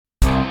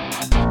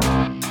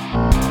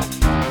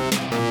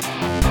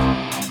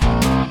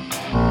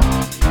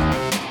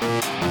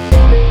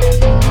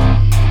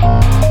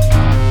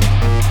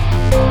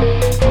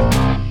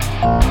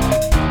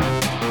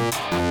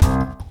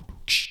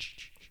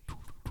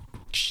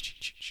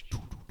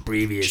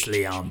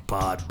Previously on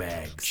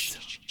Podbags.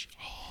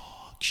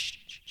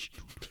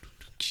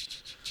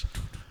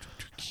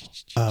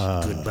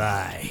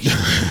 Goodbye.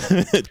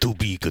 To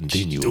be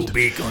continued. To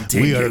be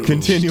continued. We are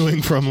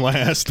continuing from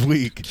last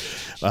week.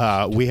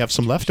 We have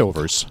some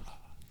leftovers,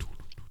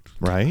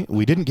 right?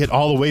 We didn't get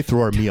all the way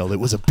through our meal. It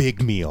was a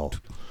big meal,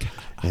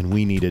 and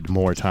we needed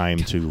more time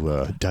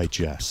to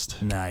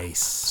digest. Nice.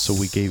 So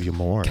we gave you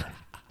more.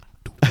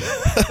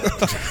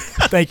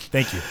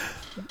 Thank you.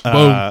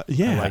 Yeah,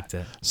 I liked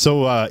it.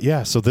 So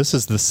so this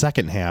is the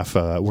second half.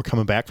 We're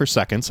coming back for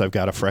seconds. I've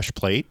got a fresh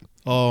plate.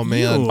 Oh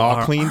man, You all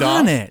are cleaned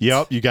on off. it.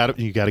 Yep, you got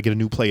to get a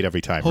new plate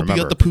every time. hope remember.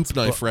 you got the poop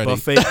knife ready.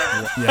 Buffet.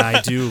 Yeah,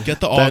 I do. Get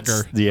the That's-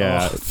 auger.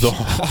 Yeah.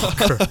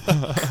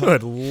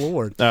 Good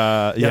Lord.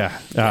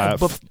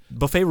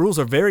 Buffet rules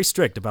are very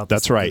strict about this.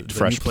 That's right. The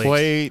Fresh new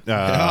plates.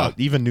 plate,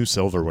 even new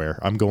silverware.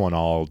 I'm going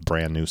all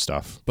brand new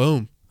stuff.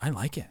 Boom. I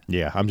like it.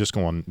 Yeah, I'm just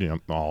going,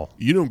 all.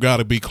 You don't got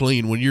to be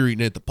clean when you're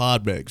eating at the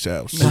Podbags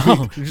house.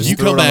 No, just You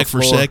throw come it on back the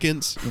for floor.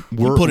 seconds.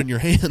 We're- You put in your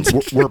hands.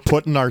 We're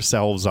putting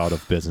ourselves out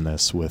of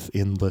business with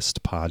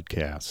Enlist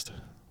Podcast.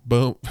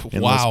 Boom.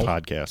 Enlist Wow.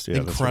 Podcast.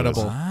 Yeah,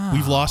 Incredible. Wow.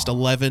 We've lost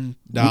 $11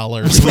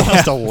 We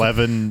lost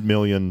 11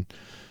 million.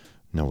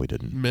 No, we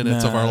didn't.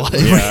 minutes of our Nah.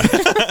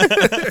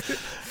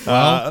 life.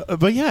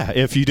 But yeah,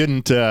 if you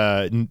didn't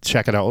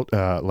check it out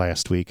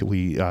last week,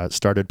 we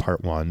started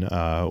part one.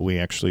 We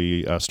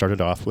actually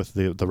started off with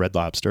the Red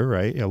Lobster,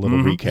 right? A little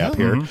recap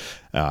here.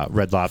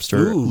 Red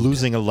Lobster Food.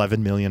 losing $11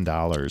 million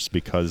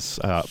because,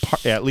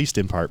 at least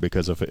in part,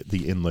 because of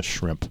the endless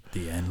shrimp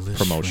The endless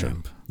promotion.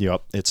 shrimp.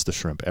 Yep, it's the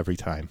shrimp every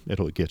time.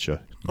 It'll get you.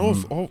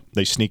 Oh,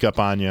 They sneak up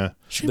on you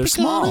They're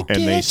small.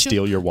 and they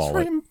steal your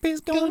wallet. Shrimp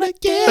is gonna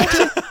get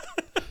you.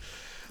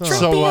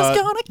 So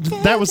gonna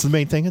get that was the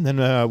main thing, and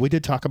then we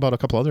did talk about a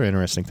couple other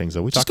interesting things.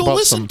 Though we just talked go about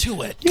listen some,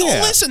 to it. Yeah. Go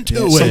listen to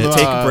Yeah, it. some-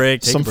 Take a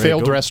break, take some a break,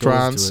 failed go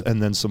restaurants, listen to it.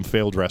 and then some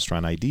failed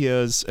restaurant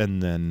ideas,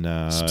 and then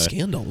Some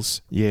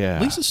scandals. yeah,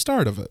 At least the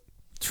start of it.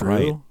 True.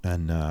 right,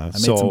 and I made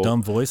so some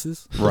dumb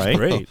voices. It was right,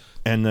 Great.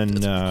 and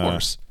then Of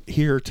course.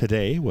 here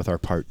today with our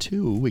part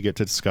two, we get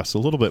to discuss a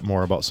little bit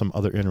more about some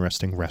other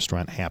interesting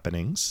restaurant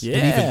happenings. Yeah.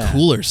 And even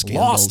cooler Law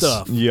scandals.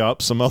 stuff.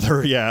 Yep, some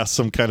other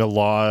some kind of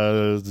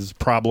law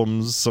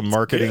problems, some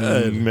marketing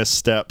good.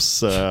 missteps,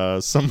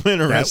 some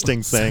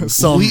interesting things.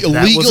 That was a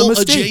Legal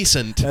mistake.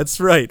 adjacent. That's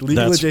right. Legal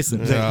That's-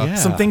 adjacent. yeah.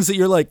 Some things that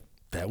you're like,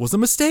 that was a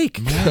mistake.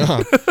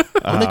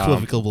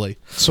 Unequivocally.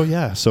 So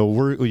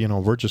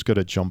we're just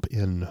gonna jump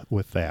in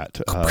with that.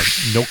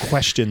 No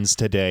questions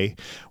today.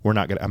 I'm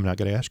not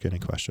gonna ask you any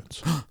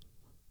questions.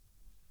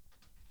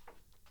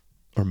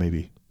 Or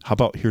maybe. How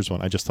about here's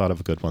one. I just thought of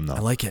a good one though. I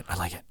like it.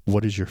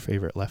 What is your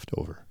favorite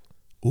leftover?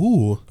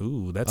 Ooh.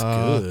 Ooh, that's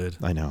good.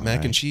 I know. Mac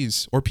right? and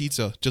cheese or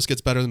pizza just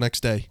gets better the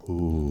next day.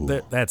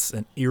 Ooh. That's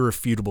an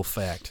irrefutable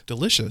fact.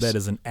 Delicious. That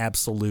is an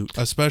absolute.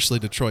 Especially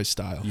Detroit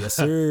style. Yes,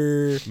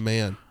 sir.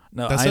 Man.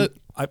 No, That's it.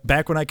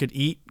 Back when I could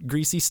eat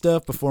greasy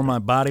stuff before my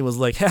body was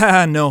like,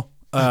 ha, no.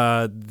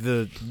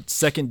 The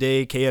second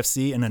day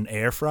KFC in an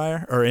air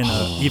fryer or in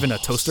even a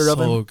toaster So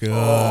oven. good.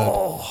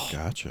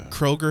 Gotcha.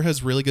 Kroger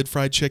has really good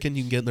fried chicken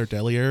you can get in their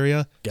deli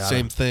area. Got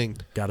Same it. thing.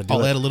 Gotta do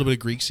I'll it. add a little bit of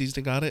Greek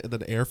seasoning on it and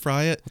then air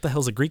fry it. What the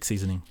hell's a Greek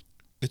seasoning?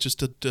 It's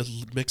just a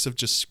mix of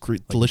just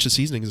delicious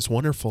seasonings. It's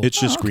wonderful. It's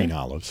just okay. green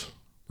olives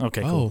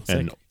Okay, Oh. cool. Sick.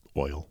 and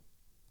oil.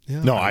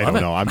 yeah. No, I love don't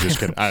it. know. I'm just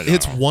kidding. I don't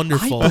It's know.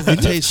 wonderful.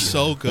 It tastes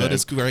so good.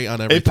 It's great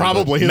on everything. It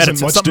probably Mediter-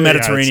 isn't much something to- yeah,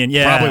 Mediterranean, it's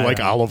yeah. Probably like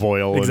olive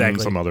oil and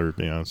Exactly. some other,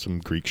 some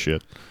Greek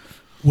shit.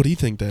 What do you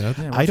think, Dad?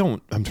 Yeah,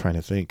 I'm trying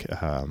to think.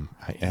 I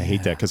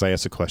hate that because I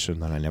ask a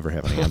question then I never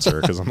have an answer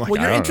because I'm like, well,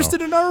 I you're don't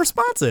interested know. in our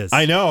responses.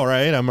 I know,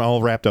 right? I'm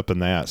all wrapped up in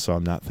that, so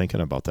I'm not thinking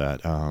about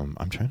that. I'm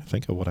trying to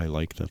think of what I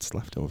like that's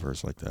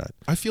leftovers like that.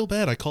 I feel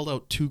bad. I called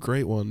out two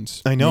great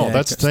ones. I know Yeah,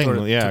 that's the thing. sort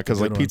of Yeah, took the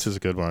because like good pizza's a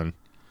good one.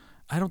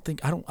 I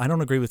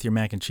don't agree with your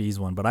mac and cheese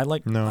one, but I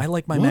like No. I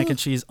like my mac and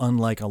cheese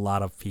unlike a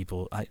lot of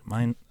people.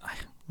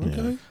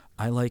 Okay.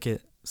 I like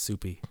it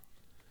soupy.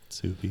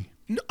 Soupy,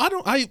 No, I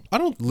don't. No,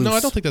 I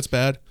Loose. don't think that's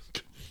bad.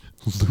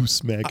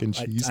 loose mac and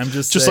cheese. I'm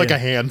just like a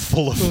saying.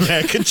 handful of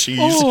mac and cheese.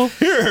 Oh.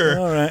 Here,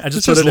 All right, I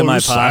just It's put it in my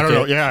loose. I don't know.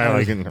 pocket. Yeah, I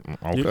like it.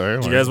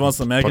 Okay. Do you guys want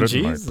some mac put and it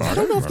in my cheese? pocket. I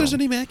don't know if there's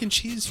any mac and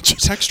cheese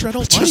texture I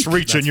don't Just like.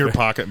 reach in That's your fair.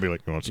 pocket and be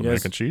like, "You want some You mac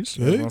guys- and cheese?"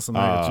 You guys want some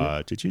mac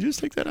and cheese? Did you just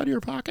take that out of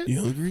your pocket? You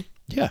hungry?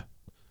 Yeah.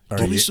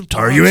 Give me some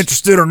Are you toast.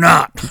 interested or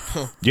not?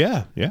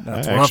 Yeah. That's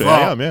I what I actually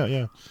thought. I am.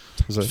 Yeah.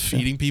 Is that-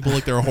 Feeding people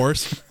like they're a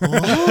horse.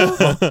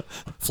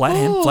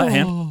 Flat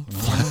hand. Oh,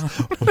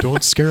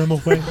 don't scare him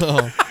away.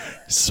 Oh.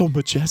 So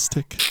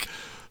majestic.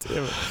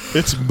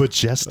 It's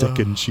majestic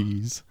and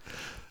cheese.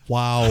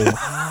 Wow.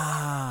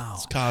 Wow.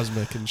 It's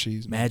cosmic and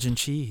cheese. man. Imagine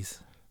cheese.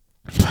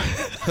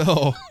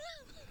 Oh.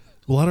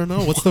 Well, I don't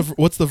know.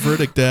 What's the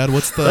verdict, Dad?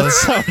 What's the? That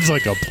sounds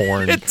like a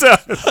porn. It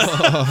does.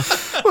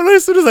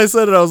 As soon as I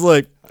said it, I was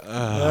like,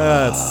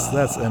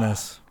 that's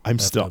NS. I'm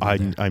That's still not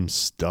good there. I'm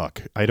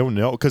stuck. I don't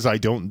know because I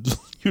don't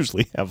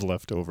usually have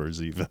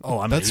leftovers even. Oh,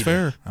 I'm That's an fair.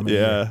 idiot. I'm an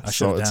idiot. Yeah, I so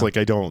shut it it's down.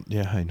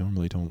 like I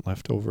normally don't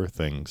leftover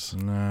things.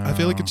 No. I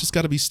feel like it's just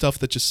got to be stuff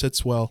that just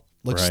sits well.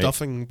 Like Right.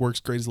 stuffing works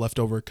great as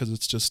leftover because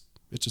it's just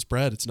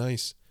bread. It's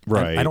nice.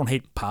 Right. I don't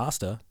hate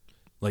pasta.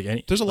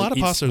 Like There's a lot of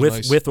pasta that's with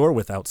nice. with or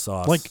without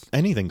sauce. Like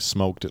anything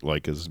smoked,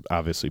 like is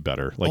obviously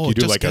better. Like Oh, you it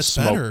do just like a gets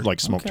smoked, better. like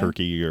smoked Okay.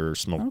 turkey or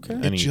smoked Okay.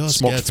 any It just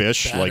smoked gets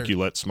fish. better. Like you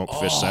let smoked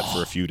fish set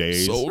for a few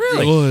days. So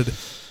Really? good.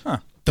 Huh.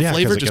 The Yeah, 'cause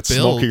flavor it just gets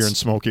builds. smokier and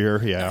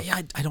smokier. Yeah.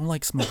 yeah, I don't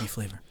like smoky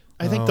flavor.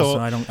 I think so though.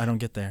 I don't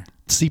get there.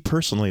 See,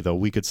 personally though,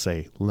 we could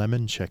say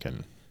lemon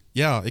chicken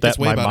Yeah, it that gets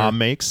way my better. mom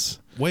makes,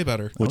 Way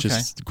better. which Okay.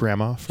 is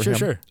grandma for Sure, him.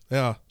 sure.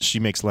 Yeah. She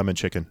makes lemon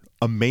chicken.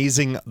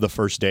 Amazing the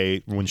first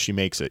day when she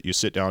makes it. You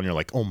sit down, you're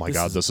like, oh my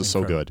God, this is so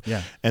incredible. good.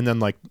 Yeah. And then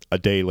like a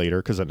day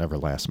later, because it never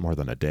lasts more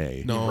than a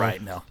day. No.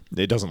 Right, no.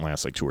 It doesn't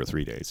last like 2 or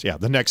 3 days. Yeah.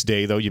 The next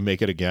day though, you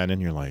make it again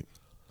and you're like,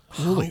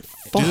 holy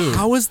fuck. Dude.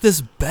 How is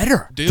this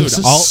better? Dude, This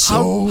is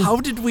so How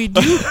did we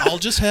do? I'll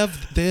just have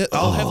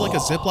I'll have like a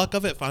Ziploc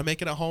of it if I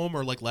make it at home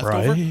or like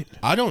leftover. Right.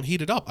 I don't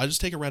heat it up. I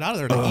just take it right out of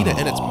there and I eat it,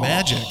 and it's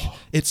magic.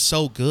 It's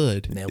so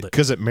good. Nailed it.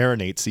 because it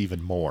marinates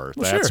even more.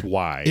 Well, That's sure.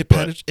 why. It,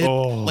 But,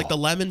 like the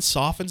lemon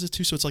softens it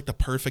too, so it's like the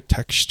perfect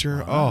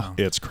texture. Oh,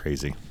 it's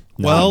crazy.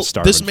 Now well, I'm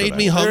starving this for made that.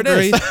 me There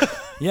it hungry.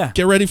 Yeah.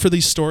 Get ready for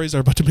these stories that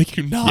are about to make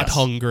you not Yes.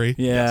 hungry.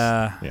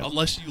 Yeah. Yeah.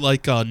 Unless you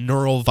like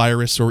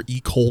neurovirus or E.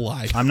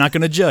 coli. I'm not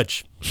going to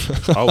judge.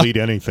 I'll eat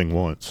anything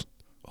once.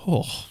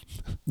 Oh,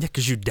 Yeah,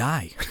 because you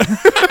die.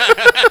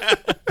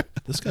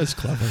 this guy's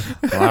clever.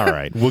 All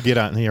right, we'll get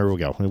on. Here we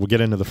go. We'll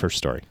get into the first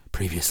story.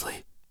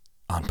 Previously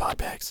on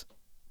Podbags.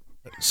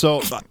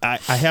 So I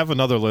have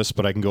another list,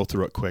 but I can go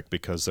through it quick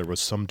because there was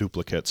some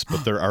duplicates,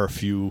 but there are a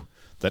few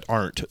that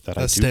aren't that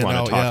I do stand want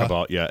out, to talk yeah.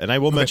 about. Yeah, and I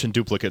will mention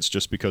duplicates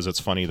just because it's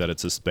funny that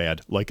it's this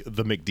bad. Like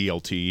the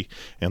McDLT,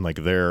 and like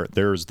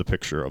there's the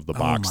picture of the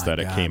box Oh my that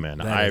it God. came in.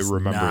 That I is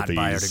remember not these.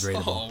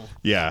 biodegradable.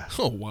 Yeah.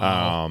 Oh,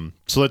 wow.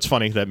 So it's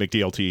funny that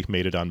McDLT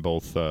made it on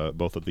both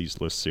of these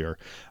lists here.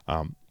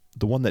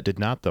 The one that did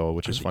not, though,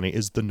 which is funny,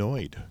 is the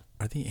Noid.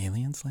 Are the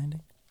aliens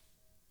landing?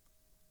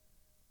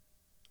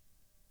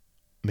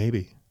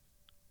 Maybe.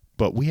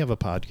 But we have a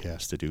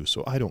podcast to do,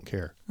 so I don't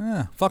care.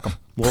 Fuck them.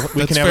 Well,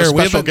 we That's can have a fair. We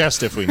special haven't-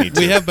 guest if we need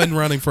to. We have been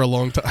running for a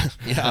long time.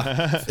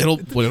 Yeah. It'll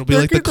be like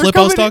the They're clip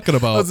I was coming- talking I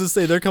about. was going to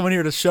say, they're coming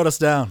here to shut us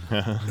down.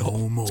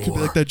 No more. It's gonna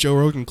be like that Joe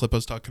Rogan clip I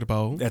was talking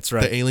about. That's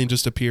right. The alien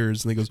just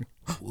appears and he goes,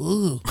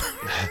 "Whoa."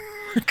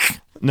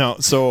 No,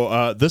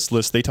 so this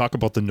list, they talk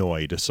about the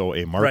Noid, so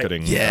a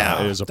marketing Yeah.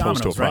 as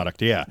opposed Domino's, to a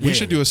product. Yeah. We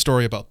should do a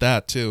story about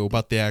that too,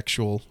 about the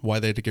actual why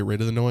they had to get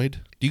rid of the Noid.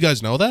 Do you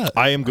guys know that?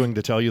 I am going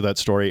to tell you that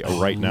story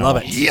right now. Love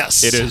it.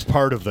 Yes. It is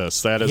part of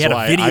this. That is He had a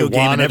why video I game and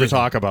wanted to everything.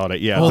 talk about it.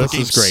 Yeah, Oh, this the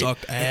game is great.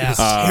 sucked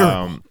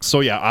ass. So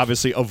yeah,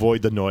 obviously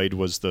avoid the Noid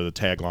was the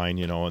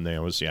tagline, and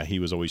there was he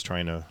was always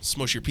trying to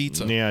Smush your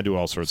pizza. do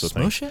all sorts of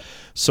things. Smush it?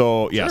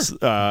 So yes,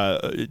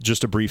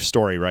 just a brief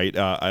story, right?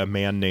 A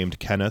man named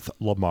Kenneth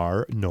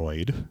Lamar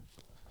Noid,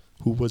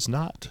 who was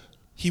not.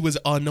 He was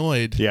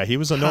annoyed. Yeah, he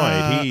was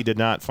annoyed. He did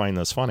not find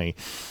this funny.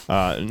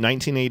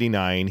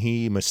 1989,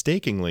 he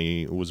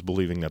mistakenly was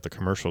believing that the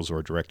commercials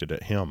were directed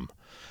at him.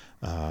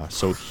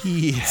 So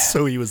he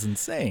was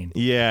insane.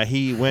 Yeah,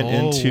 he went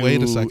Oh, into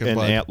wait a second, an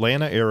bud.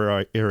 Atlanta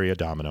area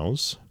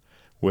Domino's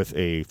with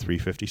a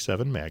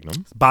 357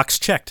 Magnum Box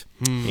checked.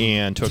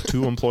 and took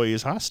 2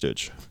 employees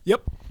hostage.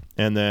 Yep.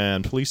 And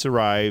then police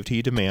arrived.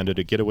 He demanded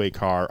a getaway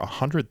car,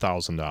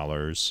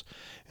 $100,000,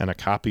 and a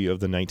copy of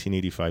the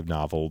 1985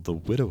 novel The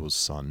Widow's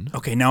Son,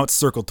 Okay, now it's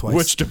circled twice.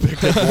 which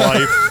depicted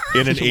life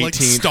in an Like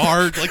 18th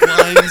starred like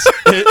lines.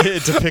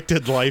 it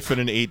depicted life in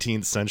an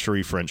 18th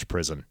century French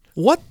prison.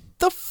 What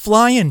the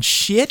flying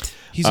shit?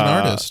 He's an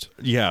artist.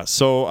 Yeah,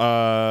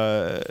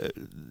 so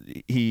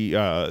he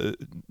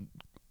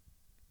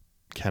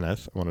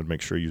Kenneth, I wanted to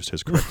make sure I used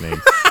his correct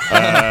name.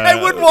 I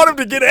wouldn't want him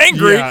to get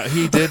angry. Yeah,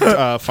 he did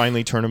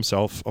finally turn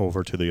himself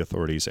over to the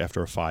authorities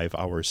after a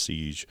 5-hour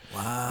siege.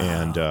 Wow.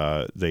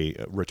 And they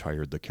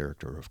retired the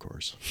character, of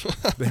course.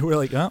 They were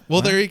like, oh,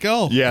 Well, there you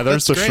go. Yeah,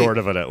 there's That's the great. short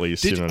of it at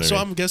least. Did you know what so I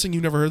mean? I'm guessing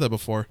you never heard that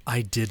before.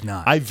 I did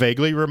not. I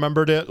vaguely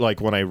remembered it, like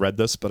when I read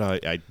this,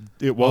 but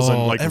it wasn't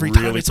Oh, like every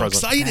really time it's so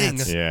present. exciting.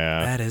 That's-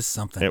 Yeah. That is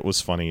something. It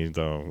was funny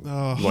though,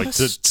 Oh. like What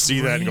to a see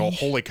that and go, strange-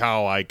 "Holy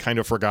cow!" I kind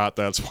of forgot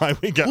that's why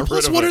we got Well, rid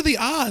plus, of what it. are the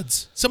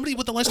odds? Somebody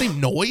with the last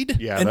name Noid?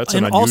 Yeah, and, that's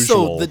and an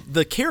unusual. also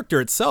the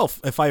character itself,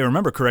 if I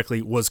remember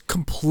correctly, was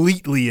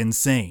completely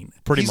insane.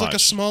 pretty He's much. like a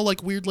small,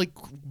 like weird, like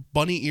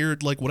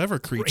bunny-eared, like whatever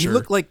creature. He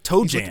looked like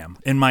Toe Jam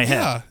in my head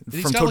Yeah,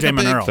 he's from got Toe like a Jam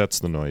and big- Earl. That's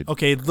the Noid.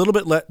 Okay, a little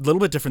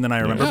bit different than I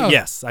remember. Yeah. But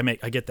yes, I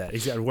get that.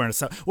 He's got wearing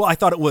a well, I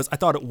thought it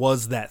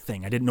was that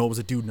thing. I didn't know it was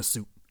a dude in a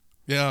suit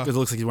Yeah. because it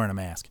looks like he's wearing a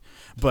mask.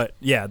 But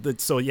yeah,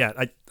 so yeah,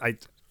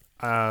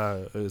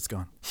 it's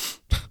gone.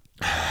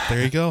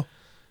 There you go.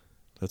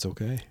 That's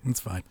okay. It's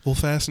fine. Well,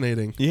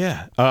 fascinating.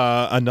 Yeah.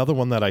 Another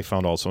one that I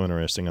found also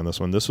interesting on this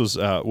one. This was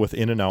with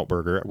In-N-Out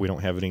Burger. We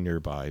don't have any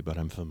nearby, but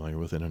I'm familiar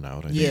with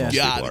In-N-Out. I think Yeah.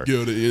 most people are.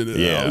 go to In-N-Out.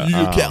 Yeah,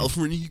 You're in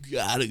California, you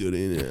gotta go to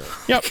In-N-Out.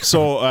 Yep.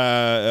 So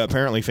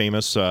apparently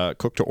famous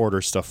cook to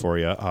order stuff for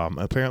you.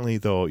 Apparently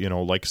though,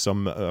 like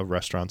some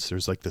restaurants,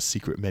 there's like the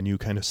secret menu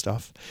kind of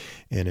stuff.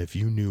 And if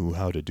you knew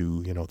how to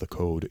do, the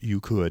code, you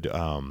could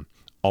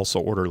also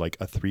order like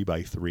a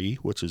 3x3,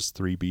 which is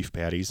 3 beef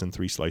patties and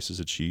 3 slices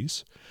of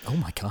cheese. Oh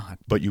my God.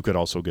 But you could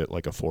also get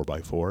like a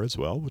 4x4 as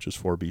well, which is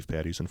 4 beef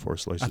patties and 4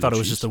 slices of cheese. I thought it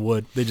was just a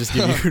wood. They just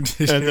give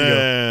you. And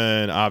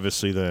then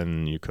obviously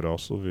then you could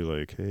also be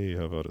like, hey,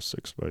 how about a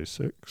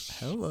 6x6?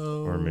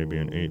 Hello. Or maybe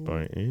an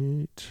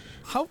 8x8.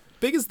 How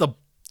big is the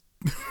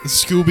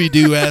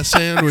Scooby-Doo ass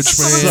sandwich,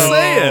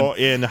 man. So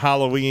in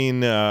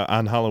Halloween,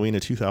 on Halloween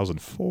of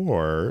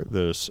 2004,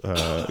 this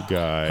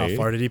guy, How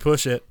far did he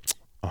push it?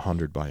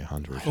 100 by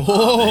 100.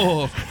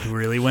 Oh, He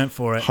really went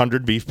for it.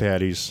 100 beef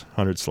patties,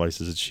 100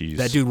 slices of cheese.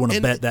 That dude won a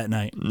And- bet that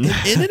night.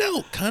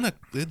 In-N-Out kind of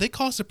they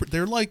cost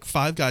they're like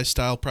Five Guys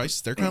style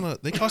prices.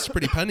 They cost a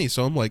pretty penny.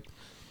 So I'm like,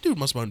 dude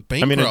must have been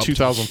I bankrupt. mean, in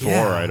 2004,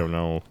 Yeah. I don't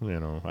know.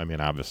 I mean,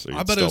 obviously,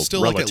 I it's bet it was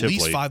still like at relatively,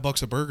 least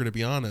 $5 a burger, to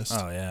be honest.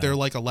 Oh, yeah. They're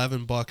like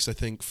 $11, I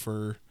think,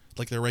 for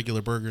like their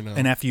regular burger now.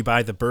 And after you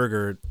buy the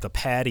burger, the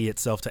patty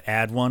itself to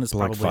add one is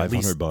Like probably at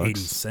least $500. 80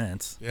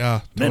 cents.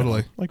 Yeah, Minimum.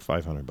 totally. like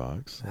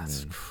 $500.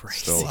 That's crazy.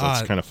 Still,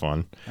 that's kind of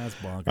fun. That's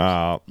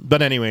bonkers.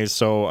 But anyways,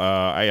 so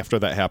after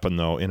that happened,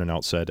 though,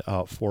 In-N-Out said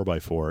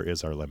 4x4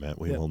 is our limit.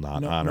 We will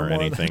not honor no more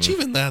of anything. Which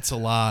even that's a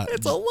lot.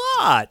 It's a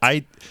lot.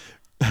 I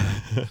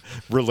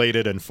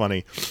related and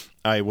funny.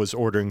 I was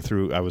ordering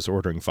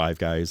Five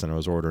Guys, and I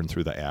was ordering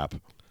through the app.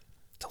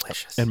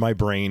 Delicious. And my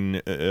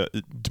brain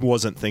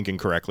wasn't thinking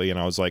correctly, and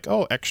I was like,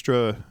 "Oh,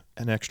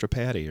 an extra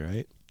patty,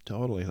 right?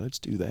 Totally, let's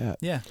do that."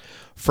 Yeah.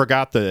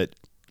 Forgot that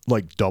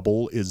like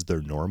double is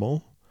their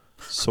normal.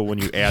 So when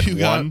you add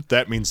one,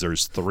 that means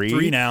there's 3.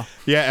 3 now.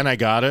 Yeah, and I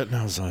got it, and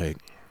I was like,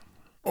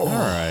 "All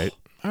right,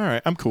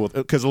 I'm cool."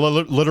 Because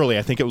literally,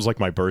 I think it was like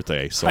my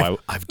birthday. So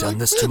I've done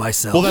this to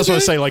myself. well, that's what I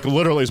say. Like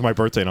literally, it's my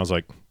birthday, and I was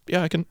like,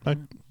 "Yeah, I can.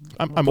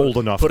 I'm old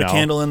enough Put now. a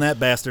candle in that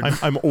bastard.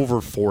 I'm over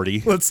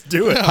 40. Let's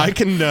do it. I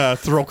can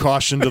throw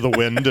caution to the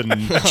wind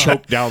and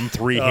choke down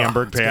 3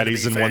 hamburger It's gonna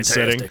patties be in one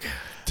sitting. fantastic.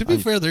 To be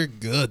fair, they're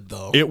good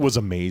though. It was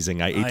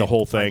amazing. I ate the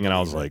whole thing, and I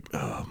was like,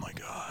 "Oh my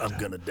god." I'm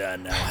going to die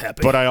now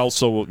happy. But I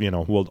also,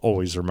 will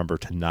always remember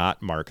to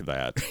not mark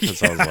that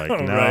because I was like, no,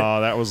 right.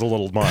 that was a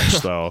little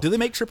much, though. Do they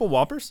make triple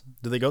Whoppers?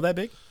 Do they go that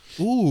big?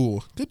 Ooh,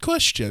 good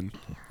question.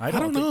 I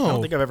don't know. I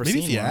don't think I've ever Maybe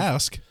seen if you one.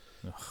 ask.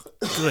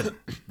 Good.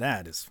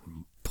 That is.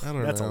 I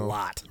don't That's know. a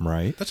lot.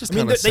 Right? That's just I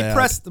mean, kind of they sad.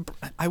 press.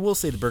 I will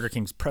say the Burger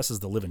King presses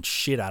the living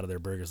shit out of their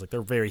burgers. Like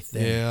they're very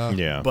thin. Yeah.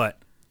 Yeah.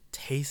 But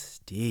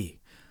tasty.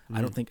 I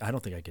don't think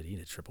I could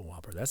eat a triple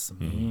Whopper. That's some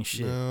mean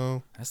shit.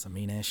 No. That's some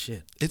mean ass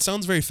shit. It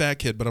sounds very fat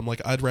kid, but I'm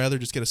like, I'd rather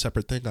just get a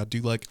separate thing. I'd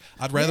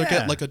rather Yeah.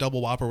 get like a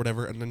double Whopper or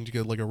whatever, and then you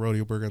get like a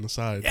rodeo burger on the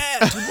side.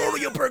 Yeah, dude,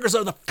 rodeo burgers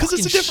are the Because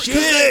fucking it's a different.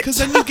 shit. Because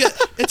then you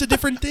get it's a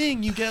different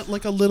thing. You get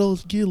like a little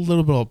bit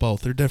of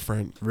both. They're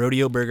different.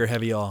 Rodeo burger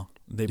heavy all.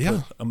 They Yeah.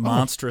 put a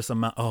monstrous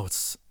amount. Oh,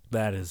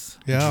 that is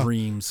Yeah.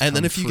 dreams. And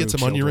then come if you get true,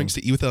 some onion children. rings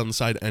to eat with it on the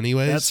side,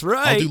 anyways, That's I'll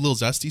right. do a little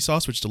zesty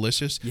sauce, which is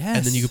delicious. Yes.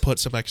 And then you can put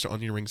some extra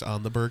onion rings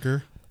on the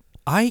burger.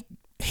 I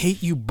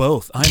hate you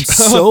both. I'm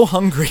so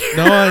hungry.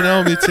 No, I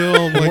know, me too.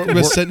 I'm like, I'm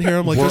just sitting here.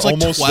 I'm like, we're there's like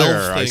almost 12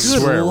 there. things. I swear,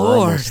 Good we're Lord.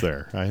 almost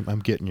there. I'm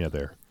getting you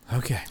there.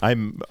 Okay.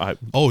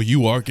 Oh,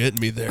 you are getting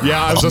me there.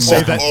 Yeah, I was going to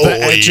say that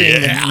the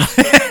edging,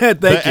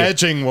 Thank the you.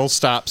 edging will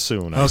stop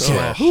soon. I Okay.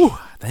 swear. Whew,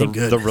 thank The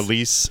goodness.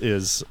 release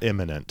is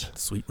imminent.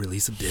 Sweet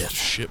release of death.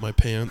 Shit my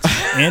pants.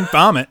 And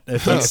vomit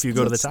if you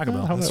go to the Taco not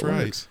Bell. how That's that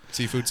right. works.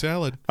 Seafood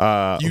salad.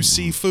 You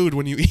see food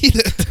when you eat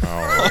it.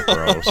 Oh,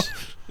 gross.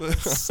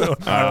 So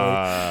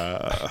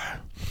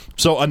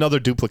So another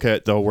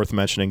duplicate, though, worth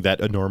mentioning,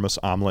 that enormous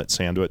omelet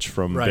sandwich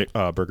from Right.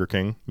 Burger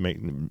King,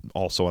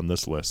 also on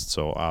this list.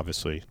 So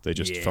obviously, they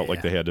just felt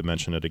like they had to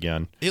mention it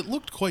again. It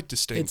looked quite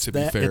distinct, It's to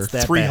that- be fair. it's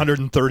that-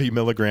 330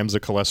 milligrams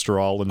of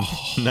cholesterol and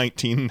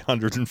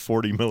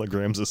 1,940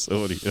 milligrams of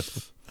sodium.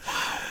 it's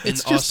In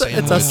just us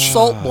it's a sandwich.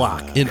 salt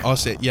block. In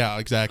us, yeah,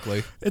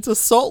 exactly. It's a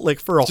salt lick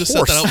for a Just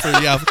horse. set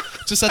that out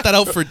for just set that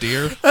out for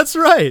deer. That's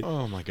right.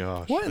 Oh, my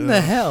gosh. What in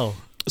the hell?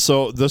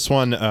 So this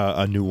one,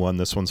 a new one.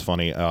 This one's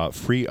funny.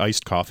 Free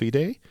iced coffee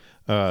day.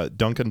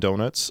 Dunkin'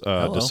 Donuts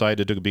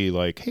decided to be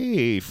like,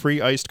 hey, free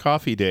iced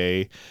coffee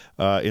day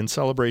in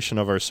celebration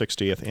of our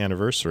 60th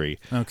anniversary.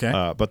 Okay.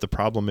 But the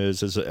problem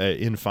is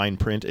in fine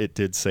print, it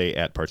did say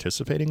at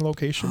participating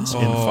locations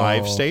in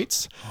 5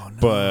 states.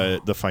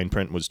 But the fine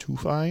print was too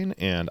fine.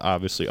 And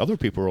obviously other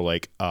people were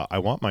like, I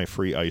want my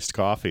free iced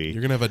coffee.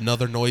 You're gonna have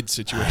another Noid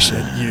situation.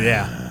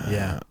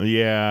 Yeah.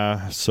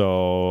 Yeah.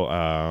 So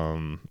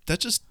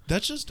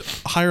That's just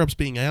higher ups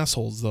being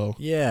assholes, though.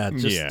 Yeah.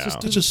 Just do That's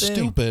the just thing.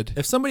 stupid.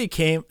 If somebody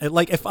came,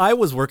 like, if I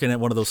was working at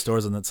one of those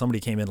stores and then somebody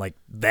came in like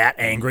that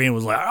angry and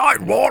was like, I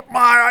want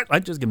my,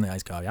 I'd just give them the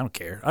iced coffee. I don't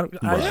care.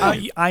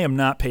 I am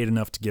not paid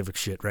enough to give a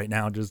shit right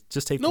now. Just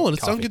take No, the and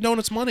it's coffee. Dunkin'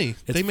 Donuts money.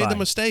 It's They made the fine.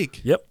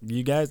 mistake. Yep.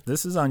 You guys,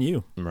 this is on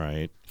you.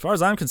 right. As far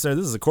as I'm concerned,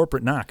 this is a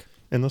corporate knock.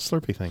 And the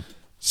Slurpee thing.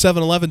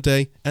 7-Eleven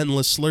day,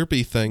 endless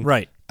Slurpee thing.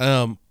 Right.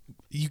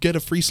 You get a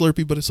free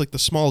Slurpee, but it's like the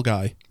small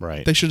guy.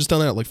 Right. They should have done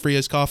that, like free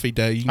iced coffee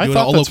day. You can I do it at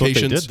thought all that's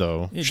locations. what they did,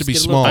 though. Yeah, Should just be get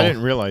a small. little- I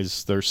didn't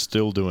realize they're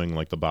still doing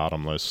like the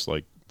bottomless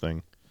like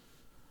thing.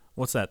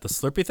 What's that? The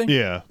Slurpee thing?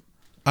 Yeah.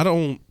 I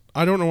don't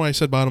I don't know why I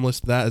said bottomless.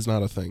 That is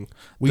not a thing.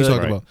 What are you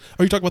talking about?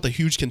 Are you talking about the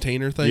huge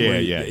container thing?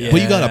 Yeah.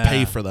 But you got to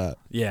pay for that.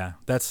 Yeah,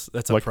 that's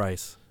a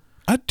price.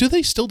 Do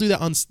they still do that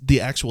on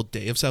the actual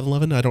day of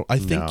 7-Eleven? I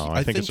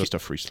think it's just a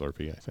free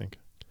Slurpee, I think.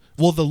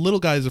 Well, the little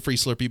guy is a free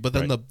Slurpee, but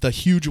then the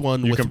huge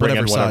one you with can bring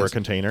whatever in whatever size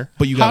container.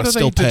 But you got to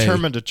still pay. How do they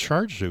determine to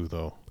charge you,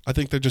 though? I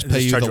think they just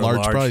pay you the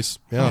large price.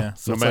 Yeah.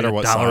 So no it's matter like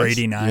what size.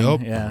 $1.89.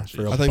 Yep. Yeah.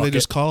 For a I think they bucket.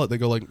 just call it. They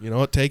go like, you know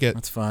what, take it.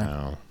 That's fine.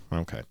 Oh,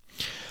 okay.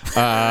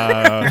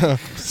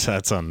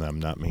 That's on them,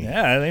 not me.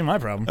 Yeah, that ain't my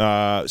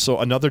problem. So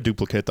another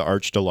duplicate, the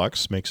Arch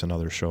Deluxe, makes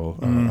another show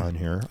on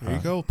here. There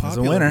you go. There's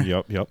a Popular.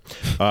 winner. Yep.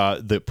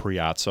 The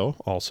Priazzo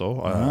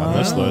also on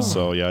this list.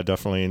 So yeah,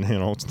 definitely,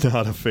 it's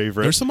not a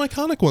favorite. There's some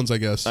iconic ones, I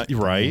guess.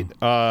 Right.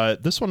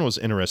 This one was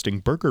interesting.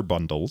 Burger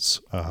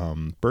bundles.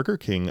 Burger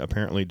King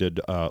apparently did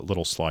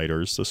little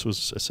sliders. This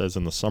was, it says,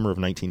 in the summer of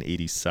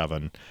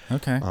 1987.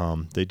 Okay.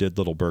 They did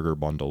little burger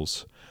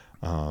bundles.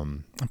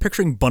 I'm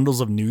picturing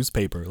bundles of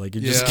newspaper. Like you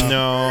just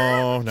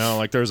No,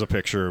 like there's a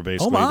picture.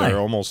 Basically, they're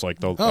almost like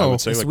the I would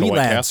say like the White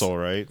Castle,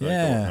 right?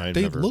 Yeah, like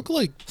they look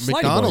like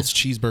Slide McDonald's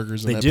boys.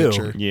 cheeseburgers in They that do,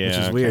 picture. Yeah, which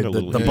is weird.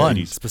 The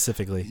bun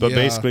specifically. But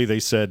basically, they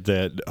said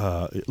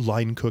that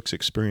line cooks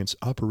experience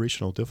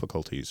operational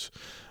difficulties.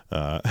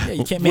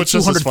 You can't make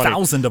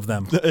 200,000 of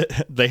them.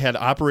 They had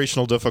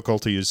operational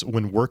difficulties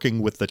when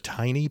working with the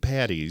tiny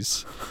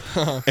patties,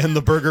 and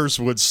the burgers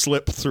would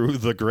slip through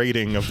the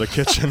grating of the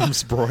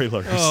kitchen's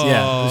broilers.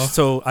 Yeah.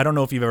 So I don't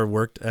know if you've ever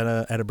worked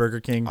at a Burger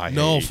King.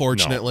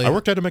 Fortunately. I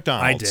worked at a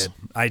McDonald's.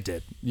 I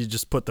did. You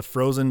just put the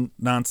frozen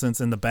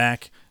nonsense in the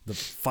back, the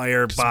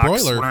fire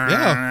box, broiler,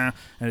 and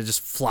it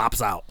just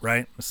flops out,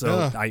 right?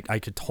 So I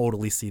could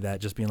totally see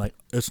that just being like,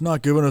 it's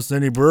not giving us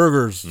any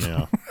burgers.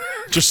 Yeah.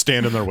 Just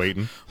standing there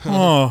waiting.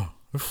 Oh,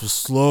 this was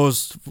slow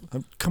as.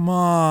 Come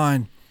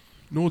on.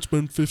 No, it's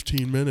been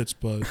 15 minutes,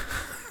 but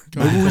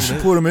Maybe we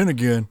should put them in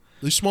again.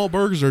 These small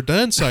burgers are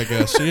dense, I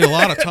guess. They need a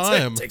lot of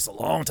time. It takes a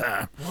long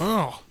time.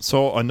 Wow.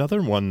 So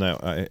another one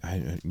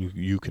that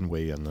you can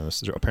weigh in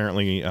this.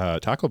 Apparently,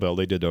 Taco Bell,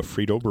 they did a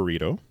Frito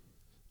burrito.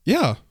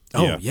 Yeah.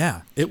 Oh,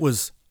 yeah. It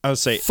was I would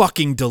say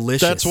fucking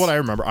delicious. That's what I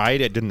remember. I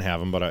didn't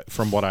have them, but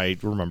from what I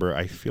remember,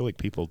 I feel like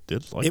people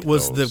did like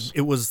those.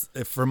 It was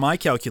for my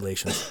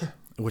calculations,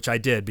 which I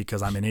did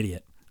because I'm an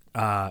idiot.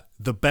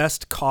 The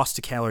best cost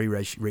to calorie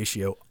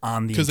ratio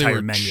on the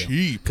entire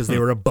menu because they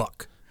were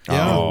 $1.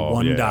 Yeah.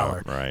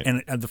 $1. Right.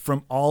 And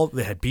from all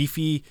they had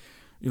beefy,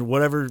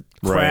 whatever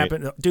crap.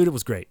 Right. Dude, it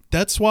was great.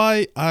 That's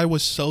why I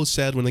was so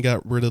sad when they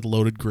got rid of the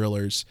loaded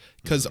grillers,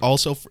 because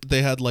also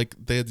they had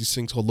these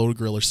things called loaded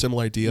grillers,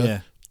 similar idea.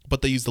 Yeah.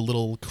 But they used the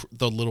little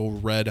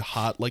red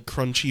hot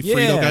crunchy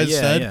Frito guys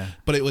said. Yeah.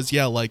 But it was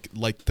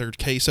like their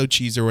queso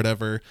cheese or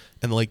whatever,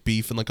 and like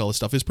beef and like all this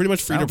stuff. It was pretty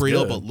much Frito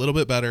burrito, but a little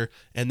bit better.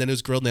 And then it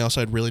was grilled on the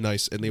outside really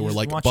nice, and they were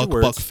like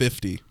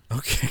 $1.50.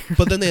 Okay.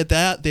 But then they had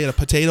that. They had a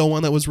potato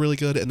one that was really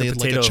good, and they had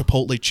like a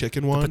Chipotle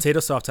chicken one. The potato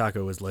soft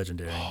taco was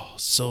legendary. Oh,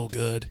 so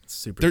good. It's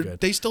super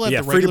good. They still have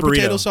the regular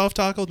potato soft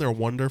taco, and they're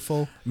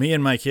wonderful. Me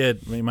and my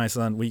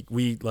son, we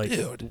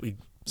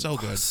so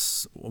good.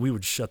 We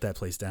would shut that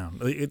place down.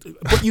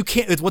 But you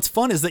can't. What's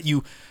fun is that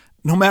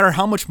no matter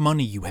how much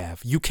money you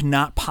have, you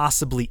cannot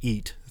possibly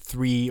eat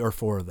 3 or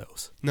 4 of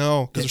those.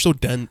 No, because they're so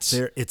dense.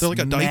 They're like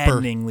a diaper.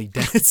 Maddeningly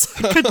dense.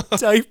 It's like a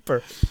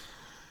diaper.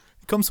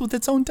 It comes with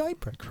its own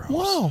diaper. Gross.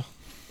 Wow.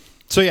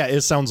 So yeah,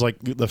 it sounds like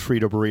the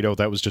Frito burrito.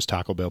 That was just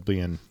Taco Bell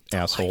being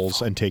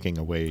assholes and taking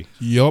away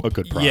a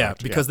good product. Yeah,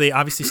 because they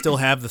obviously still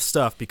have the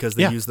stuff because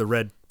they use the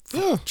red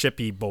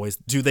chippy boys.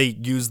 Do they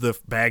use the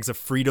bags of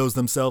Fritos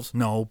themselves?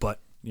 No, but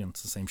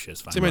it's the same shit.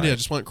 It's fine. Same idea.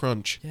 Just want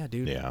crunch. Yeah,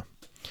 dude. Yeah.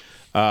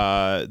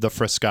 The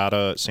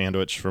Frescata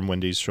sandwich from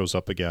Wendy's shows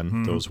up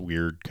again. Those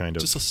weird kind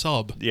of just a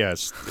sub.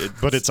 Yes,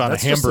 but it's on a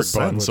hamburger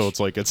bun, so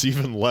it's like it's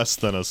even less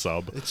than a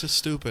sub. It's just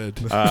stupid.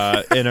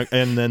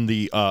 And then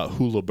the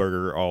hula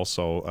burger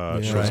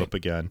also shows up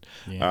again.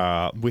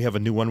 Yeah. We have a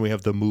new one. We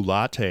have the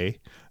Mulate.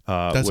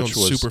 That which sounds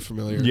was super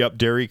familiar. Yep,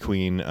 Dairy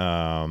Queen made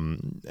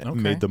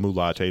the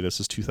Mulate. This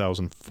is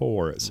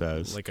 2004. It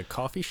says like a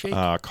coffee shake,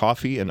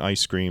 coffee and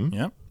ice cream.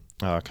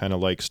 Yep, kind of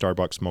like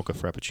Starbucks mocha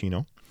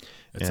frappuccino.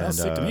 It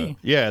sounds sick to me.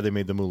 Yeah, they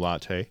made the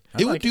Mulate.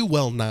 It would do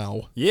well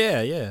now.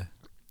 Yeah,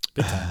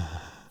 big time.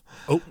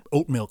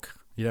 Oat milk.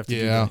 You'd have to.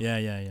 Do that.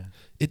 Yeah.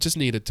 It just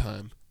needed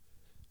time.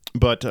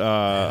 But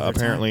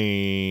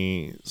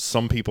apparently,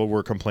 some people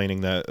were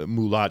complaining that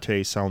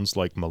Mulate sounds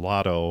like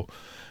mulatto.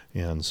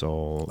 And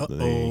so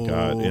they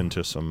got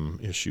into some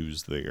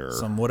issues there.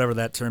 Some whatever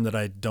that term that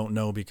I don't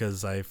know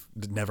because I've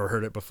never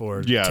heard it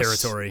before. Yes,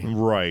 territory.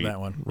 Right. That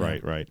one.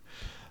 Right.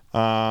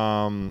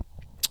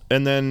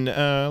 And then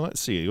let's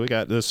see. We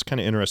got this kind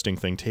of interesting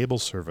thing, table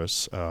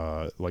service.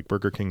 Like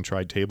Burger King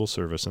tried table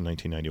service in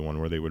 1991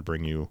 where they would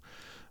bring you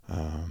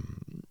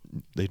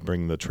they'd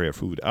bring the tray of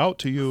food out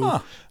to you.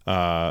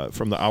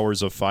 From the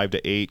hours of 5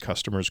 to 8,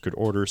 customers could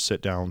order,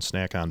 sit down,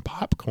 snack on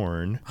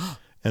popcorn.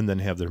 And then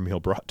have their meal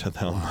brought to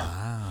them.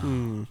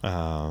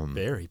 Wow.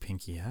 Very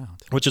pinky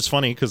out. Which is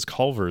funny because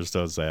Culver's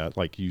does that.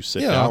 Like you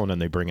sit down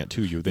and they bring it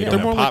to you. They're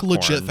more have popcorn,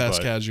 like legit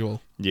fast casual.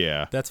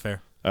 Yeah. That's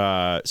fair.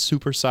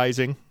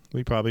 Supersizing.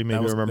 We probably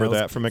remember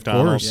that from of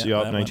McDonald's. course.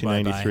 Yep, Yeah,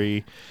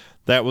 1993.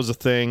 That was a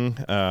thing.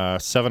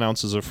 7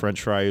 ounces of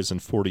French fries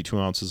and 42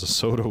 ounces of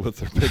soda with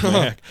their Big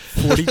Mac.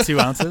 42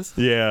 ounces?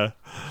 Yeah.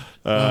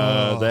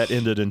 That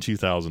ended in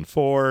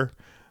 2004.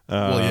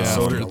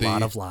 Sold a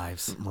lot of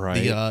lives.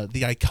 Right.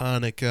 The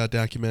iconic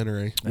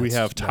documentary. We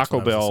have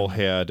Taco Bell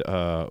had,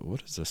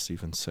 what does this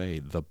even say?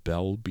 The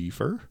Bell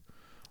Beefer?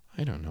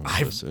 I don't know what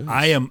this is.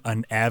 I am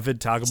an avid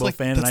Taco Bell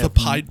fan. That's and the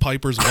Pied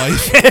Piper's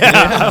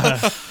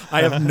wife.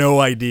 I have no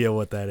idea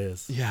what that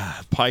is. Yeah,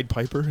 Pied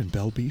Piper and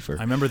Bell Beefer.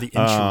 I remember the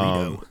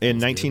enchilada. In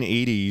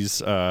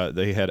 1980s,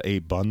 they had a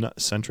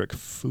bun-centric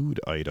food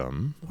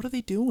item. What are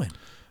they doing?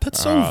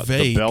 That's so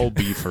vague. The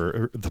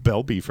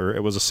Bell Beefer.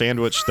 It was a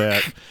sandwich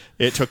that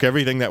it took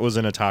everything that was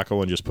in a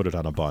taco and just put it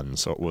on a bun.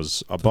 So it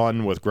was a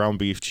bun with ground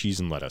beef, cheese,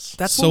 and lettuce.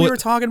 That's what we were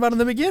talking about in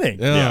the beginning.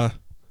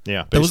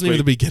 Yeah, that wasn't even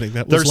the beginning.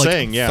 That was they're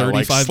saying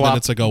 35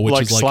 minutes ago, which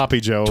like is like Sloppy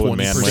Joe and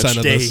percent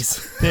of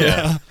days.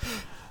 Yeah.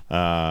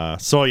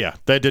 So that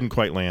didn't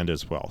quite land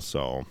as well.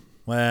 So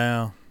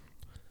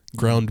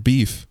ground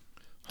beef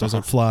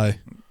doesn't fly.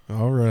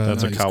 All right,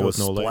 that's a cow with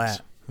no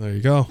legs. There you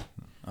go.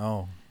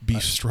 Oh,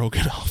 beef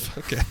stroganoff.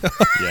 Okay.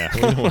 Yeah,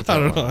 we know what that I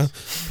don't know.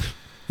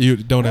 You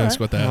don't ask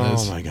what that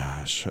is. Oh my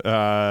gosh.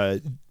 I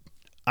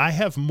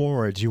have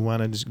more. Do you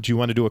want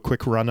to do a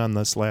quick run on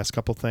this last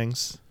couple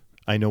things?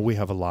 I know we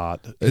have a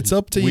lot. It's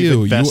up to We've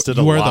you. invested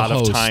You a are the lot of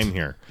host. time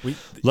here.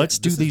 Let's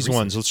do these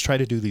ones. Let's try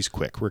to do these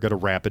quick. We're going to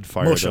rapid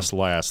fire this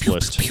last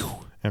list,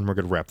 and we're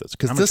going to wrap this.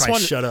 I'm going to try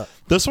to shut up.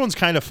 This one's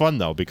kind of fun,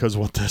 though, because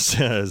what this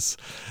is,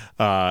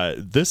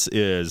 the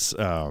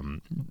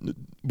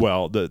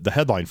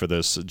headline for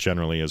this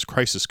generally is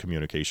crisis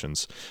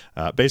communications.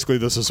 Basically,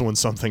 this is when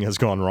something has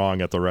gone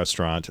wrong at the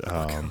restaurant.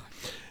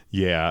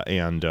 Yeah,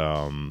 and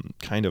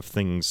kind of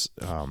things.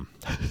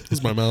 This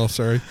is my mouth,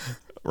 sorry.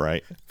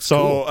 Right.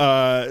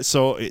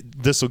 So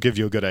this will give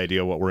you a good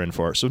idea what we're in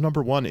for. So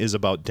number one is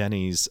about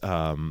Denny's.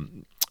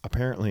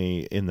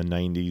 Apparently in the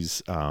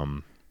 90s,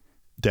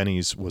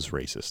 Denny's was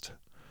racist.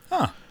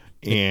 Huh.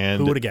 And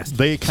who would have guessed?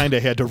 They kind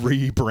of had to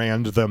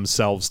rebrand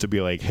themselves to be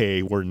like,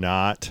 hey, we're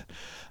not.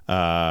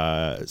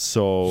 We're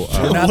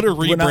what a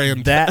we're not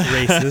rebrand. that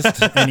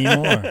racist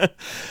anymore.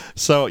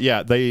 So,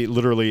 they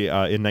literally,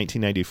 in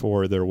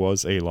 1994, there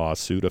was a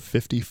lawsuit, a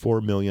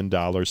 $54 million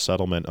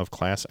settlement of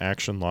class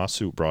action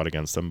lawsuit brought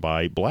against them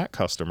by black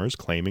customers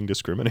claiming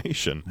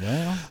discrimination.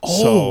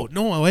 Well,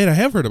 no, wait, I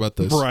have heard about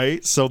this.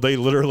 Right. So they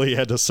literally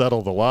had to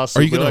settle the lawsuit.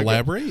 Are you going to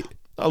elaborate?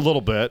 A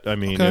little bit. I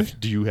mean,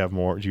 do you have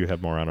more? Do you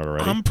have more on it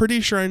already? I'm pretty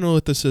sure I know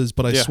what this is,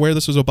 but I swear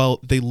this was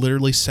about they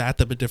literally sat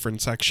them in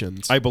different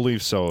sections. I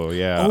believe so.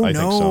 Yeah, Oh, I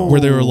think so. Where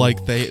they were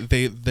like they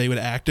would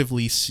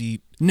actively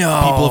seat people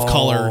of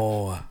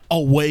color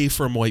away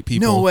from white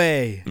people. No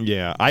way.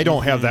 Yeah, I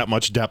don't have that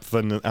much depth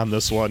on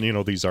this one.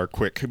 These are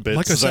quick bits.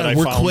 Like I said, that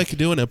we're found. quick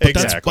doing it, but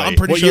Exactly. I'm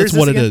pretty What sure year that's is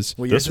what this it again? is.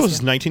 What year This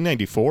was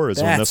 1994 is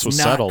when That's this was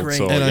not settled. great.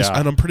 So And, yeah.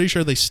 and I'm pretty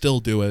sure they still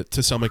do it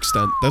to some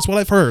extent. That's what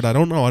I've heard. I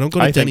don't know. I don't go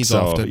to I think Denny's so,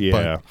 often. yeah.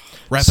 But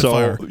rapid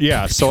fire.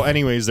 Yeah. So,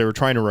 anyways, they were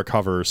trying to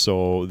recover,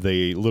 so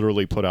they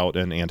literally put out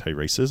an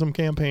anti-racism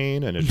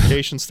campaign and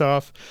education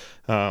stuff,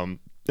 and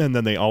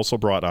then they also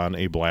brought on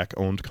a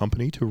black-owned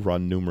company to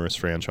run numerous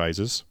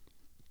franchises.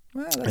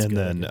 Well, that's And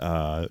good.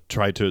 then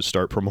tried to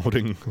start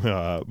promoting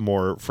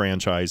more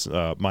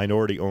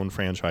minority-owned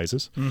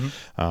franchises. And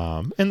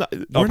We're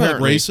not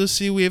apparently, racist.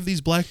 See, we have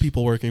these black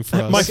people working for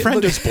us. my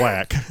friend is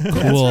black. Cool.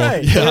 That's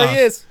right. Yeah. There he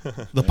is.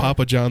 The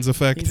Papa John's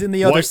effect. He's in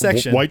the other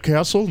section. White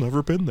Castle,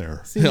 never been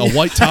there. A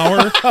White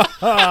Tower.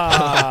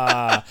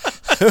 Ah.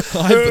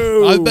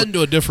 I've been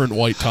to a different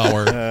White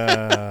Tower.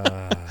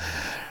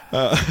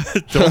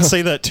 Don't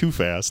say that too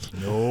fast.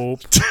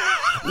 Nope.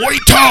 White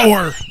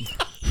Tower.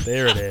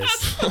 There it is.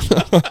 Do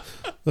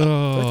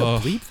I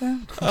have to bleep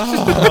that?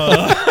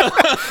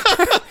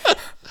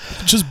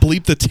 Just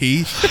bleep the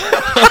T.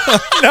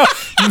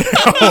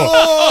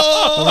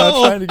 I'm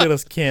not trying to get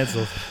us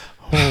canceled.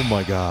 Oh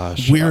my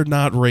gosh. We're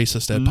not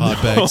racist at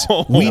Podbags.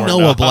 No, we we're know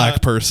not. a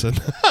black person.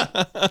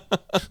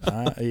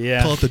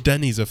 Yeah. Call it the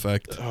Denny's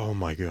effect. Oh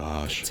my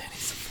gosh.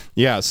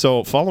 Yeah,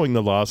 so following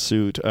the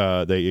lawsuit,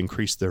 they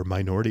increased their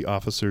minority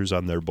officers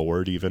on their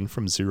board even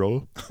from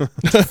 0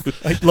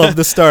 I love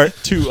the start.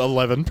 to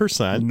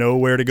 11%.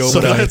 Nowhere to go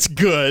So but up. that's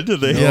good.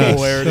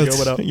 Nowhere to go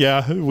but up.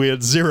 Yeah, we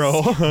had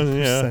 0.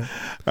 Yeah.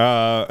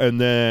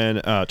 And then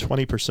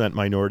 20%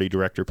 minority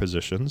director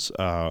positions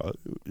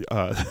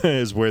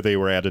is where they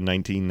were at in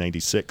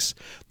 1996.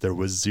 There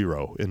was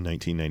 0 in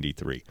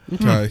 1993.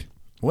 Okay.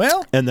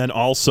 Well, And then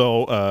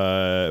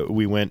also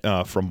we went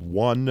from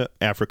 1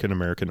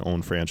 African-American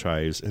owned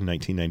franchise in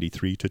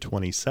 1993 to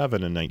 27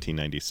 in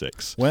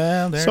 1996.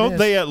 well, there So it is.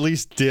 they at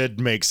least did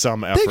make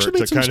some effort actually to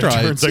made some kind of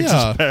turn strides, things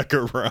yeah. back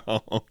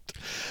around.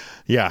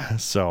 Yeah,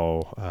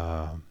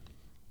 so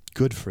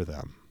good for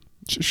them.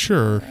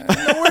 Sure.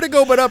 Nowhere to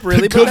go but up,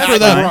 really. Good but for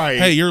them. Right.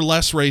 Hey, you're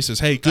less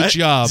racist. Hey, good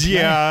job.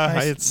 Yeah,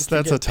 Nice. that's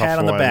Get a a tough pat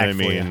on the one. back I for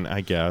mean, you.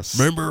 I guess.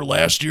 Remember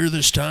last year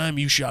this time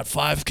you shot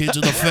 5 kids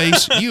in the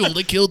face? You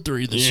only killed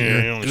 3 this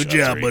year. Good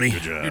job, buddy.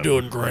 You're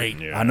doing great.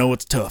 Yeah. I know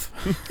it's tough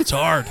It's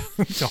hard.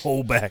 to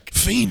hold back.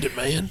 Fiending,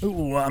 man.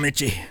 Ooh, I'm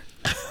itchy.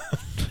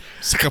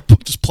 It's like a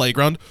just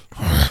playground.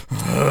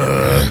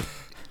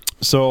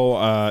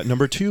 So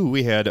number 2,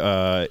 we had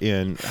I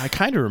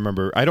kind of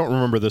remember. I don't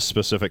remember this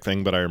specific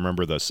thing, but I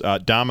remember this.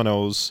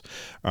 Domino's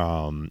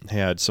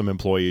had some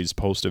employees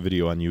post a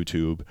video on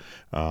YouTube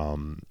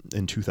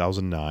in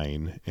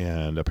 2009,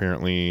 and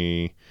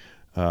apparently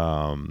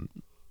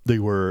they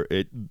were.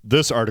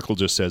 This article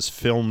just says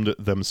filmed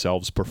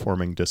themselves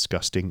performing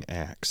disgusting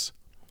acts.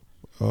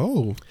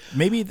 Oh.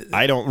 Maybe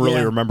I don't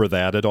really remember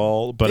that at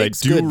all, but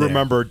Big's I do good there.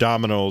 remember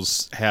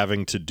Domino's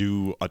having to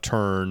do a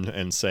turn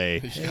and say,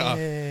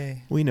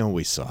 Hey. "We know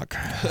we suck.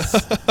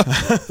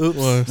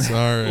 Well,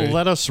 sorry.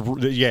 Let us."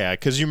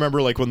 Because you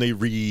remember like when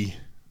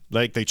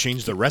they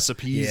changed the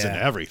recipes and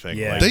everything.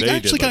 Yeah. Like, They did,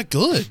 actually got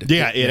good.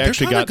 Yeah, it They're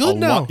actually kinda got good a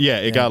now. lot. Yeah,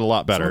 it got a lot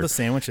Some better. of the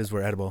sandwiches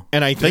were edible.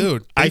 And I think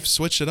Dude, they've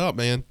switched it up,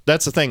 man.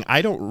 that's the thing.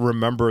 I don't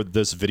remember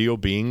this video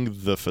being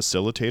the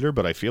facilitator,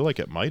 but I feel like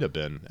it might have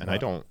been, and I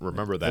don't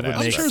remember that. would I'm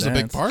make sure it's a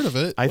big sense. part of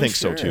it. I think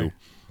so too.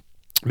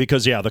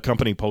 Because the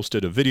company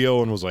posted a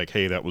video and was like,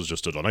 "Hey, that was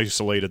just an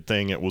isolated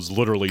thing. It was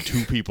literally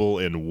 2 people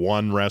in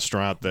one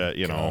restaurant. That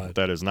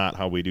that is not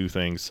how we do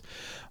things."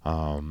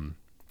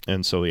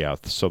 And so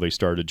so they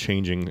started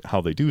changing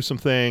how they do some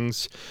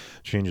things,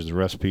 changes the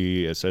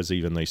recipe. It says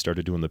even they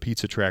started doing the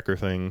pizza tracker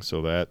thing,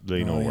 so that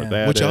they know where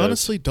that Which is.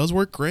 honestly does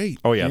work great.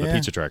 Oh yeah, the Yeah.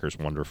 pizza tracker's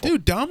wonderful.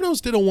 Dude, Domino's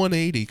did a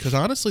 180 because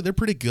honestly, they're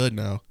pretty good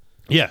now.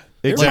 Yeah,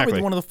 They're exactly.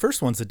 probably one of the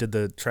first ones that did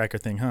the tracker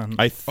thing, huh?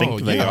 I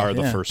think they yeah. are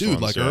the Yeah. first Dude,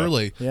 ones. like yeah.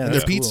 early. Yeah, And their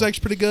that's pizza cool. stack's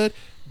pretty good.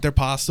 Their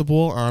pasta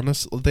bowl,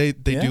 honestly, they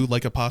Yeah. do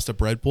like a pasta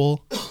bread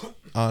bowl.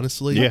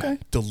 Honestly, Yeah. Okay.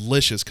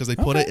 delicious because they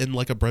put it in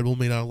like a bread bowl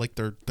made out of like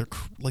their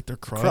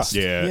crust.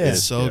 Yeah, Yeah.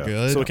 It's so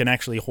good. So it can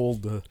actually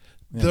hold the.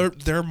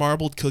 Their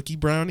marbled cookie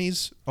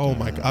brownies. Oh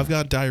my god, I've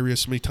got diarrhea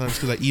so many times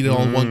because I eat it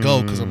all in one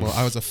go because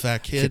I was a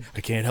fat kid.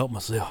 I can't help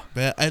myself.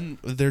 And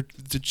they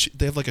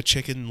have like a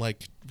chicken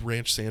like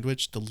ranch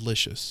sandwich,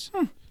 delicious.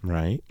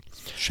 Right.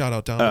 Shout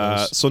out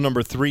Domino's. So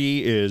number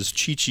 3 is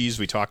Chi-Chi's.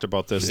 We talked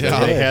about this.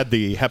 Yeah. They had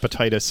the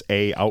hepatitis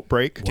A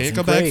outbreak. Can't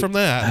come back from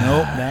that.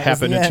 Nope. That Happened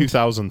was in the end.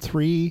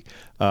 2003.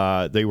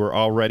 They were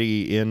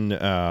already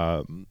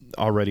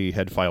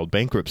had filed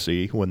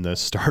bankruptcy when this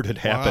started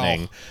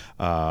happening.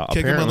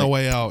 Kick them on the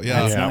way out.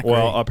 Yeah. That's Yeah, not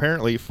well, great.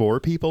 apparently 4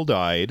 people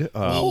died.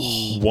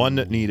 One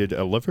needed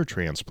a liver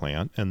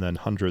transplant, and then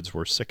hundreds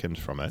were sickened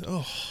from it.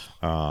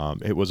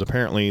 It was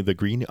apparently the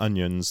green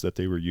onions that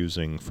they were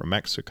using from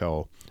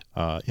Mexico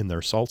in their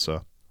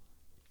salsa.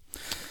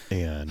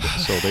 And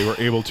so they were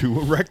able to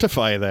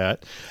rectify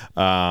that.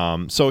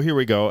 So here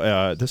we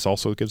go. This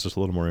also gives us a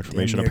little more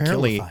information. Damn near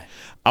Apparently, Killify.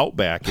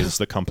 Outback is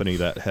the company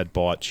that had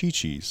bought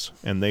Chi-Chi's,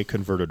 and they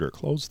converted or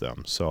closed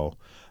them. So,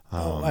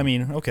 I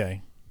mean,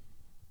 okay.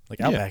 Like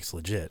Outback's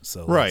legit.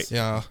 So right.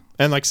 Yeah.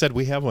 And like I said,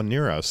 we have one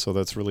near us, so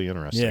that's really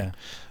interesting. Yeah.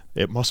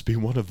 It must be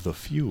one of the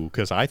few,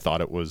 because I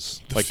thought it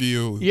was The like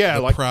few. yeah,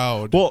 the like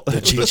proud. well,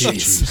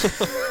 Chi-Chi's.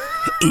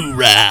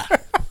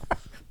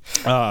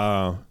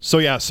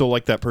 so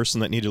like that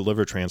person that needed a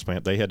liver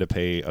transplant, they had to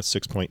pay a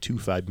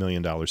 $6.25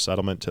 million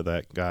settlement to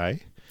that guy.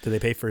 Did they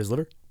pay for his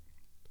liver?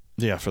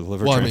 Yeah, for the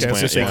liver Well, I mean, Okay, I transplant.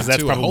 was just saying, yeah. 'cause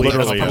that's Too, I hope probably, that's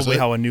that's literally probably is it.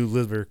 how a new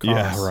liver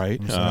costs. Yeah,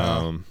 right. So,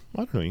 I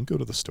don't know. You can go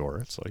to the store.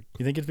 It's like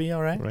you think it'd be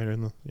all right? right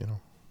in the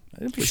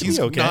It should He's-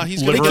 be okay. nah,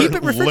 he's They gonna- keep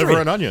it refrigerated. liver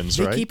and onions,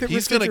 They right? keep it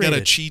He's gonna get a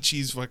refrigerated.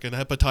 Chi-Chi's fucking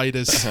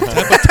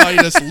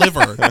hepatitis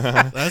liver.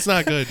 That's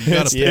not good. You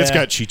gotta. Yeah. It's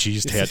got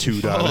Chi-Chi's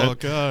tattooed on Oh it.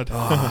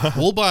 God.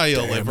 We'll buy you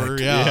a liver.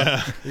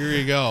 Yeah. Here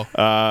you go.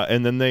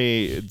 And then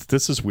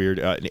this is weird,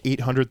 an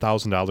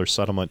 $800,000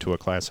 settlement to a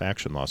class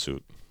action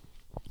lawsuit.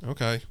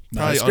 Okay. Not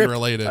Probably a script.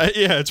 unrelated.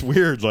 Yeah, it's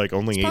weird. Like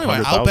only Probably why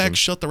 800,000. Outback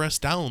shut the rest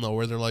down though,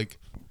 where they're like,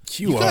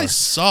 you guys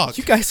suck.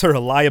 You guys are a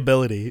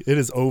liability. It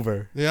is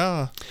over.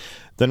 Yeah.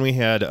 Then we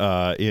had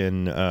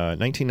in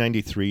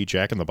 1993,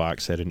 Jack in the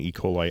Box had an E.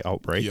 coli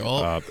outbreak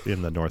Yup.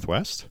 in the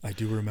Northwest. I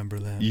do remember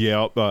that.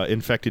 Yep,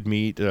 infected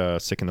meat,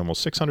 sickened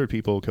almost 600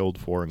 people, killed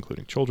 4,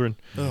 including children.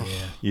 Yeah.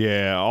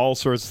 Yeah, all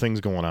sorts of things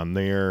going on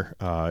there.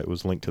 It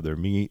was linked to their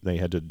meat. They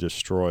had to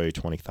destroy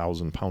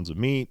 20,000 pounds of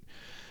meat.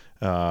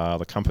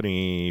 The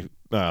company,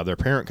 their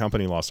parent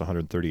company, lost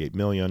 138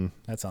 million.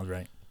 That sounds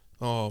right.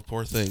 Oh,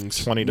 poor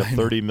things. 20 to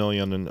 30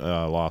 million in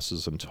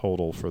losses in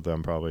total for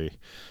them, probably.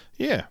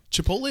 Yeah,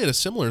 Chipotle had a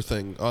similar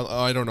thing.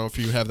 I don't know if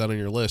you have that on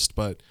your list,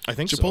 but I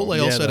think so. Chipotle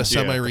Yeah, also had a the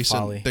semi-recent.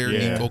 folly. Their Yeah,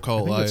 E. I think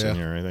coli. it's in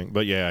Yeah. here, I think.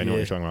 But yeah, I know what Yeah.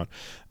 you're talking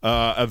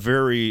about. A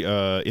very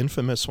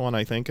infamous one,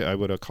 I think. I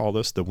would call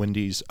this the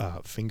Wendy's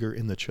finger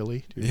in the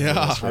chili. Do you remember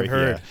Yeah, this, right? I've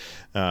heard.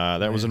 Yeah.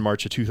 That was in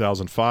March of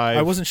 2005.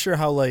 I wasn't sure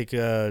how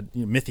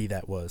mythy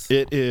that was.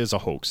 It is a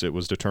hoax. It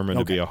was determined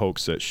to be Okay. a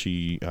hoax that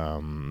she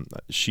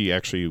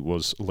actually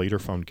was later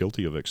found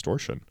guilty of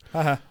extortion.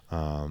 Haha.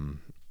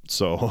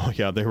 So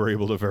yeah, they were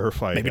able to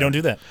verify. Maybe don't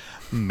do that.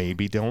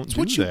 Maybe don't. It's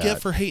what you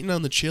get for hating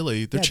on the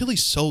chili. Their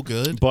chili's so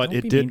good. But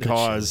it did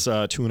cause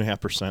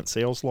 2.5%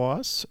 sales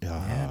loss.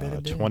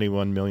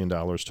 $21 million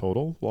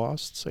total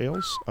lost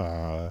sales.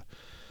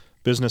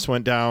 Business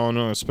went down,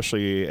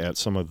 especially at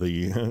some of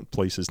the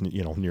places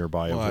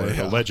nearby where it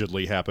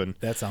allegedly happened.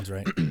 That sounds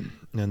right. And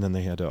then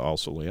they had to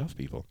also lay off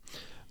people.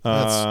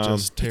 That's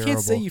just terrible. You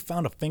can't say you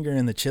found a finger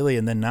in the chili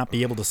and then not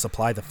be able to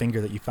supply the finger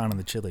that you found in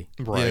the chili.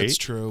 Right. Yeah, it's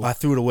true. I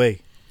threw it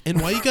away.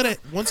 And why you gotta?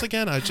 Once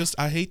again, I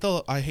hate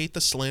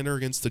the slander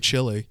against the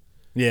chili.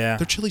 Yeah,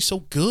 their chili's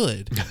so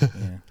good.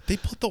 Yeah. They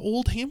put the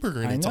old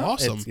hamburger in. It's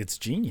awesome. It's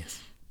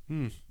genius.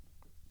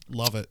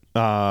 Love it.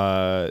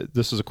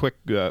 This is a quick.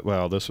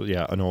 This was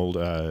an old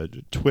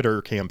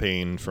Twitter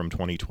campaign from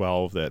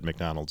 2012 that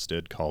McDonald's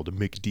did called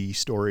McD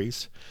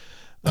Stories.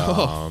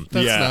 That's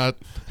not.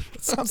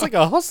 It sounds like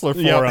a hustler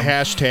forum. Yeah,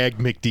 hashtag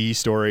McD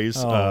Stories.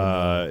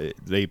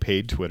 They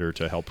paid Twitter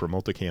to help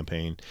promote the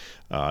campaign.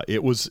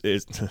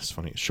 It's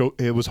funny.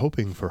 It was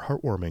hoping for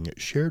heartwarming,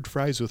 shared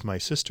fries with my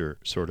sister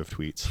sort of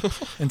tweets.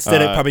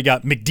 Instead, it probably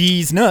got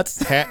McD's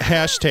nuts.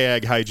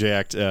 Hashtag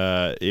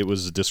hijacked. It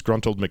was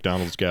disgruntled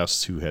McDonald's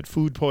guests who had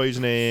food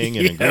poisoning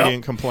and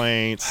ingredient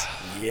complaints.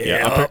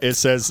 Yeah, it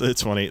says,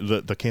 it's funny,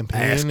 the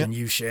campaign. Ask and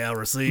you shall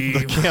receive.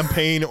 The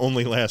campaign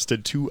only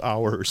lasted 2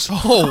 hours.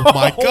 Oh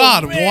my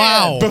God!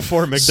 Wow.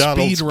 Before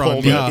McDonald's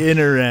pulled the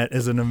internet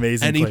is an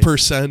amazing. Any place.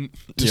 percent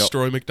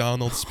destroy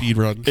McDonald's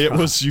speedrun. It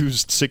was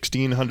used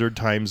 1,600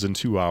 times in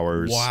 2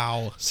 hours.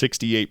 Wow.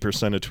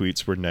 68% of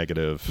tweets were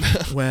negative.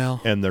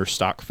 Well, and their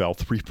stock fell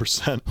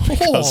 3%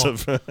 because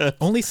of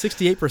only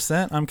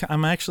 68%.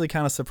 I'm actually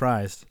kind of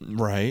surprised.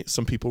 Right.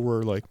 Some people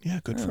were like, "Yeah,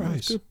 good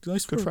fries,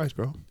 good fries,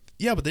 bro."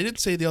 Yeah, but they didn't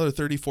say the other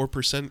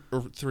 34%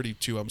 or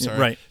 32. I'm sorry,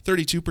 right?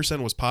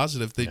 32% was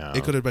positive.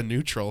 It could have been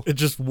neutral. It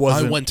just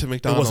wasn't. I went to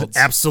McDonald's. It wasn't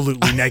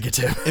absolutely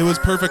negative. It was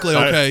perfectly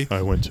okay.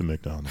 I went to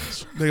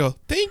McDonald's. They go,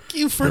 "Thank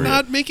you for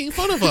not making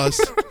fun of us."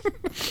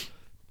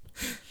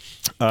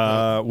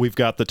 We've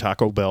got the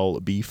Taco Bell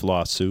beef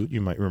lawsuit.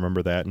 You might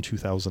remember that in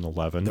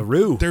 2011. The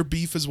Roo. Their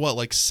beef is what,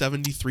 like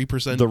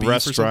 73% the beef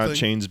restaurant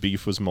chain's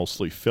beef was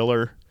mostly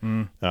filler,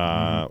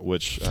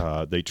 which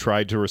they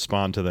tried to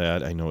respond to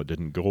that. I know it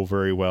didn't go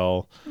very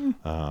well.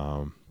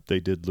 They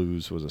did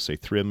lose,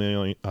 $3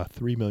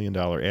 million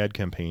ad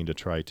campaign to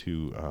try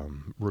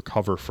to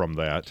recover from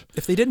that.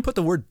 If they didn't put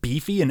the word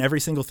beefy in every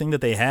single thing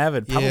that they have,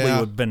 it probably would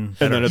have been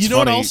better. And then it's funny.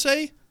 What I'll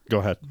say? Go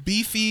ahead.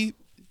 Beefy.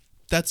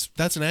 That's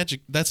an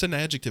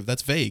adjective.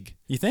 That's vague.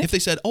 You think? If they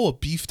said, "Oh, a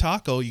beef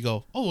taco," you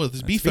go, "Oh, well,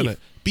 there's beef in it."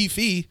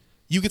 Beefy.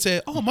 You could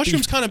say, "Oh,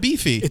 mushroom's kind of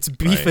beefy." It's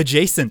beef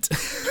adjacent.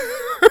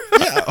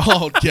 Yeah.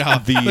 Oh, yeah.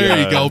 There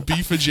you go.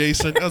 Beef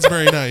adjacent. That's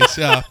very nice.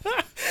 Yeah.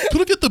 Could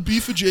I get the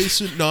beef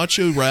adjacent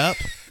nacho wrap?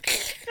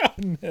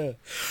 No.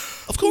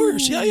 Of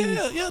course.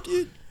 Yeah,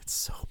 dude. It's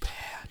so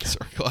bad.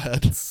 Sorry, go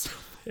ahead. It's so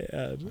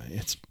bad.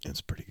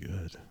 It's pretty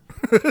good.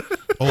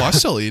 Oh, I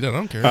still eat it. I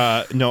don't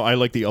care. No, I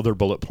like the other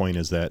bullet point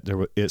is that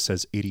it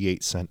says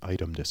 88-cent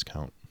item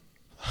discount.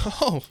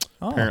 Oh.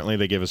 Apparently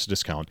they gave us a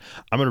discount.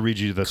 I'm going to read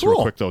you this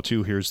real quick though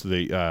too. Here's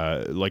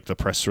the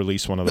press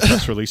release. One of the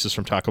press releases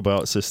from Taco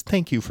Bell. It says,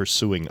 "Thank you for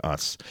suing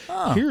us.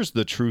 Here's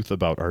the truth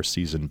about our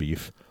seasoned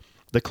beef.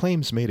 The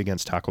claims made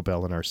against Taco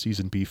Bell and our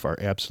seasoned beef are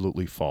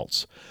absolutely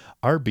false.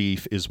 Our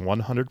beef is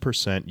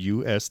 100%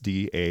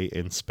 USDA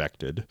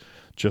inspected,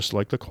 just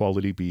like the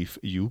quality beef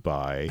you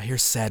buy." I hear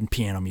sad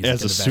piano music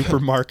as a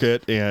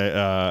supermarket,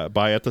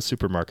 buy at the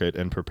supermarket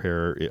and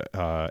prepare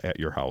at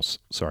your house.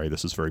 Sorry,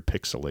 this is very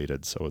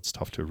pixelated, so it's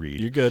tough to read.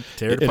 You're good.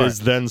 Tear it It apart. is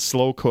then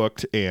slow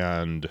cooked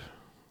and,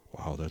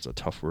 wow, that's a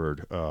tough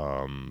word.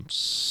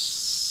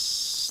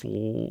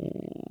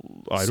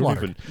 I don't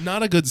even.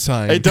 Not a good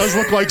sign. It does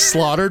look like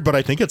slaughtered, but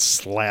I think it's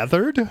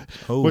slathered,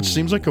 which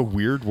seems like a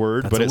weird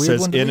word. But it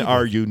says, "In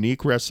our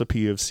unique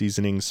recipe of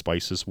seasonings,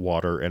 spices,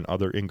 water, and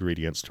other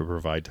ingredients to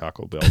provide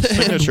Taco Bell's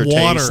signature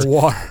taste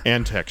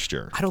and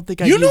texture." I don't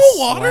think I You use know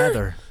water?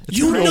 slather. It's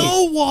You great.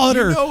 know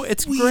water. You know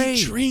it's we great.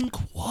 drink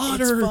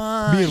water. It's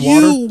fine. Me and You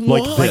water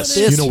like want this.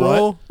 this, You know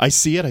bro? what? I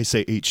see it. I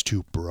say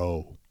H2,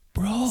 bro.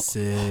 Bro.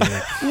 Sick.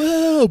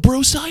 Whoa,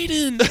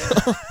 brosidin.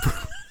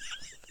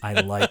 I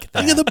like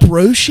that. Think of the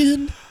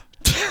broshin.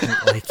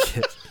 I like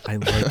it. I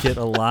like it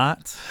a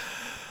lot.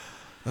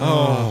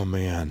 Oh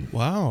man.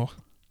 Wow.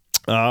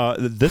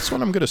 This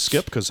one I'm going to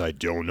skip because I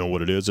don't know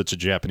what it is. It's a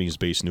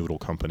Japanese-based noodle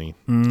company.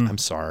 I'm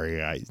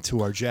sorry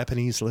to our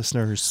Japanese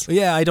listeners.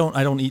 Yeah, I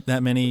don't eat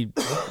that many.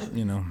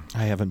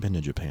 I haven't been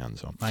to Japan,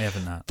 so I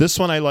haven't not. This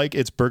one I like.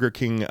 It's Burger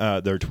King.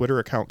 Their Twitter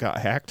account got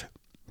hacked.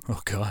 Oh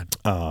God.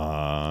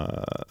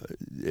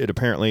 It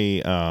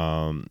apparently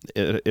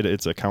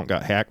its account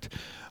got hacked.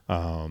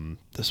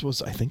 This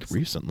was, I think,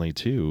 recently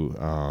too.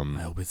 I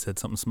hope it said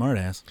something smart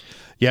ass.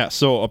 Yeah.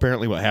 So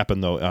apparently, what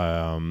happened though?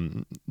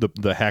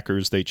 The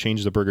hackers, they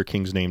changed the Burger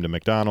King's name to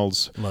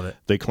McDonald's. Love it.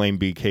 They claim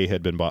BK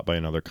had been bought by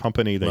another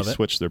company. They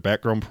switched their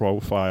background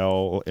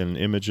profile and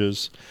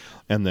images.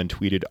 and then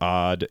tweeted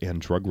odd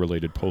and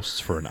drug-related posts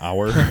for an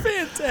hour.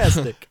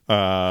 Fantastic.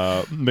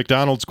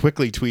 McDonald's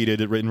quickly tweeted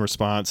in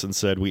response and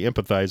said, "We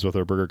empathize with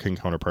our Burger King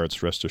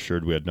counterparts. Rest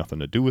assured we had nothing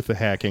to do with the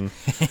hacking."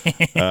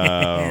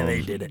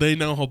 They did it. They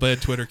know how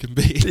bad Twitter can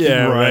be.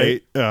 Yeah,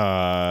 right.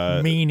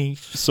 Meanie.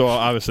 So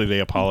obviously they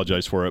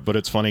apologize for it, but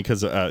it's funny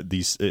because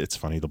it's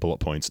funny, the bullet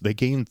points. They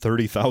gained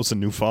 30,000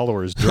 new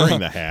followers during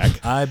the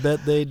hack. I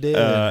bet they did.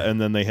 And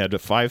then they had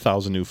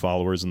 5,000 new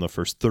followers in the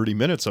first 30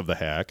 minutes of the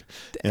hack,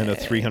 and a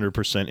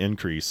 300%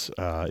 increase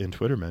in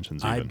Twitter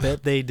mentions. Even. I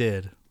bet they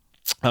did.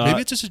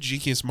 Maybe it's just a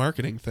genius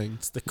marketing thing.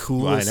 It's the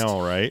coolest I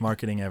know, right?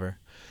 marketing ever.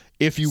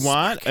 If you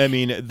want, I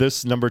mean,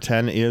 this number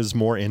 10 is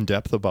more in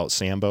depth about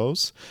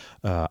Sambos.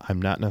 I'm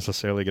not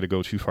necessarily going to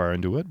go too far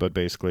into it, but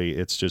basically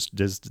it's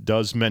just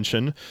does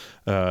mention,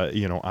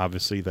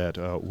 obviously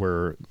that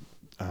we're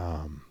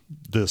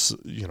this,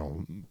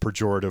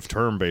 pejorative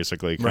term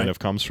basically kind of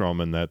comes from,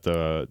 and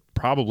that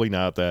probably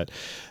not that.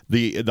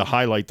 The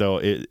highlight though,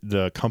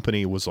 the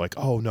company was like,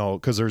 oh no,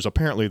 because there's a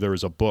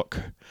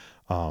book,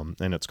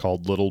 and it's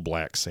called Little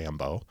Black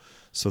Sambo.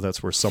 So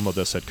that's where some of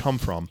this had come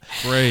from.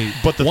 Great.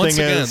 But the Once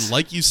thing again, is,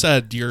 like you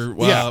said,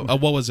 what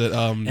was it?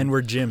 And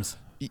we're gyms.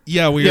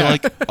 Yeah, we were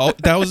like, oh,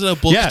 that was in a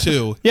book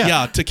too.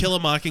 Yeah. To Kill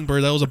a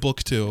Mockingbird, that was a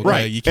book too. Okay?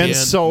 Right. You can't. And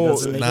so,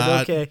 Doesn't make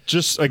it okay.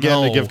 just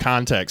again to give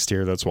context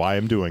here, that's why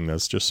I'm doing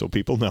this, just so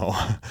people know.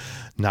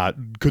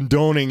 Not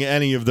condoning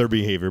any of their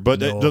behavior.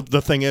 But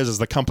the thing is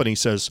the company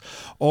says,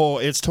 oh,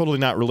 it's totally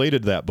not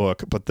related to that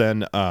book. But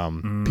then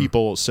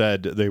people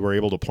said they were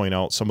able to point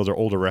out some of their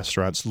older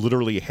restaurants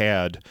literally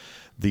had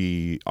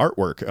the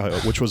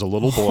artwork, which was a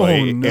little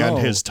boy and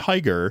his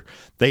tiger.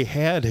 They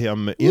had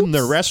him in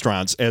their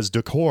restaurants as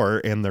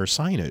decor and their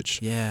signage.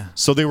 Yeah.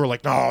 So they were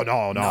like, no,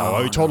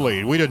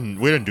 we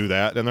didn't do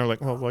that. And they're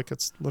like, well, like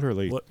it's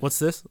literally. What's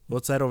this?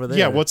 What's that over there?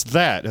 Yeah, what's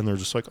that? And they're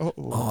just like,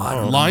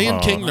 Lion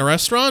King, the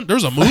restaurant.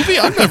 There's a movie.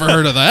 I've never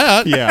heard of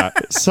that. Yeah.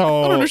 So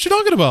I don't know what you're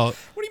talking about.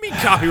 What do you mean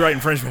copyright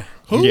infringement?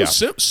 Who? Yeah.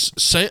 Sambo?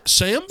 Sambo?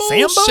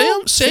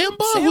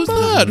 Samba? Who's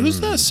that? Who's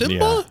that? Simba?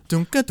 Yeah.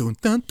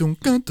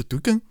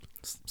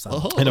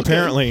 And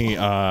apparently,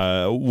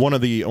 one of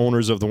the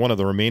owners of one of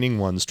the remaining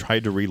ones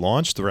tried to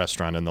relaunch the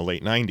restaurant in the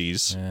late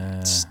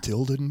 '90s.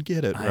 Still didn't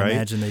get it. I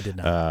imagine they did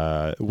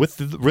not. With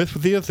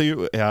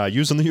the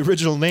using the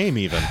original name,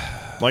 even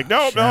like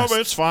no,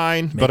 it's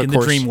fine. Making but of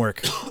course, the dream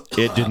work.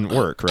 It didn't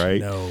work,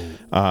 right?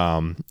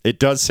 No. It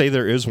does say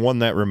there is one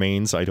that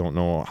remains. I don't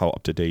know how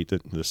up to date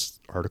this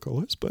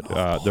article is,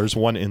 but there's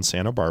one in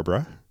Santa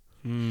Barbara.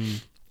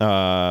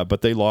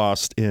 But they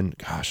lost in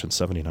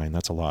 79.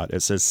 That's a lot. It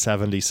says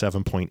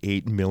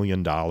 $77.8 million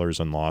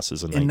in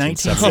losses in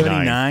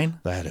 1979.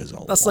 That is a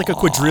lot. That's like a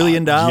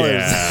quadrillion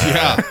dollars.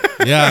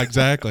 Yeah,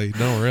 exactly.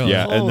 No, really.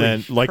 Yeah, and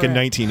then in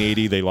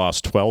 1980, they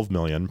lost $12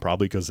 million,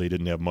 probably because they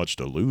didn't have much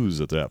to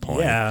lose at that point.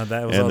 Yeah,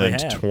 that was and all then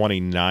they had.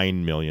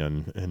 $29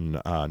 million in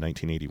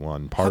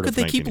 1981. How could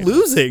they keep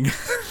losing?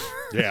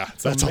 Yeah,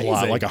 that's amazing. A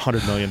lot, like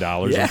 $100 million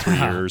in 3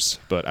 years.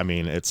 But I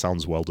mean, it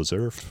sounds well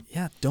deserved.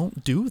 Yeah,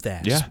 don't do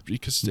that. Yeah,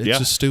 because it's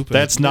just stupid.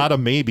 That's not a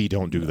maybe.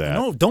 Don't do that.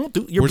 No, don't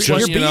do. You're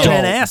just, being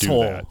an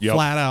asshole. Yep.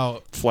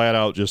 Flat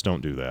out. Just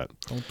don't do that.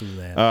 Don't do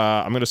that.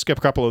 I'm going to skip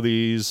a couple of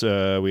these.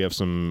 We have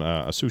some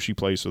a sushi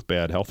place with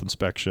bad health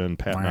inspection.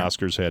 Pat and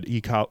Oscar's had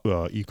E.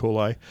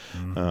 coli.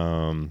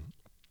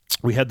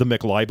 We had the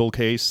McLibel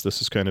case.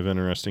 This is kind of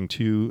interesting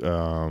too.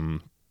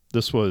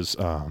 This was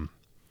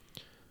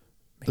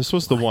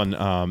the one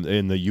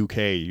in the UK.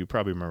 You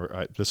probably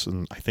remember this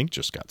one. I think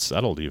just got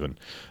settled even.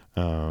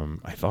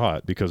 I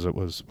thought because it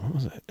was what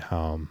was it?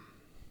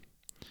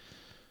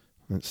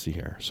 Let's see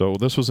here. So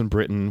this was in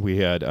Britain. We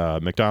had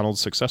McDonald's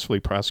successfully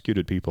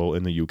prosecuted people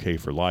in the UK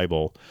for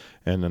libel,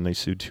 and then they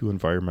sued 2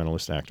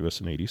 environmentalist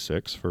activists in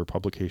 '86 for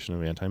publication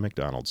of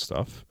anti-McDonald's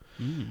stuff.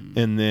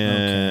 And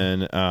then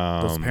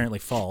that's apparently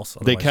false.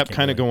 They kept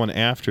kind of going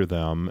after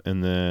them,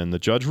 and then the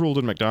judge ruled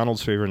in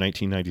McDonald's favor in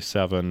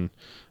 1997.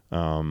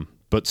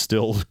 But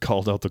still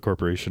called out the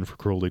corporation for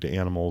cruelty to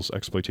animals,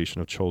 exploitation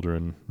of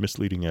children,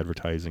 misleading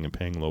advertising, and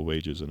paying low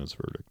wages in his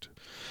verdict.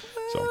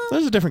 So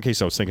that's a different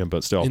case I was thinking,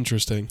 but still.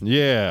 Interesting.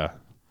 Yeah.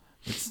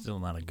 It's still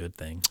not a good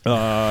thing.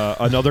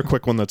 Another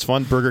quick one that's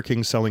fun. Burger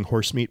King selling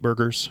horse meat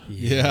burgers.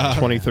 Yeah.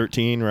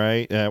 2013,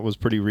 right? That was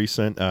pretty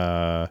recent.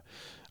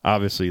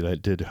 Obviously,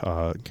 that did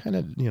kind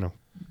of,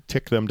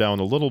 tick them down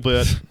a little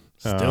bit.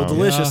 Still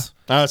delicious.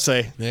 I'd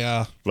say.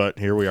 Yeah. But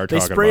here we are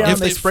talking about it.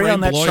 They spray on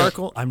that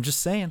charcoal. I'm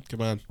just saying.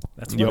 Come on.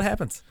 That's what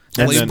happens.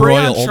 And That then spray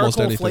on almost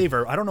charcoal anything.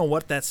 flavor. I don't know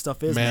what that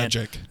stuff is,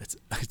 Magic.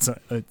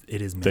 man.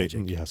 It is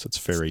magic. Yes, it's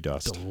fairy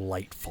dust.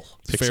 Delightful.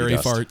 Pixie Fairy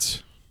dust.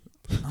 farts.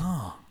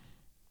 Oh.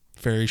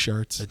 Fairy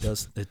sharts.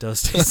 It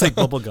does taste like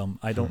bubble gum.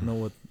 I don't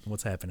know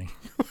what's happening.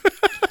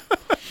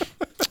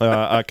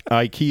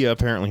 IKEA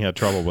apparently had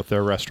trouble with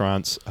their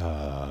restaurants.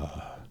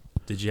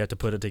 Did you have to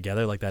put it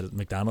together like that at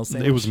McDonald's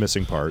sandwich? It was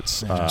missing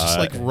parts. Just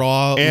like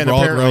raw and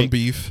ground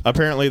beef.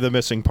 Apparently the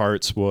missing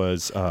parts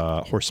was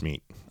horse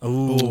meat.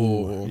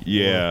 Ooh.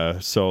 Yeah,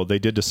 so they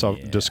did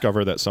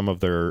discover that some of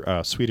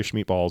their Swedish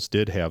meatballs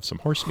did have some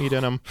horse meat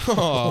in them.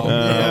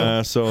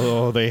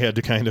 So they had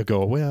to kind of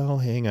go, well,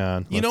 hang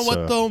on. You know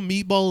what, though?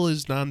 Meatball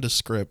is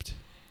nondescript.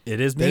 It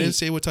is meat. They didn't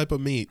say what type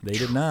of meat. They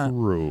did not.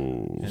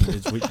 True.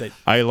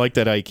 I like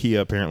that IKEA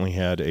apparently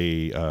had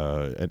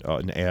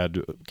an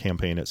ad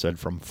campaign that said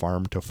 "From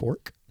Farm to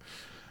Fork."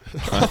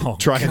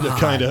 Trying to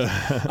kind of.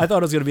 I thought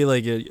it was going to be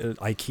like a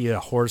IKEA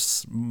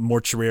horse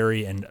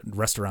mortuary and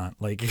restaurant.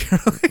 Like,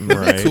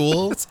 right.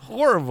 Cool. It's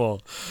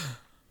horrible.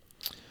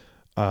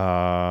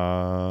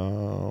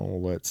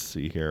 Let's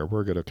see here.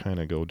 We're going to kind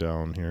of go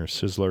down here.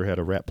 Sizzler had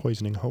a rat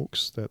poisoning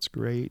hoax. That's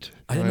great.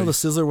 I didn't know the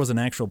Sizzler was an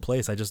actual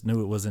place. I just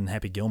knew it was in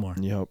Happy Gilmore.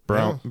 Yep.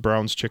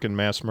 Brown's chicken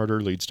mass murder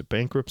leads to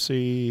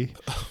bankruptcy.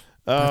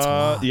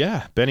 That's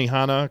yeah.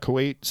 Benihana,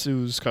 Kuwait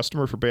sues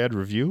customer for bad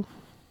review.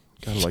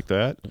 Kind of like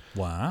that.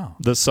 Wow.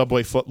 The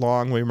Subway foot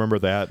long. We remember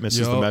that.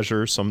 Misses the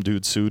measure. Some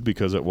dude sued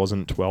because it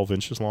wasn't 12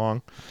 inches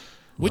long.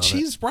 Which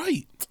he's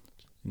right.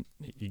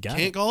 You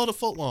can't call it a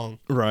foot long.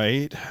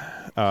 Right.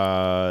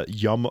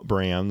 Yum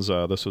Brands.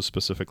 This was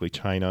specifically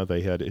China.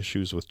 They had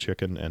issues with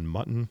chicken and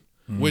mutton.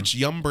 Which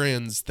Yum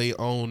Brands, they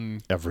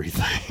own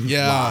everything.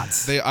 Yeah,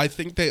 I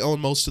think they own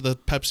most of the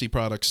Pepsi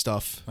product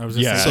stuff. So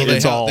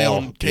they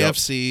own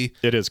KFC. Yep.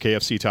 It is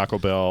KFC, Taco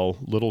Bell,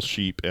 Little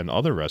Sheep, and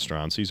other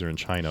restaurants. These are in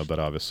China, but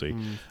obviously,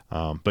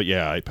 but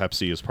yeah,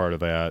 Pepsi is part of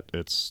that.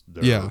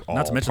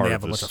 Not to mention they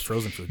have a bunch of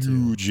frozen food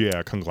too.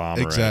 Huge,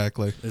 conglomerate.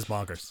 Exactly, it's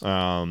bonkers.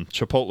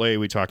 Chipotle,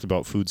 we talked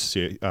about food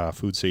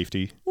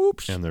safety.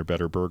 Oops. And their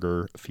Better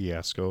Burger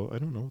fiasco. I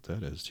don't know what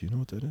that is. Do you know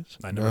what that is?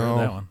 I never heard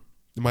that one.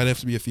 It might have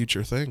to be a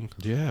future thing.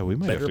 Yeah, we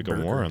might have to go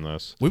more on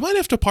this. We might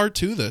have to part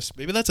 2 this.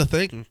 Maybe that's a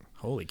thing.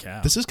 Holy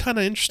cow. This is kind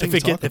of interesting to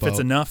talk about. If it's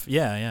enough,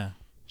 yeah.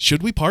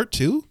 Should we part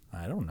 2?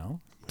 I don't know.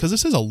 Because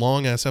this is a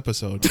long-ass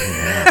episode.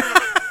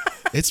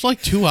 It's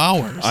like 2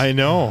 hours. I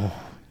know.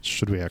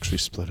 Should we actually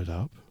split it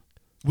up?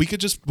 We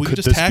could just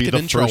tack an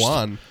intro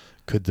on.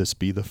 Could this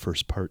be the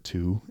first part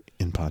 2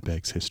 in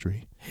Podbags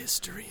history?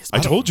 History is. I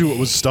told you it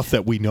was stuff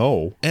that we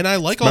know. And I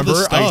like all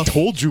this stuff. I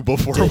told you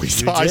before we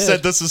saw. I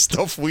said this is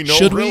stuff we know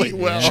really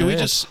well.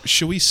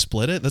 Should we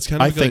split it? That's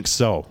kind of. I think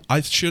so.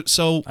 I should.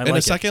 So in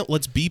a second,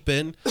 let's beep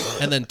in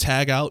and then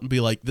tag out and be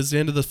like, "This is the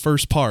end of the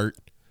first part."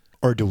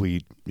 Or do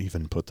we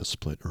even put the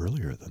split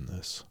earlier than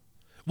this?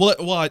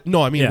 Well,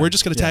 no. I mean, we're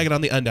just going to tag it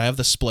on the end. I have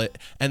the split,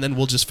 and then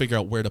we'll just figure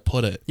out where to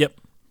put it. Yep.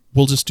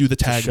 We'll just do the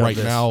tag right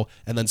now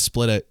and then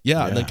split it.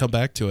 Yeah, and then come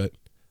back to it.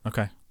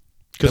 Okay.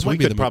 Because we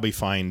could probably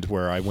find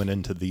where I went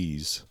into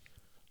these.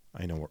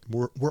 I know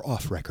we're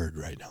off record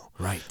right now.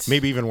 Right.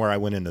 Maybe even where I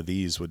went into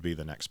these would be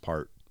the next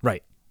part.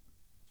 Right.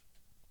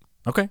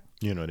 Okay.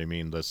 You know what I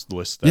mean? This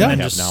list that I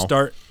have now.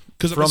 Start.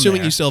 Because I'm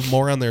assuming you still have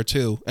more on there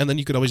too, and then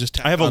you could always just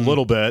tack. I have a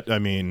little bit. I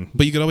mean,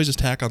 but you could always just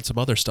tack on some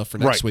other stuff for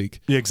next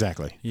week.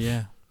 Exactly.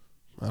 Yeah.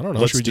 I don't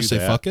know. Should we just say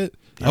fuck it?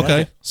 Yeah.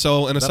 Okay.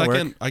 So in a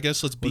second, I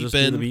guess let's beep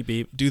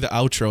in, do the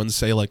outro, and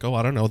say like, oh,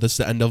 I don't know, this is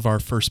the end of our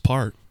first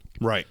part.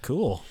 Right.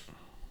 Cool.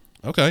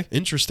 Okay,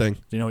 interesting. Do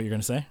you know what you're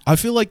going to say? I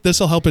feel like this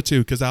will help it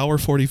too, because hour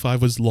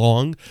 45 was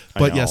long.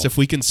 But yes, if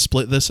we can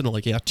split this into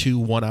like 2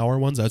 1-hour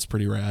ones, that's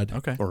pretty rad.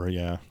 Okay. Or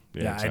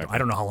exactly. I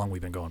don't know how long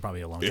we've been going.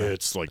 Probably a long time.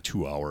 It's like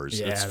 2 hours.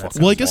 Yeah, it's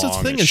I guess that's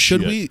the thing is,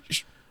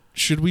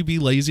 should we be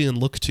lazy and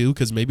look too?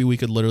 Because maybe we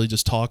could literally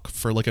just talk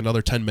for like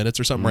another 10 minutes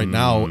or something right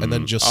now, and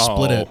then just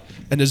split it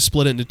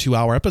into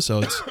 2-hour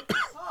episodes.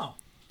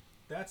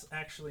 That's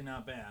actually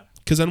not bad.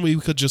 Because then we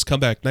could just come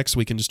back next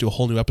week and just do a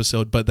whole new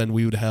episode, but then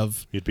we would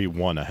have... You'd be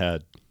 1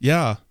 ahead.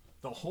 Yeah.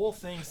 The whole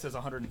thing says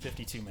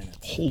 152 minutes.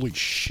 Holy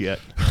shit.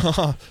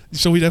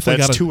 So we definitely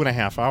got... That's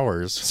 2.5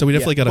 hours. So we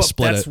definitely got to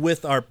split that's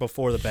with our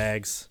before the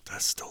bags.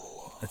 That's still a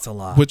lot. It's a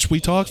lot. Which we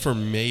talked for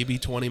maybe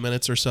 20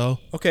 minutes or so.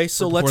 Okay,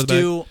 so let's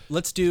do...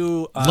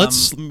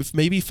 Let's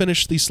maybe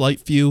finish the slight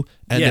few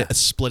and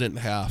split it in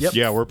half. Yep.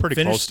 Yeah, we're pretty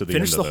close to the end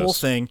of this. Finish the whole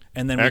thing,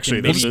 and then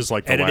actually, we can this is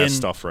like the last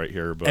stuff right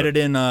here. But edit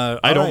in...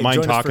 I don't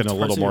mind talking a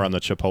little more on the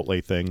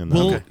Chipotle thing.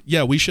 And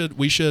yeah, we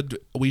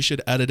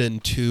should edit in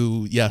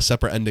 2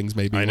 separate endings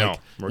maybe. I know.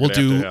 We'll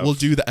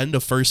do the end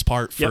of first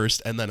part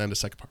first, and then end of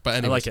second part. But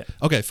anyways, I like it.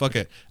 Okay, fuck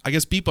it. I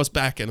guess beep us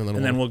back in,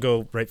 and then we'll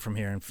go right from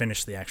here and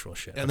finish the actual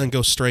shit. And then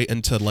go straight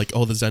into like,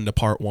 the end of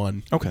part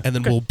 1. Okay. And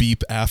then we'll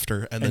beep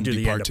after, and then do do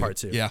the part end 2. of part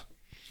 2. Yeah.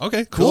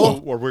 Okay,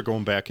 cool. Or we're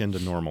going back into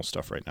normal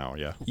stuff right now,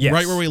 Yes.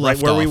 Right where we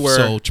left off. We were.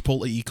 So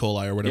Chipotle E.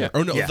 coli or whatever.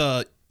 Or no,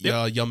 the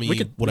yummy,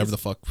 whatever the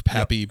fuck,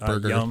 happy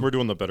burger. We're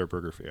doing the Better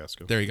Burger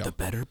fiasco. There you go. The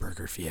Better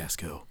Burger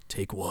fiasco.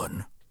 Take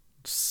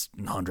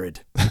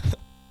 100.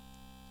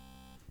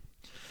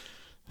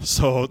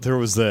 So there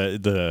was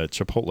the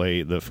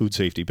Chipotle, the food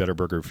safety Better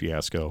Burger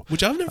fiasco,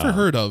 which I've never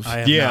heard of.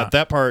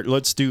 That part.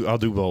 I'll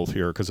do both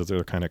here because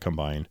they're kind of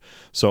combined.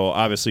 So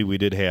obviously we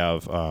did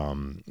have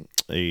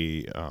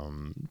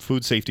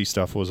food safety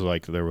stuff was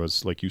like there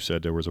was, like you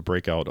said, there was a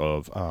breakout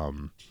of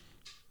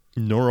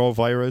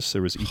norovirus.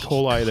 There was E.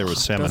 coli. There was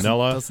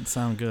salmonella. Doesn't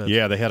sound good.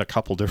 Yeah, they had a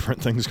couple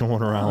different things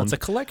going around. Oh, it's a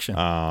collection.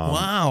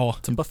 Wow.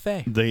 It's a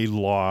buffet. They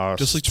lost.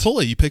 Just like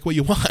Chipotle, you pick what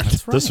you want.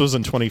 That's right. This was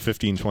in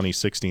 2015,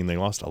 2016. They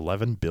lost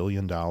 $11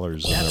 billion in their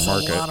market. That's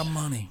a lot of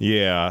money.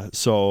 Yeah.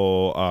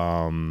 So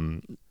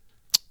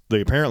they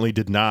apparently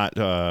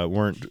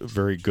weren't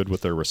very good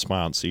with their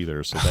response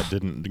either. So that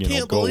didn't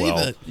Can't go believe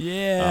well. it.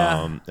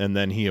 Yeah. And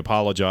then he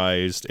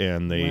apologized,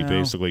 and they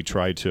basically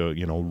tried to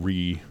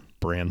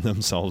rebrand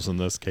themselves in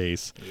this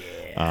case.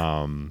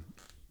 Yeah.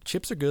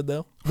 Chips are good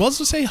though. Well,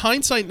 to say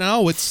hindsight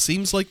now, it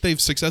seems like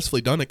they've successfly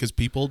done it because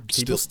people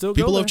still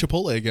people go love there.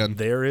 Chipotle again.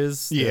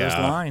 There's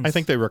lines. I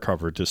think they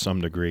recovered to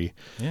some degree.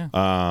 Yeah.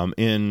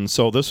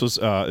 So this was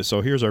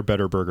so here's our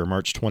Better Burger,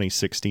 March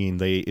 2016.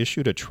 They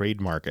issued a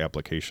trademark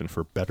application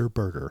for Better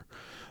Burger,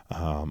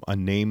 a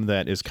name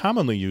that is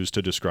commonly used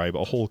to describe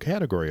a whole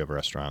category of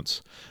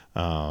restaurants.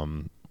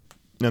 And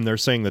they're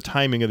saying the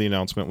timing of the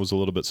announcement was a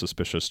little bit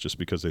suspicious, just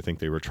because they think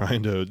they were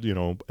trying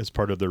to, as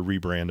part of their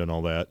rebrand and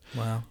all that.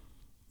 Wow.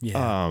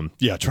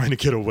 Yeah. Trying to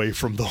get away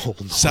from the whole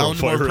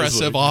Sound more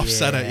impressive,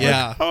 offset it.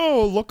 Yeah. Like,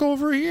 oh, look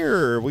over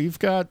here. We've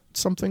got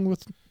something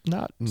with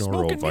not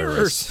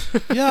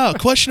norovirus. Yeah,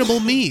 questionable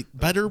meat.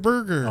 Better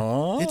Burger.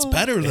 Oh, it's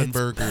better than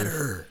burger.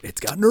 Better. It's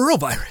got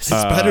norovirus. It's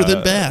better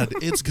than bad.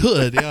 It's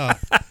good. Yeah.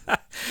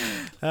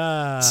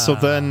 So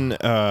then,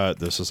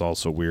 this is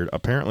also weird.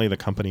 Apparently, the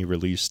company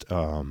released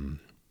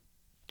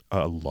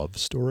a love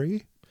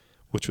story,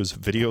 which was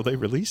video they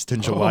released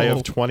in July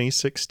of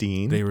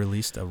 2016. They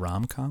released a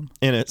rom-com?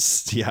 And it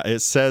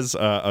says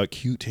a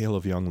cute tale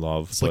of young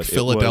love. It's like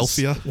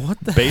Philadelphia. What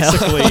the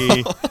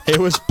Basically, it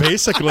was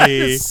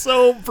basically It's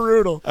so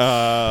brutal.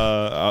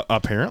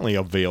 apparently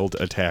a veiled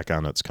attack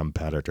on its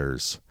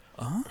competitors.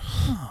 Oh.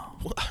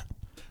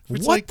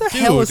 It's What like, the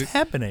hell is dude,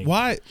 happening?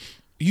 Why?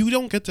 You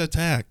don't get to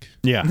attack.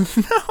 Yeah.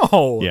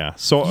 No. Yeah.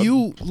 So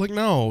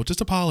No,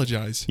 just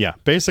apologize. yeah,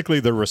 basically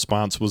the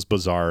response was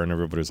bizarre, and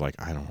everybody's like,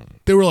 I don't.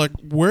 They were like,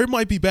 where it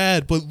might be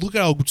bad, but look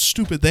how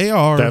stupid they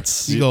are.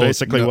 That's You go,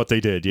 basically no, what they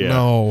did. Yeah.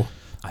 No.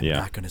 I'm Yeah.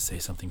 not going to say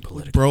something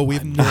political. Bro, we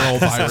have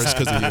norovirus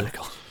because of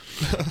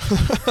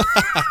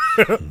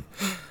you.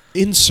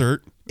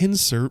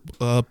 Insert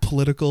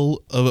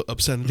political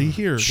obscenity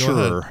here. Go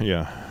Sure. ahead.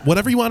 Yeah.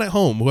 Whatever you want at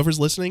home. Whoever's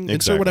listening,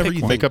 insert whatever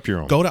you Make think. up your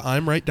own. Go to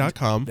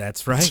imright.com.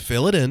 That's right. Just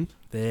fill it in.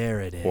 There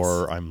it is.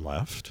 Or I'm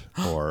left,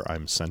 or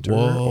I'm center,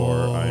 or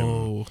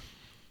I'm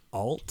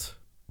alt.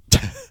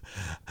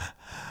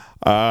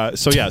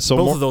 So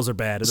Both of those are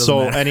bad. It doesn't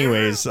So, matter.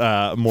 anyways,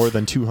 more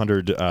than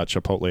 200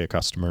 Chipotle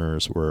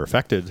customers were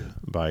affected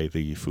by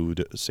the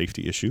food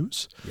safety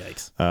issues.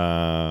 Yikes.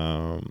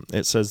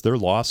 It says their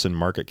loss in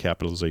market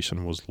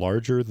capitalization was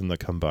larger than the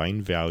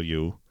combined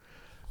value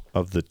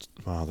of the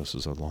this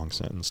is a long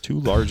sentence. Two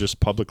largest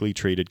publicly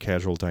traded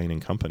casual dining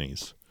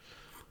companies.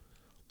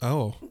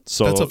 Oh,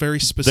 So that's a very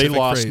specific They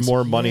lost phrase.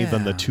 more money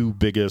than the Yeah. two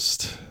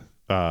biggest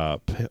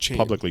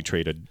publicly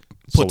traded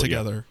Put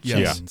together. Yes.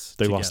 Yeah, Chains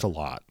they together. lost a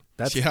lot.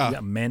 That's Yeah.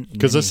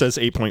 Because this says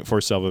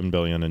 8.47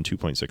 billion and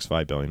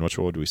 2.65 billion, which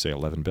would we say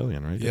 11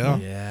 billion, right? Yeah.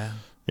 Yeah.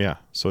 Yeah.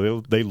 So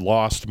they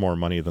lost more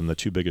money than the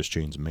two biggest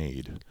chains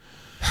made.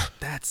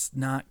 That's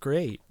not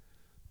great.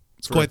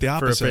 It's quite the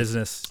opposite. For a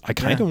business. I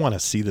kind of want to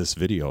see this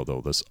video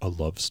though. A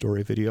love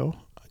story video.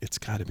 It's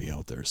got to be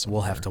out there somewhere.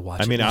 We'll have to watch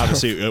I mean, it.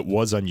 obviously, it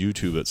was on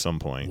YouTube at some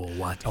point. We'll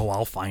watch. Oh,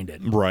 I'll find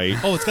it. Right.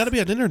 Oh, it's got to be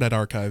an internet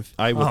archive.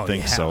 I would Oh,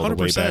 think yeah. so. The 100%.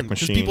 Wayback Because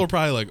Machine. people are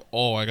probably like,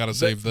 oh, I got to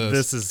save this.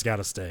 This has got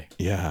to stay.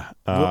 Yeah.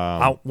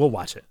 We'll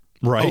watch it.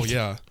 Right. Oh,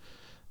 yeah.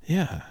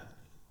 Yeah.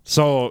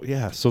 So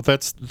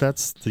that's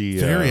the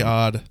Very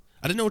odd.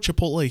 I didn't know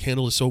Chipotle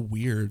handled it so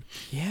weird.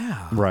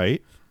 Yeah.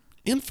 right.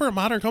 And for a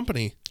modern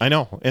company. I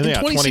know. And In yeah,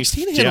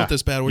 2016 20, handled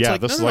this bad, where it's yeah,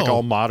 like, this is no, like no.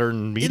 all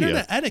modern media.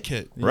 Internet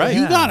etiquette. Right.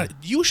 You Yeah. got it.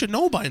 You should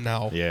know by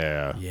now.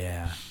 Yeah.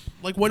 Yeah.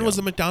 Like, when was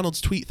the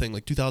McDonald's tweet thing?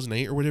 Like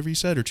 2008 or whatever you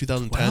said, or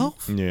 2010? Well,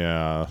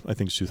 Yeah. I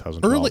think it's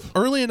 2012.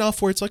 Early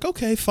enough where it's like,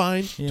 okay,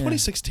 fine. Yeah.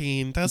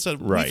 2016. That's a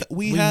Right.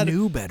 We We had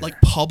knew better. like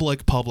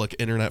public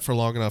internet for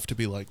long enough to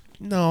be like,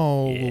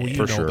 no, you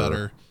For know sure.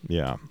 better.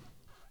 Yeah.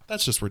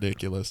 That's just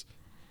ridiculous.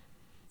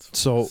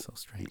 So, so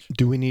strange.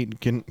 do we need?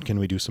 Can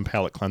we do some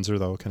palate cleanser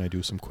though? Can I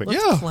do some quick?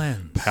 Yeah.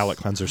 Cleanse. Palate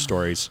cleanser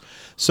stories.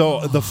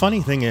 So the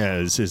funny thing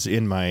is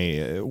in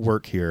my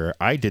work here,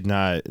 I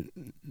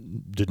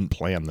didn't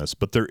plan this,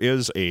 but there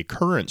is a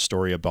current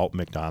story about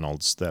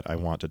McDonald's that I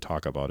want to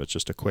talk about. It's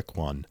just a quick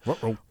one.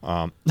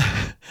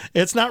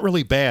 It's not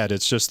really bad.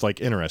 It's just like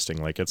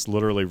interesting. Like it's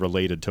literally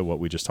related to what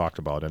we just talked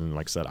about. And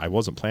like I said, I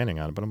wasn't planning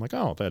on it, but I'm like,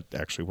 oh, that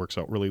actually works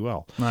out really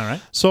well. All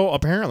right. So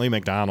apparently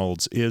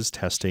McDonald's is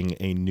testing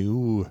a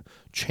new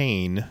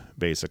chain,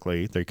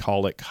 basically. They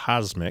call it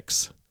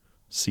Cosmix,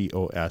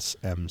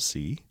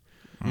 COSMC.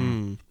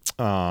 So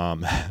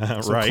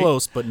right.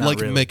 close, but not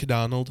Like really.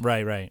 McDonald.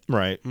 Right. Right.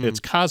 Right. It's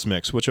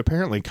Cosmix, which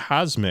apparently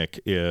Cosmic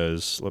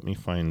is, let me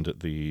find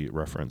the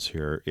reference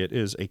here. It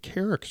is a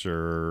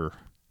character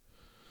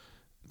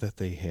that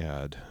they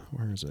had.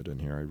 Where is it in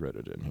here? I read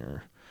it in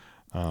here.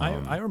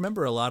 I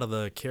remember a lot of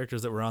the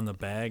characters that were on the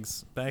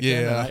bags back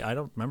then. Yeah. And I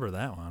don't remember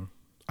that one.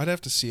 I'd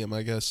have to see them,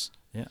 I guess.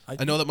 Yeah,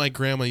 I know that my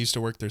grandma used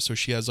to work there, so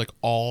she has like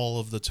all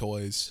of the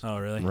toys. Oh,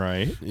 really?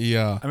 Right.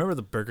 Yeah. I remember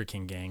the Burger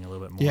King gang a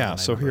little bit more. Yeah,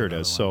 so here it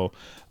is. So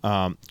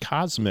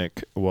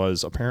Cosmic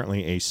was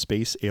apparently a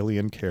space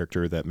alien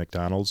character that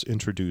McDonald's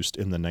introduced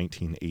in the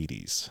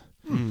 1980s.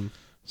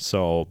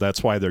 So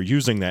that's why they're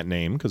using that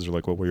name, because they're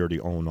like, well, we already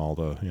own all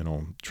the,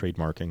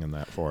 trademarking and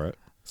that for it.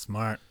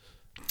 Smart.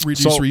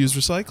 Reduce, reuse,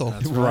 recycle.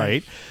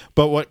 Right.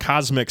 But what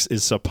Cosmics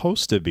is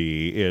supposed to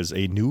be is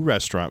a new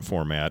restaurant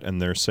format, and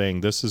they're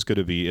saying this is going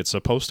to be, it's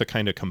supposed to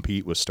kind of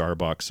compete with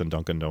Starbucks and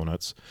Dunkin'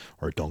 Donuts,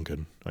 or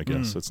Dunkin', I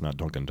guess. It's not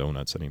Dunkin'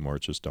 Donuts anymore,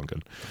 it's just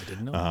Dunkin'. I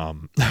didn't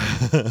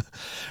know.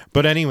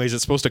 But anyways,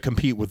 it's supposed to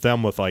compete with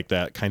them with like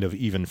that kind of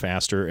even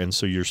faster, and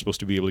so you're supposed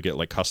to be able to get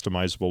like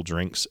customizable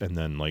drinks and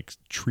then like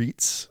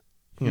treats,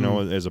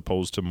 as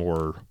opposed to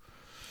more...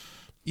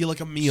 Yeah,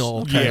 like a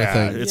meal kind of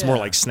thing. It's more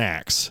like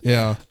snacks.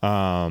 Yeah.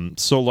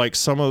 So like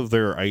some of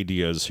their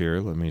ideas here,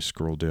 let me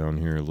scroll down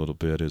here a little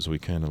bit as we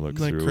kind of look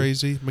Isn't that through.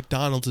 crazy?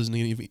 McDonald's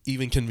isn't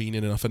even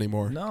convenient enough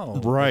anymore. No.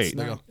 Right.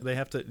 They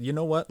have to, you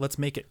know what? Let's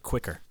make it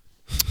quicker.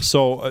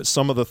 So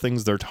some of the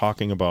things they're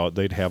talking about,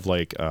 they'd have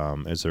like,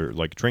 as they're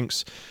like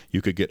drinks,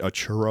 you could get a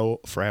churro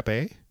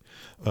frappe,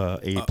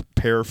 a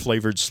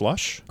pear-flavored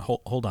slush.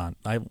 Hold on.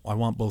 I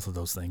want both of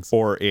those things.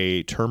 Or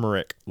a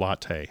turmeric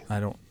latte.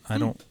 I don't.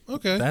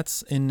 Okay.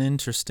 That's an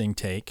interesting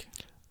take.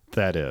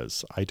 That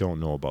is. I don't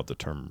know about the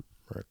turmeric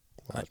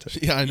latte.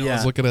 Yeah, I know. I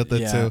was looking at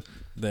that too.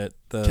 The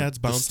Cat's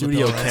the bouncing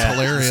studio the pillow. cat. That's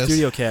hilarious. The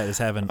studio cat is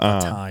having a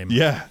time.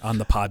 On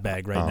the pod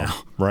bag right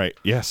now. Right.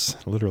 Yes.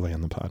 Literally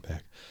on the pod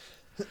bag.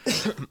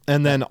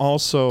 And then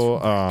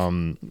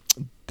also,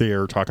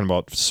 they're talking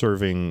about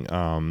serving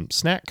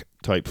snack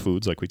type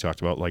foods, like we talked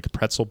about, like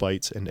pretzel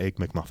bites and egg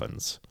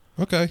McMuffins.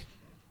 Okay.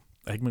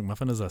 Egg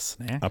McMuffin is a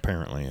snack?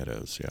 Apparently it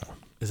is, yeah.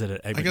 Is it an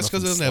egg McMuffin? I guess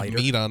because it doesn't have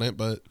meat on it,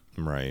 but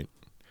right.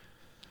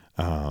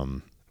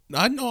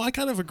 I know. I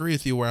kind of agree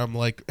with you. Where I'm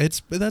like,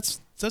 that's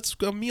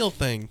a meal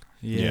thing.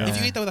 Yeah. If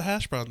you ate that with a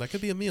hash brown, that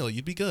could be a meal.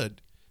 You'd be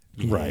good.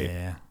 Right.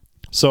 Yeah.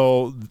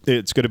 So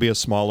it's going to be a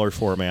smaller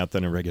format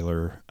than a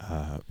regular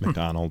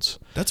McDonald's.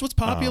 That's what's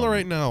popular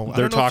right now.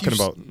 They're talking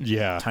about Tiny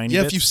yeah. bits?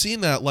 If you've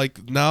seen that,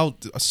 like now,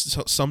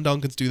 some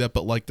Dunkins do that,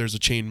 but like there's a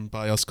chain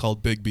by us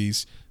called Big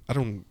B's. I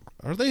don't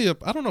know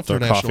if they're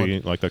national. Coffee,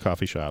 like the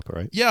coffee shop,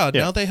 right? Yeah,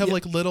 now they have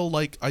like little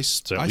like I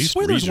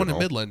swear there's one in regional.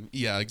 Midland.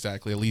 Yeah,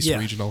 exactly. At least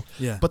regional.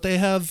 Yeah. But they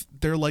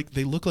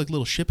look like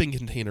little shipping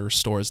container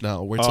stores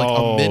now, where it's like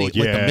a mini, like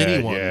the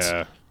mini ones.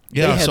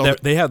 Yeah.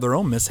 They had their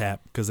own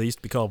mishap because they used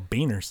to be called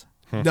beaners.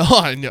 No,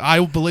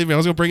 I believe me. I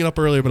was gonna bring it up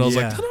earlier, but I was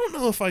like, I don't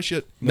know if I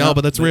should. No,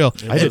 but that's real.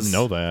 I didn't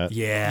know that.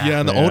 Yeah. Yeah,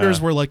 and the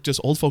owners were like just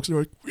old folks. They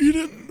were like, we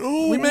didn't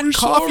know. We meant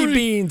coffee sorry.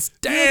 beans.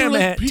 Damn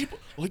like,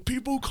 it.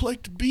 People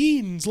collect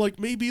beans, like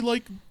maybe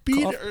like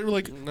bean or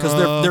like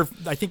because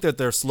I think that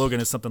their slogan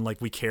is something like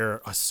we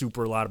care a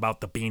super lot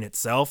about the bean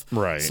itself.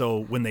 Right. So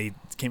when they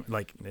came,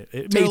 like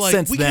it they're made like,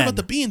 sense. We then. care about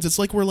the beans. It's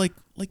like we're like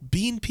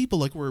bean people.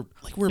 Like we're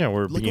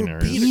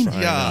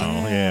beaners.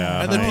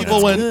 Yeah. And then Oh, people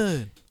that's went.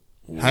 good.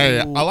 Hey,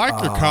 I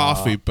like your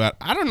coffee, but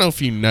I don't know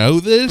if you know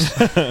this.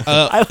 It's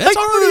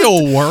already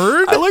a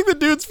word. I like the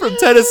dudes from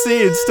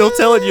Tennessee and still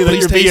telling you that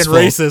He's you're being tasteful.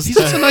 racist. He's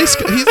just a nice.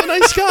 He's a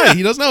nice guy.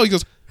 He doesn't know. He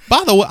goes.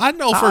 By the way, I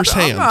know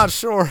firsthand. I'm not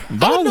sure.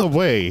 By the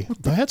way,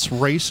 that's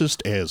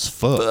racist as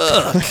fuck.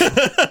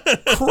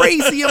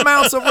 Crazy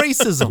amounts of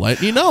racism.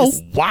 Let you know.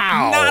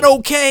 Wow. Not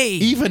okay.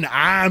 Even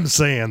I'm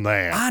saying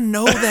that. I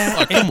know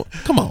that.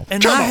 Come on.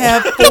 And I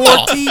have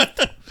 4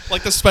 teeth.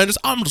 Like the Spanish,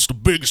 I'm just the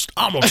biggest.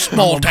 I'm a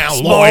small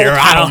town lawyer.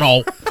 I don't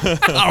know.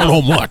 I don't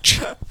know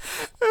much.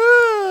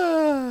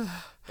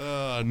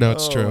 No,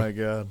 it's true. Oh my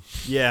god.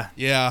 Yeah.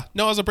 Yeah.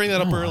 No, I was gonna bring that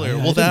up earlier. I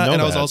Well, that didn't and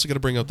know I was that. also gonna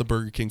bring up the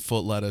Burger King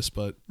foot lettuce,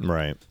 but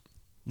Right.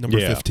 number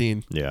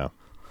 15. Yeah.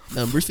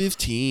 Number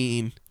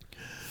 15.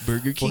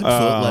 Burger King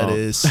foot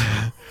lettuce.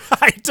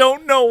 I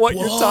don't know what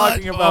you're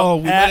talking about. Oh,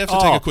 we might have to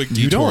take a quick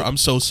You detour. don't- I'm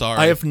so sorry.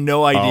 I have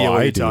no idea what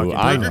I you're do. talking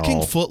about. I Burger know.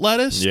 King foot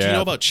lettuce? Do you Yeah.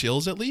 know about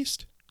Chills at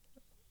least?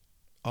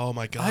 Oh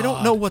my god. I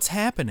don't know what's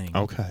happening.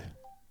 Okay.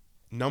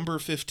 Number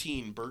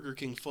 15, Burger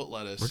King foot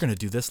lettuce. We're gonna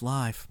do this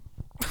live.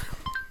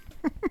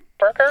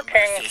 Burger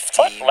King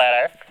foot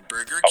lettuce.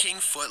 Burger King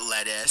foot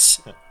lettuce.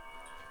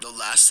 The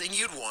last thing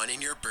you'd want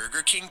in your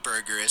Burger King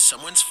burger is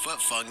someone's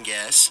foot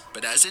fungus,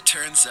 but as it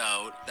turns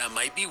out, that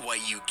might be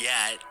what you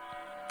get.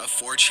 A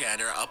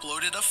 4chaner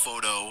uploaded a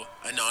photo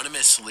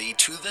anonymously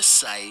to the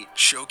site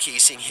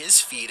showcasing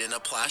his feet in a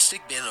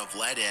plastic bin of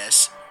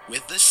lettuce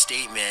with the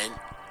statement,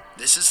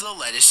 "This is the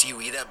lettuce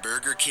you eat at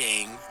Burger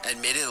King."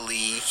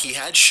 Admittedly, he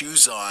had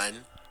shoes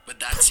on, but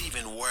that's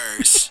even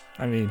worse.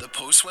 I mean, The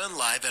post went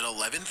live at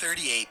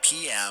 11:38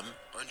 p.m.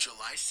 on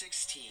July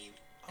 16th.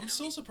 I'm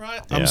so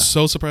surprised. Yeah. I'm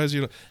so surprised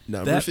you know.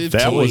 Number That-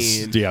 15.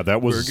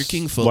 That was Burger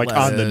King foot like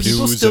on the lettuce. news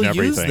people still and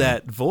use everything.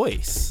 that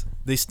voice.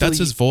 They still That's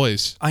his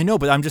voice. I know,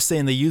 but I'm just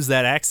saying they use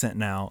that accent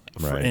now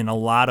in a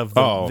lot of the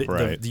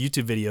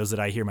YouTube videos that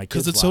I hear my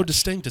kids because it's so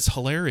distinct. It's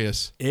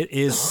hilarious. It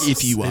is.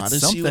 If you want to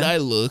see what I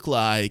look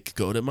like,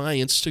 go to my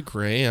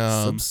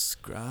Instagram.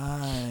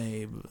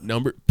 Subscribe.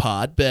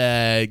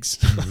 Podbags.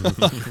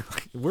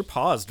 We're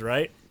paused,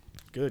 right?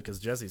 Good, because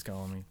Jesse's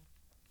calling me.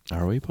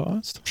 Are we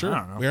paused? Sure. I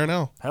don't know. We are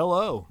now.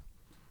 Hello.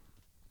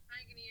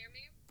 Hi, can you hear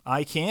me?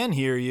 I can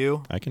hear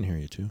you. I can hear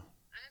you too.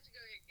 I have to go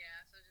get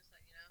gas. I'll just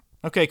let you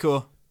know. Okay,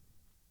 cool.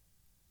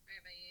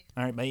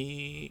 All right, bye.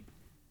 All right, bye.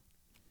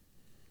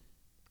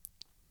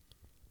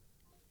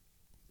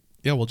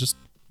 Yeah, we'll just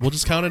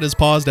count it as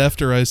paused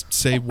after I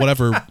say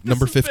whatever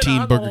number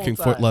 15 Burger King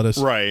foot lettuce.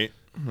 Right.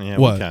 Yeah,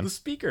 What? we can. The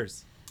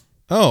speakers.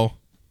 Oh.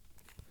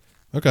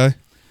 Okay.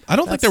 I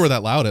don't think they were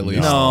that loud at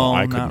least. No,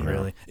 I couldn't not hear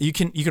really. You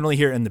can only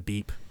hear it in the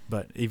beep,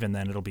 but even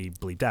then it'll be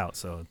bleeped out,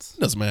 so it's It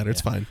doesn't matter.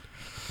 It's fine.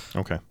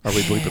 Okay. Are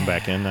we bleeping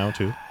back in now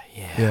too?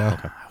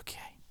 Yeah. Okay.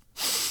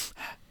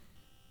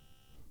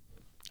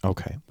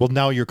 Okay. Well,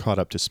 now you're caught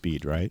up to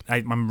speed, right?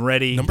 I'm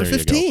ready. Number There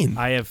you go. 15.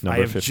 I have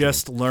 15.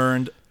 just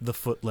learned the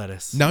foot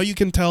lettuce. Now you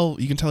can tell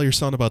your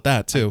son about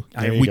that too.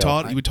 There you We go.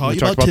 taught you talked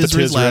about about the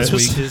Tizriz last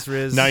week.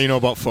 Tizriz. Now you know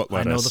about foot I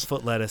lettuce. know the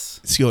foot lettuce.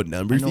 Let's go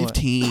number I know it.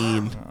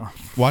 15.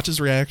 Watch his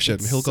reaction.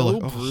 He'll go So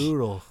like,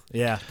 brutal.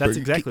 Yeah, that's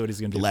exactly what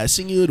he's gonna do. last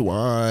thing you'd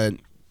want.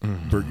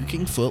 Burger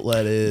King foot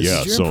lettuce.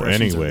 Yeah, Your so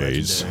impressions are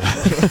anyways,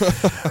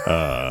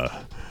 legendary.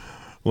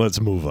 let's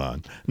move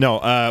on.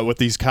 No, with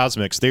these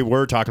Cosmics, they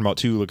were talking about,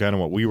 too, kind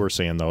of what we were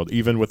saying, though.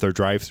 Even with their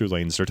drive-through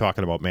lanes, they're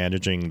talking about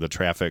managing the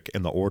traffic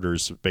and the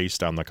orders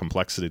based on the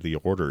complexity of the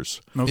orders.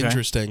 Okay.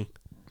 Interesting.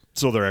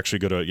 So they're actually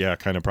going to,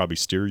 kind of probably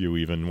steer you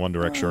even one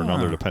direction or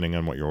another, depending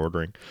on what you're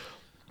ordering.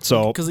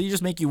 So, Because they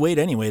just make you wait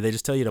anyway. They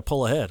just tell you to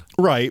pull ahead.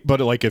 right, but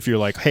like if you're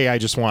like, hey, I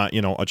just want,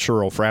 a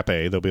churro frappe,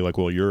 they'll be like,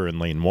 well, you're in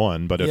lane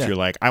 1. But if you're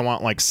like, I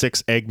want like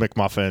 6 egg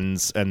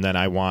McMuffins, and then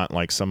I want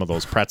like some of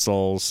those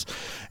pretzels,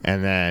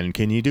 and then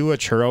can you do a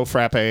churro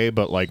frappe,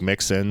 but like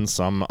mix in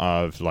some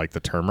of like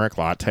the turmeric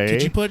latte?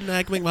 Could you put an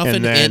egg McMuffin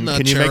and then in the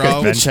can you churro? make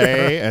a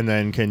venti, and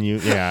then can you,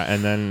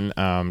 and then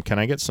can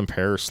I get some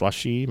pear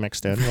slushy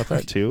mixed in with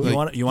that too?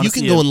 You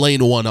can go in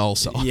lane 1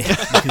 also. Yeah,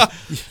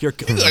 you're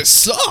You guys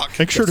suck.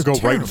 Make sure to go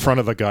right in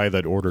front of the guy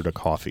that ordered a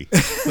coffee.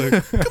 Come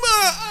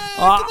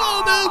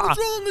on, man. What's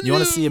wrong with you? You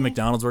want to see a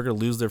McDonald's worker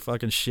lose their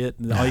fucking shit?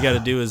 All you got to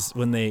do is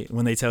when they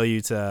tell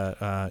you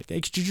to, hey,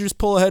 could you just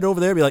pull ahead over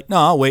there? Be like, no,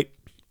 I'll wait.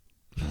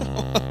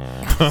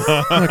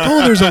 Like,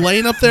 there's a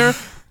lane up there.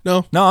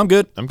 No, I'm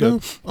good. I'm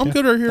good. I'm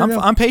good right here.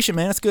 I'm patient,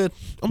 man. It's good.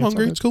 I'm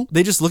hungry. It's cool.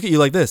 They just look at you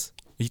like this.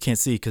 You can't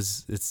see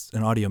because it's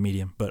an audio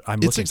medium, but I'm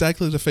It's looking.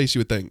 exactly the face you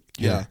would think.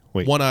 Yeah.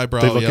 Wait. One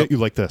eyebrow. They look yep. at you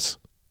like this.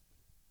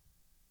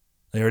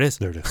 There it is.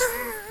 There it is.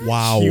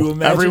 Wow. You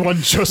imagine, Everyone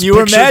just you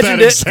pictured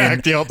imagined that it,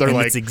 exact. Yep, they're and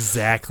like, it's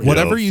exactly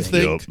Whatever the you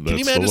thing. think. Yep, Can you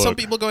that's the imagine some look.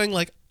 people going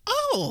like,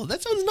 "Oh,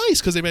 that sounds nice,"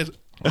 because they made.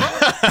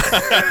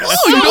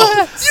 Oh, you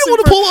don't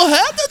want to pull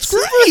ahead? That's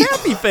great.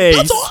 Happy face.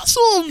 That's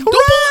awesome.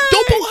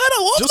 Don't pull ahead.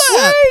 I love Just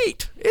that.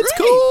 wait. It's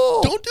Great.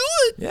 cool. Don't do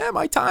it. Yeah,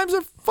 my times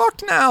are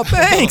fucked now.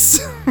 Thanks.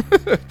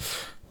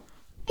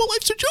 My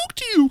life's a joke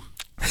to you.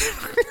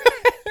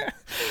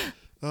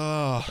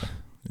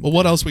 Well,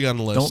 what else we got on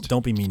the list?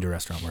 don't be mean to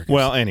restaurant workers.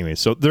 well, anyway,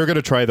 so they're going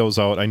to try those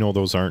out. I know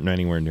those aren't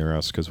anywhere near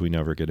us because we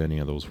never get any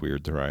of those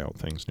weird tryout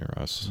things near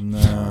us.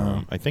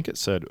 No. I think it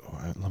said,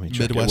 let me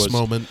check. Midwest it was,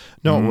 moment.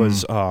 No,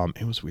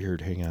 it was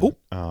weird. Hang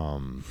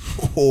on.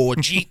 Oh,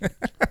 gee.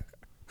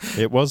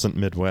 It wasn't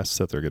Midwest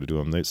that they're going to do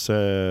them. It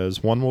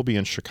says one will be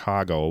in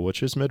Chicago,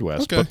 which is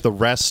Midwest, Okay. but the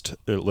rest,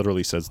 it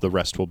literally says the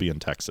rest will be in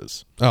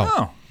Texas.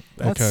 Oh,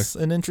 that's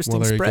an interesting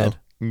Well, there you spread.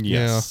 go.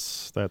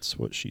 Yes, that's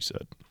what she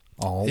said.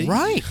 All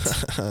right.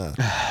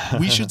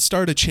 We should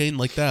start a chain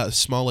like that, a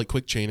small, like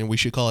quick chain, and we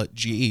should call it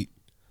G-Eat.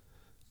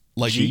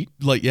 Like G?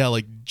 like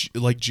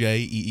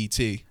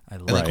J-E-E-T.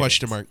 And then Right.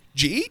 question mark.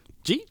 G-Eat?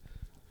 G?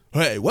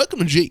 Hey, welcome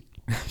to G.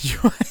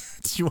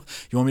 you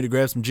want me to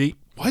grab some G?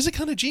 Why is it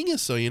kind of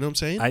genius, though? You know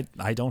what I'm saying?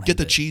 I don't Get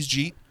the hate it. cheese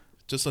G.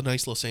 Just a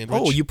nice little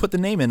sandwich. Oh, you put the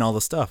name in all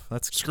the stuff.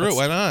 That's Screw it,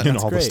 why not? And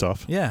That's all the great.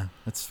 stuff. Yeah,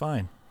 that's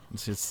fine.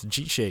 It's just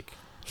G shake.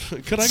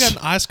 Could I get an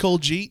ice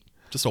cold G?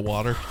 Just a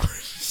water.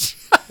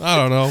 I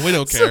don't know. We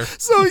don't care.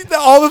 So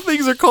all the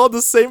things are called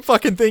the same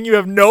fucking thing. You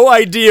have no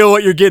idea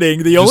what you're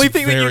getting. The only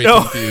thing that you very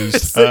know confused.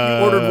 is that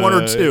you ordered one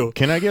or two.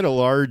 Can I get a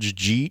large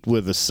Jeet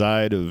with a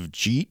side of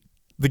Jeet?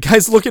 The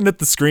guy's looking at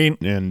the screen.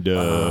 And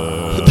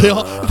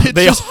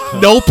They just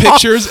no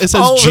pictures. It says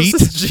all of Jeet. it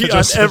says Jeet It on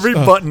just says, every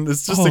button.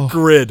 It's just a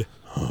grid.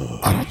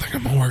 I don't think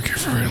I'm gonna work here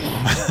for very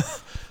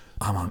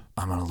long.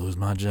 I'm gonna lose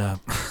my job.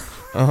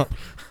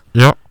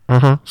 Yeah.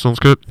 Sounds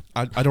good.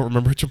 I don't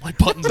remember which of my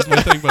buttons is my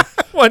thing, but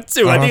 1,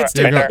 2. I think it's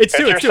 2. There you go. It's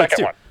 2. It's It's 2. your It's 2.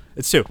 second one.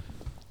 It's 2.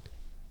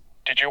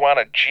 Did you want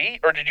a Jeet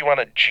or did you want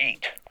a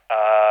Jeet?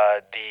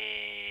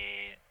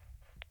 The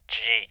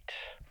Jeet.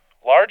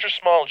 Large or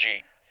small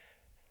Jeet?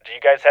 Do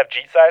you guys have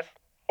Jeet size?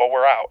 Well,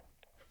 we're out.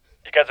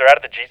 You guys are out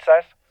of the Jeet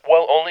size?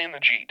 Well, only in the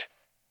Jeet.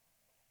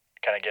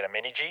 Can I get a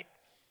mini Jeet?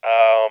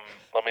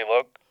 Let me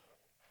look.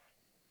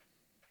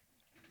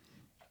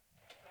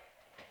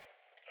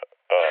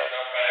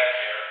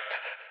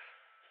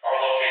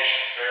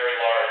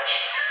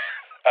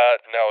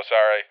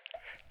 sorry.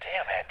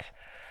 Damn it.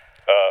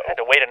 I had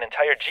to wait an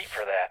entire Jeep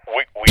for that.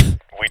 We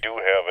do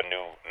have a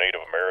new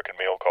Native American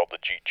meal called the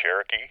Jeep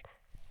Cherokee.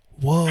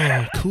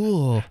 Whoa,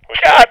 cool.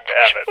 God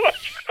damn it.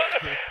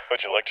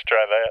 Would you like to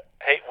try that?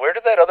 Hey, where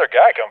did that other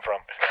guy come from?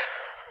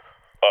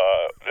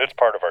 It's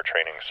part of our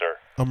training, sir.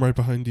 I'm right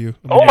behind you.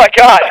 Oh my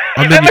God!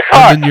 He's in the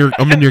car!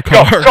 I'm in your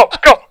car.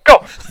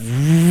 Go!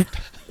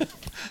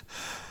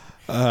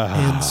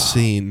 And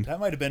scene. That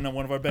might have been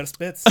one of our best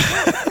bits.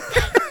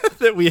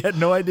 That we had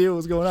no idea what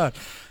was going on.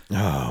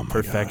 Oh, my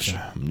Perfection.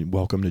 gosh.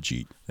 Welcome to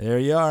Jeet. There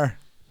you are.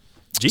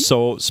 Jeet?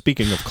 So,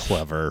 speaking of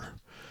clever,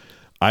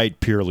 I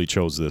purely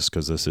chose this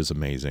because this is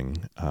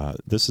amazing.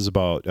 This is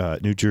about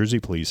New Jersey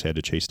police had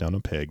to chase down a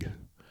pig.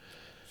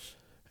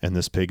 And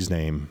this pig's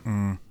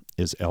name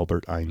is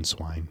Albert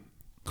Einswine.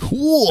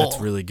 Cool. That's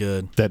really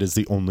good. That is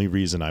the only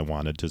reason I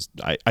wanted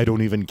to. I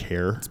don't even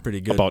care It's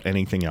pretty good. about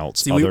anything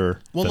else See,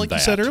 other Well, than like that.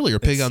 you said earlier,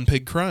 pig on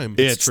pig crime.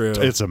 It's true.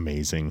 It's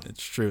amazing.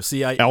 It's true.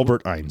 See,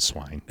 Albert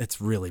Einswine. it's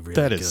really, really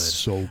That good. is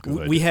so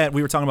good. We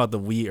were talking about the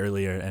Wii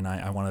earlier, and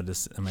I wanted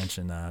to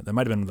mention that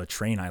might have been the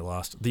train I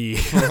lost.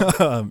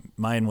 The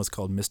mine was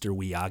called Mr.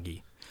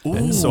 Weeagi.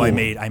 And so I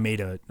made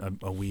a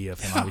Wii of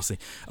him, obviously.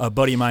 A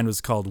buddy of mine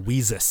was called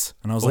Weezus,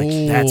 and I was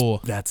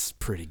like, that's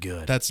pretty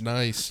good. That's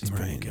nice. It's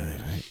pretty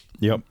good.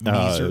 Yep.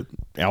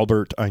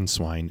 Albert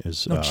Einswine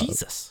is. No,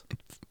 Jesus.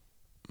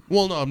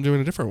 Well, no, I'm doing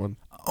a different one.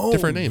 Oh,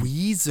 different name.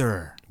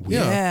 Weezer.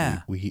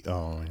 Yeah.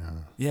 Yeah.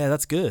 Yeah,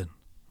 that's good.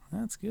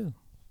 That's good.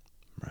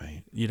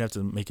 Right. You'd have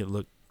to make it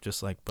look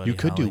just like Buddy You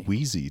could Holly. do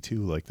Wheezy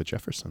too, like the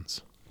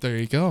Jeffersons. There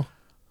you go.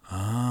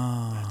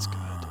 Oh, That's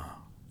good.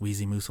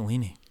 Wheezy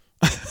Mussolini.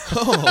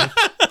 Oh,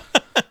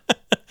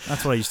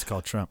 That's what I used to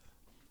call Trump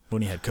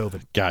when he had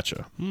COVID.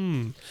 Gotcha.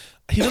 he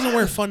doesn't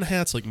wear fun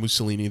hats like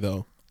Mussolini,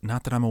 though.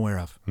 Not that I'm aware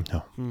of.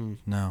 No.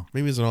 No.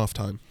 Maybe it's an off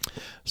time.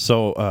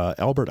 So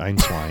Albert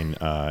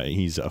Einswine,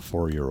 he's a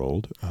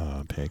 4-year-old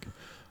pig.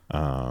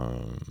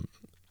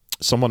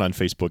 Someone on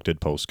Facebook did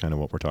post kind of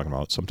what we're talking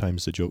about.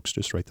 Sometimes the jokes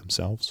just write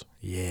themselves.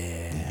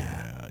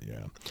 Yeah.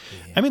 Yeah.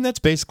 I mean, that's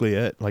basically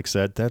it. Like I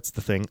said, that's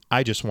the thing.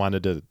 I just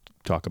wanted to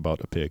talk about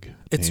a pig.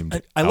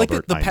 named I like that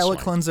Albert the palate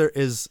Einswine. cleanser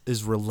is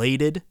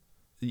related,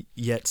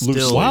 yet still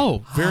Loosely.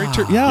 Wow, very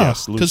true. Yeah,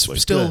 Yes, because loosely.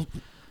 still,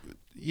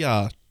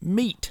 yeah,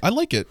 meat. I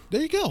like it.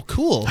 There you go.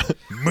 Cool.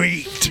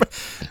 Meat.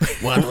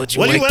 What would you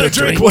What do you like want to to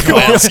drink? drink,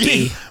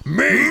 Kowalski?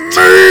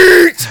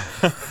 Meat!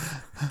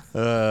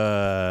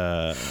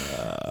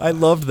 I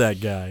loved that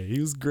guy. He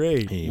was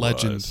great. He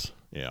Legend. was.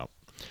 Yeah.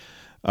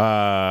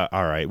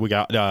 All right. We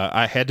got.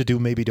 I had to do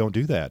maybe don't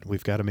do that.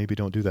 We've got a maybe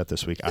don't do that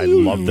this week. I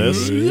love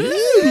this.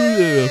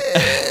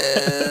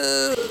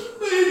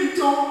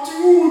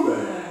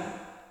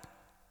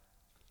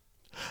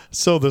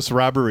 So this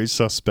robbery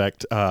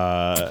suspect,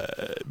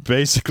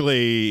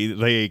 basically,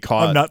 they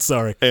caught I'm not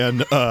sorry.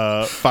 and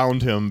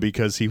found him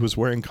because he was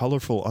wearing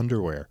colorful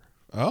underwear.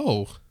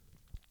 Oh,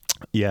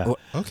 Yeah.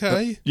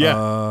 okay.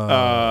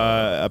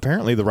 Yeah.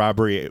 Apparently, the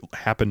robbery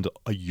happened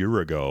a year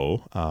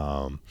ago.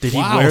 Did he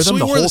Wow. wear So them he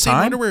the wore whole the same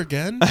time? underwear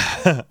again?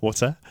 What's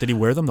that? Did he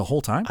wear them the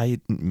whole time?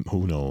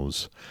 Who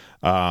knows?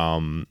 I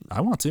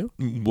want to.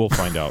 We'll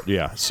find out.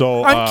 Yeah.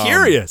 So I'm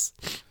curious.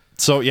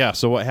 So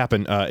what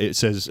happened? It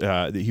says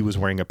that he was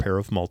wearing a pair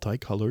of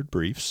multicolored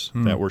briefs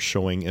that were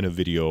showing in a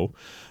video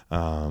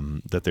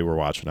that they were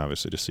watching,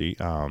 obviously, to see.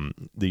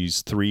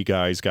 These 3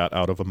 guys got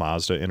out of a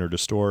Mazda, entered a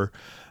store,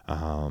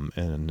 and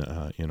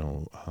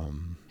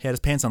He had his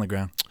pants on the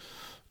ground.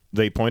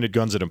 they pointed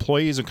guns at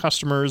employees and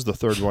customers. The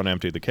third one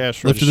emptied the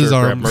cash Lifted register, his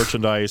grabbed arm.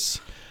 merchandise,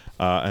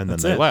 and then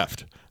That's they it.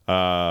 left.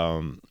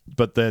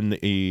 But then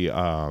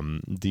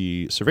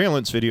the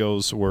surveillance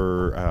videos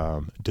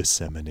were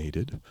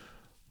disseminated.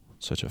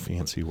 Such a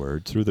fancy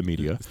word, through the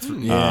media.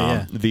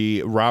 Yeah.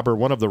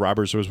 One of the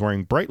robbers was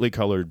wearing brightly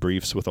colored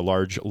briefs with a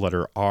large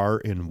letter R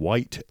in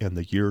white and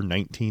the year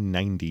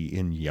 1990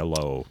 in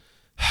yellow.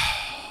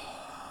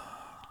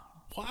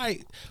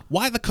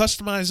 Why the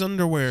customized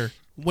underwear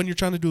when you're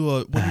trying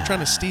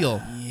to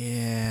steal?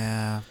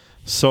 Yeah.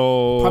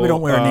 So Probably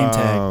don't wear a name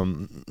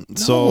tag.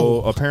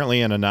 So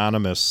apparently an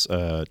anonymous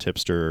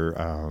tipster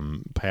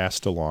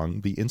passed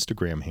along the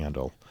Instagram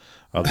handle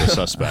of the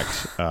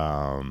suspect.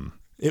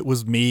 It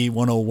was me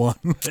 101.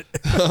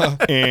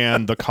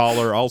 And the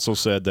caller also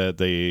said that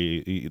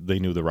they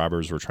knew the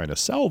robbers were trying to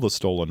sell the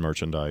stolen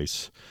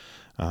merchandise.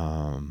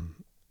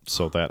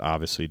 So that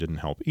obviously didn't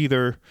help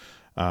either.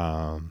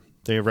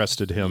 They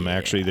arrested him. Yeah.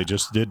 Actually, they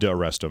just did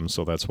arrest him.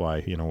 So that's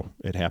why,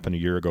 it happened a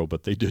year ago,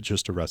 but they did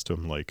just arrest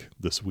him like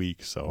this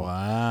week. So,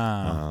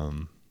 Wow.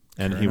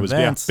 And Current he was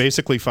events.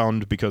 basically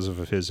found because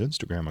of his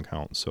Instagram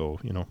account. So,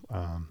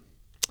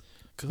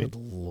 Good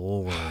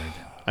Lord.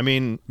 I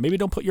mean, Maybe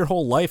don't put your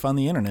whole life on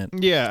the internet.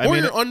 yeah, Or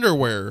your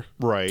underwear.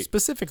 right.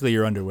 Specifically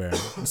your underwear.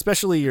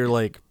 Especially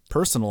your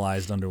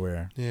personalized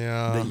underwear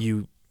Yeah. that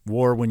you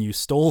wore when you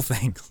stole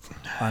things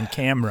on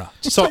camera.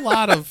 So a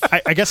lot of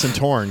I guess I'm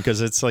torn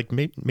because it's like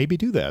maybe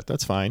do that.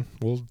 That's fine.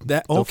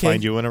 They'll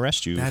find you and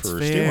arrest you That's for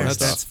fair. stealing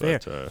That's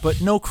stuff. fair. But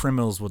no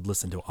criminals would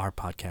listen to our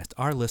podcast.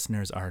 Our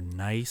listeners are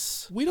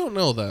nice. we don't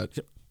know that.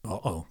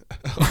 Uh-oh.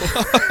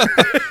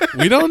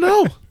 We don't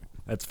know.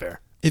 That's fair.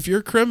 If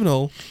you're a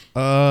criminal,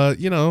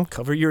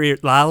 Cover your ear.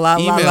 La, la,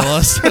 la, email la.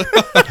 us.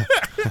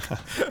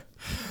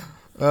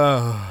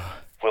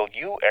 Will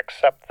you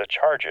accept the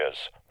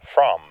charges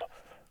from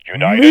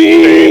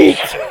United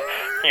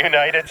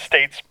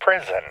States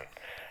Prison?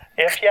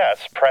 If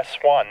yes, press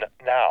 1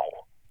 now.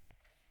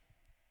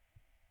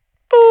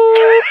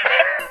 Oh,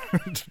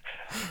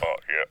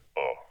 yeah.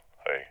 Oh,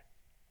 hey.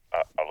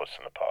 I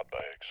listen to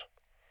Podbags.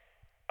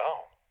 Oh,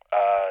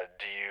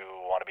 do you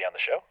want to be on the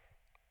show?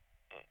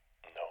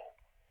 No.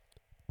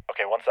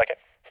 Okay, 1 second.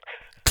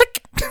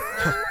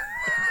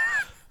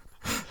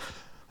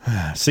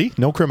 See?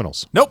 No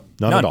criminals. Nope.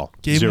 None at all.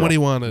 Gave him Zero. what he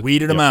wanted.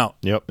 Weeded them out.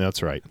 Yep,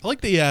 that's right. I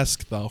like that you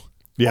asked, though.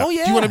 Yeah. Oh,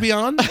 yeah. Do you want to be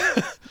on?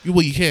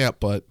 Well, you can't,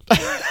 but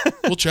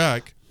we'll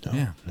check. No,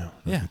 Yeah. no,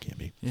 Yeah. it can't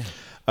be. Yeah.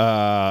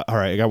 All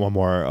right, I got one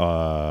more.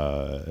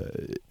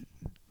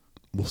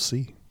 We'll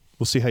see.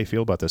 We'll see how you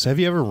feel about this. Have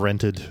you ever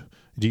rented?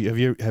 Have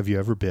you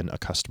ever been a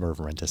customer of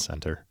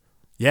Rent-A-Center?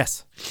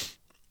 Yes.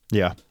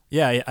 Yeah.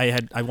 Yeah, I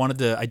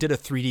did a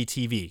 3D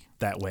TV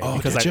that way Oh,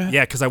 because did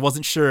ya? because I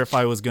wasn't sure if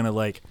I was gonna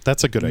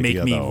That's a good make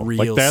idea, me though. real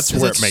Like that's sick.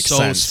 where it It's makes so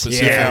sense.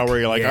 specific. Yeah, where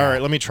you're like, Yeah. all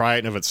right, let me try it,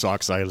 and if it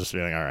sucks, I just be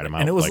like, all right, I'm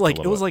out. and it was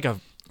like a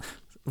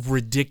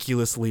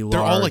ridiculously large.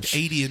 They're all like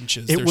 80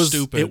 inches. It They're was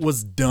stupid. It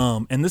was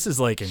dumb, and this is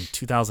like in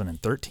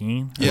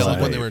 2013. Yeah, like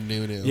when Right. they were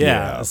new.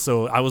 Yeah,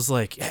 so I was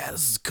like, yeah,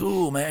 this is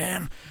cool,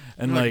 man.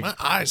 And Like, like,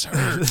 my eyes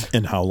hurt.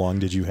 And how long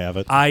did you have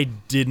it? I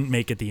didn't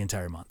make it the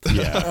entire month.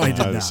 Yeah, I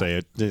did would not. say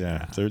it.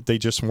 Yeah, they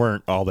just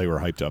weren't all they were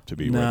hyped up to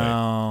be. Were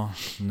No.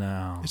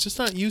 It's just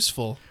not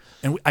useful.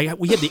 And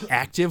we had the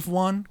active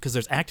one because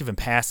there's active and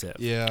passive.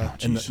 Yeah.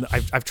 And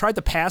I've tried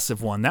the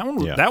passive one.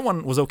 That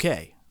one was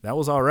okay. That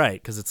was all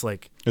right because it's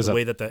like the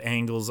way that the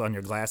angles on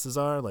your glasses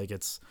are. Like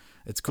it's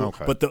cool.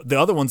 Okay. But the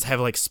other ones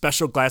have like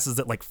special glasses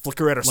that like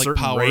flicker at a Like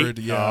certain powered, rate.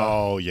 they? yeah.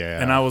 Oh yeah.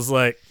 And I was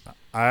like,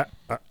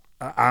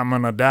 I'm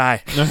gonna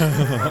die.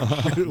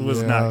 It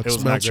was not. It was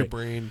not smacks your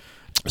great. brain.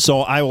 So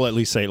I will at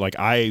least say, like,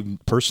 I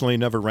personally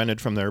never rented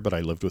from there, but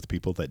I lived with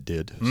people that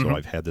did, so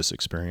I've had this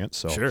experience.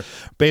 So Sure.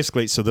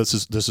 basically, so this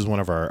is one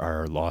of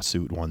our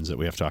lawsuit ones that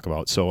we have to talk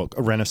about. So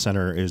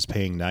Rent-A-Center is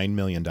paying $9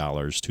 million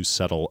to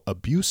settle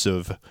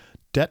abusive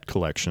debt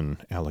collection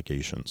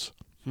allegations.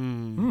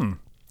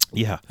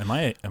 Yeah. I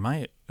might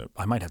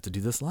have to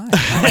do this live.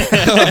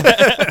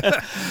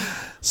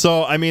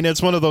 So, I mean,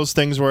 it's one of those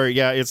things where,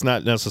 yeah, it's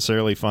not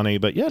necessarily funny,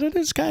 but yet it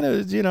is kind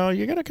of, you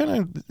gotta kind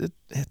of,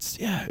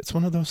 it's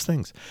one of those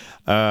things.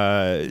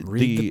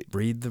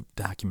 Read the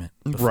document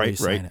before you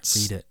sign it.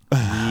 Read it.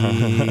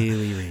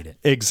 Really read it.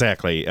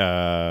 Exactly.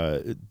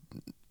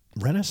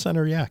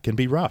 Rent-A-Center, can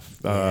be rough.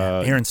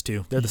 Aaron's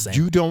too. They're the same.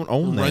 You don't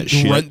own that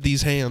shit. Rent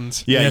these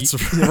hands. Yeah,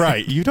 That's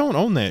right. You don't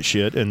own that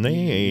shit, and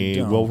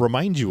they will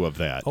remind you of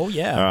that. Oh,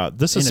 yeah.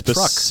 This is In a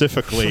truck.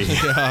 specifically,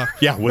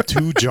 with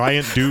two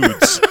giant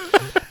dudes.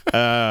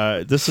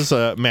 This is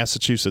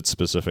Massachusetts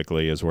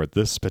specifically is where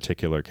this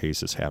particular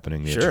case is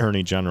happening. The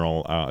Attorney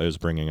General is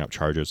bringing up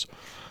charges.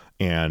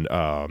 And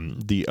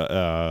the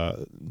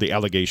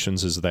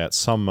allegations is that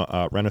some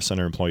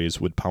Rent-A-Center employees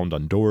would pound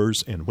on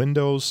doors and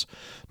windows,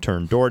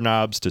 turn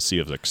doorknobs to see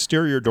if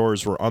exterior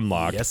doors were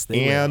unlocked, Yes,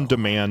 they and will.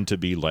 demand to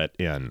be let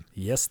in.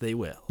 Yes, they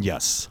will.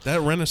 Yes.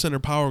 That Rent-A-Center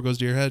power goes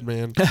to your head,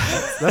 man.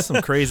 That's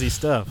some crazy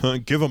stuff.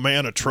 Give a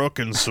man a truck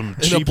and some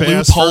a cheap blue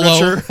ass polo.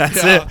 furniture.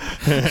 That's it.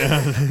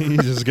 He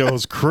just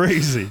goes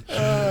crazy.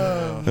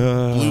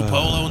 Blue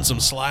polo and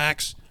some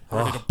slacks.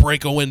 Ready to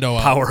break a window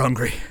out. Power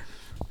hungry.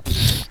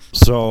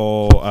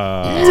 So,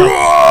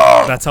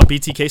 That's how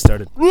BTK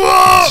started.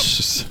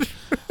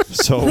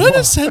 so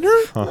Rent-A-Center?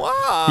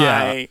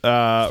 Why?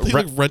 They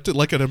like rented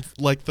like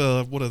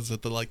the what is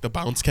it? The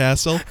bounce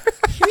castle.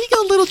 Here you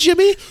go, little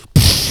Jimmy.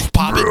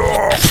 Pop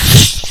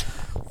it.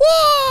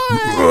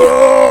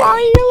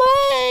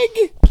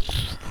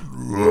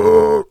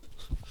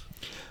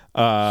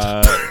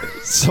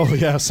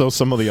 So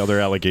some of the other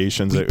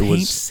allegations, it Paint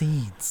was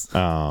scenes.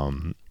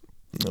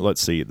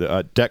 let's see.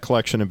 The debt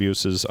collection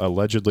abuses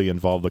allegedly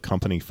involve the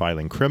company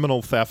filing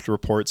criminal theft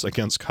reports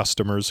against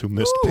customers who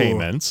missed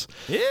payments,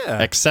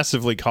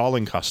 excessively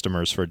calling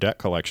customers for debt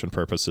collection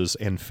purposes,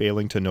 and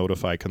failing to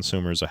notify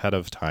consumers ahead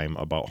of time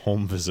about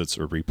home visits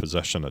or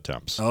repossession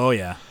attempts. Oh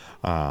yeah.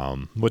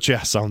 Which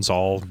sounds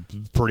all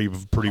pretty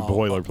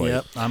boilerplate.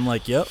 Yep. I'm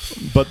like, yep.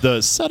 But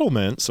the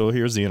settlement, so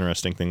here's the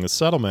interesting thing. The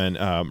settlement,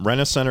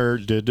 Rent-A-Center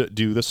did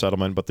do the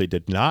settlement, but they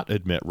did not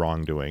admit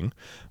wrongdoing.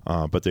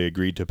 But they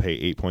agreed to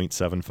pay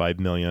 $8.75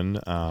 million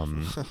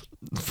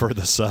for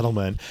the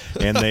settlement.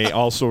 And they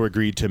also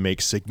agreed to make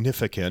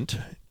significant,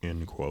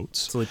 in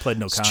quotes, So they played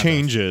no contest.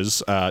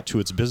 changes to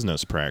its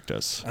business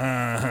practice.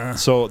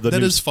 So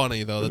That is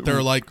funny though. That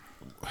they're like,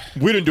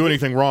 we didn't do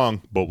anything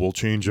wrong, but we'll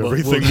change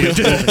everything we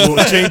did.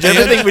 We'll change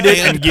everything we did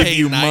and give pay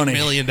you $9 money.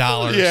 million.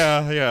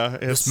 Yeah.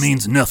 This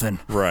means nothing.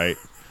 Right.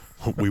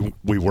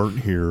 We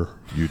weren't here.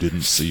 You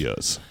didn't see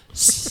us.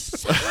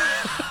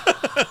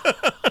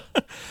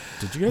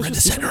 Did you guys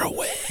just Rent-A-Center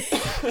away.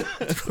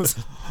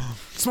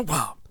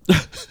 Wow.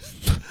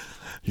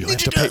 You have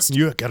to pay.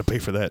 You got to pay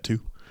for that too.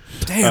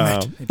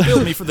 Damn it! They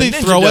billed me for the They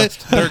ninja throw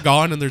dust. it, they're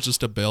gone, and there's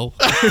just a bill.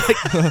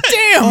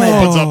 Damn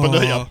Opens it! up into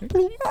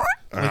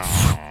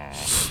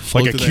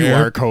like a through the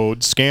air. QR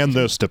code. Scan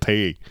this to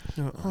pay.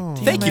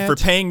 Thank you for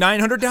paying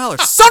 $900.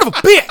 Son of a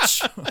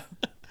bitch!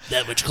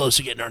 That much closer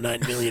to getting our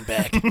 $9 million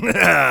back.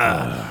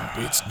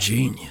 It's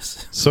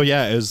genius. So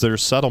yeah, as their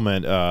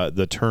settlement,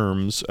 the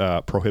terms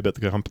prohibit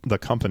the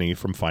company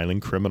from filing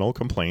criminal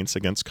complaints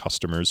against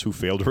customers who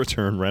fail to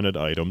return rented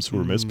items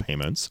who missed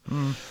payments.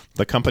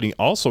 The company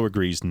also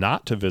agrees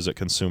not to visit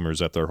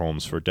consumers at their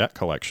homes for debt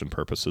collection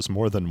purposes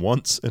more than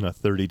once in a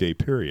 30-day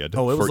period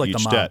Oh, it was for like each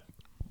the mob. debt.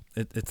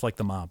 It's like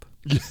the mob.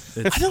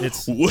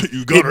 It's What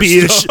you got?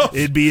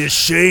 It'd be a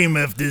shame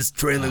if this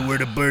trailer were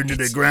to burn to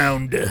the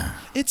ground.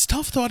 It's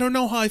tough, though. I don't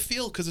know how I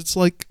feel, because it's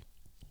like,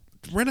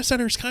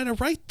 Rent-A-Center's kind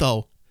of right,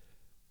 though.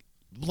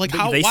 Like,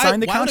 They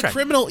signed the contract.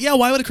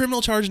 Why would a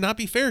criminal charge not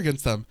be fair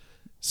against them?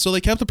 So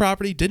they kept the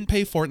property, didn't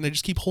pay for it, and they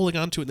just keep holding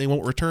on to it, and they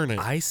won't return it.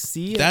 I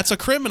see it. That's a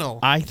criminal.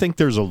 I think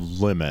there's a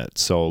limit.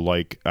 So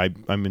like,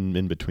 I'm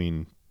in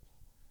between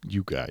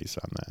you guys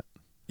on that.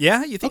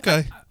 Yeah, you think?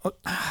 Okay.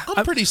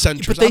 I'm pretty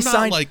centrist. But they I'm not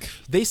signed like...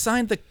 they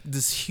signed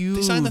this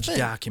huge signed the thing.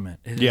 document.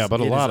 It Yeah, is-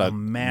 but a it is lot of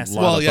massive.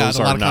 lot of those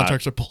a lot are of not-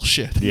 contracts are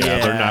bullshit. Yeah,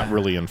 they're Yeah. not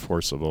really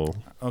enforceable.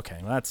 Okay,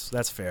 well,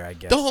 that's fair, I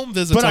guess. The home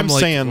visits, But I'm like,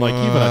 saying, like,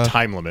 even a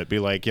time limit, be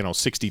like,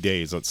 60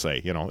 days, let's say.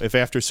 If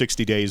after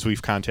 60 days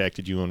we've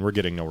contacted you and we're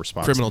getting no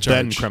response, Criminal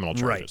then charge. criminal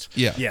charges. Right.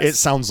 Yeah. Yes. It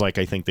sounds like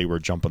I think they were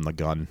jumping the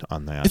gun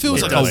on that. If it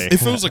was literally.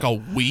 like a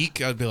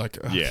week, I'd be like,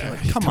 Yeah.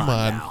 come on,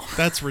 now.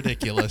 that's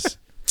ridiculous.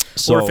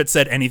 Or if it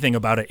said anything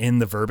about it in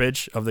the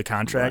verbiage of the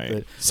contract, Right.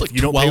 that It's like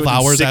you don't pay 12 within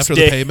hours 6 after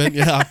days. the payment.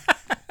 Yeah.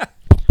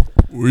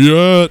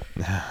 Where at?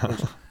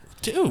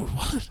 Dude,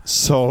 what?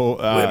 So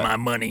With my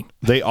money.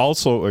 they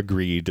also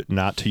agreed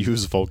not to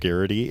use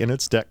vulgarity in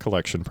its debt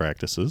collection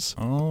practices,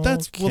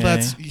 That's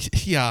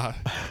yeah.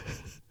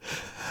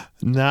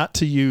 not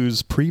to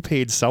use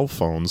prepaid cell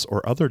phones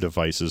or other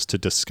devices to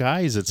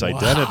disguise its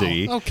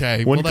identity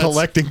Okay, when well, that's-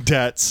 collecting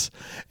debts.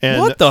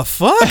 And What the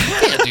fuck?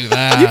 Can't do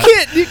that.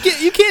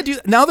 You can't do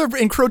that. Now they're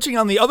encroaching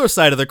on the other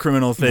side of the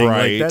criminal thing.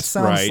 Right, Like that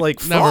sounds right. like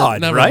fraud,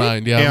 Never right?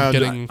 mind. Yeah, I'm And-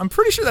 getting. I'm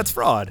pretty sure that's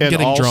fraud. And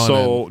getting drawn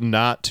also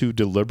not to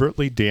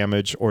deliberately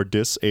damage or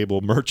disable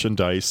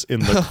merchandise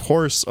in the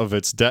course of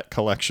its debt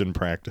collection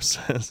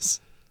practices.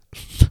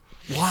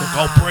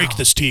 I'll break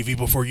this TV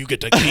before you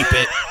get to keep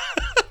it.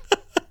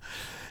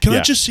 Can I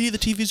Yeah. just see the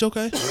TV's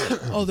okay?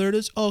 Oh, there it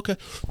is. Oh, okay.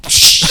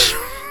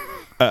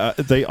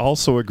 They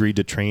also agreed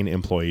to train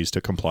employees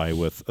to comply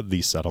with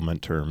these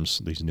settlement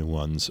terms, these new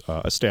ones,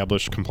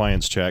 establish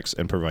compliance checks,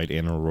 and provide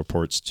annual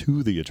reports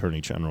to the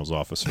Attorney General's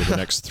office for the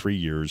next 3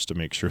 years to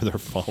make sure they're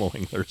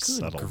following their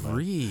settlement.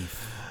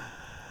 Grief.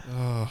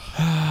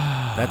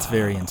 That's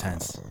very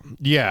intense.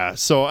 Yeah,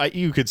 so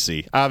you could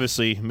see,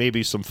 obviously,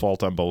 maybe some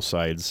fault on both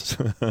sides.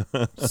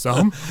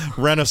 Some?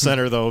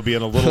 Rent-A-Center, though,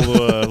 being a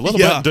little bit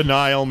Yeah. in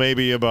denial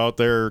maybe about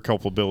their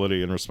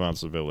culpability and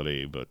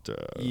responsibility, but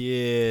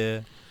Yeah.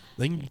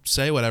 They can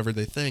say whatever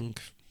they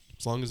think,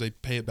 as long as they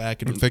pay it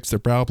back and fix their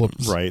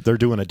problems. right, they're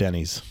doing a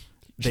Denny's.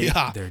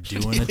 They're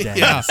doing a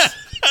dance.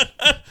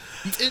 Yeah.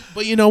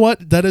 But you know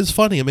what? That is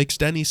funny. It makes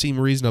Denny seem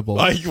reasonable.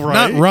 Right?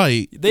 Not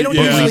right. They don't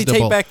but usually reasonable.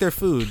 take back their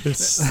food.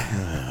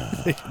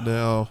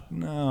 No.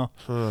 No.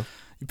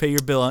 You pay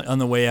your bill on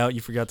the way out. You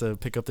forgot to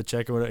pick up the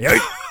check or whatever.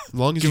 As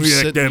long as Give you me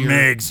sit that in your,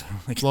 eggs.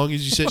 as long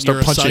as you sit in Start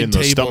your punching assigned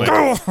in the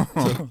table.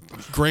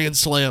 stomach. Grand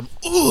slam.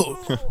 Ooh.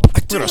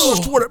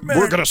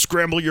 We're gonna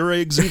scramble your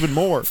eggs even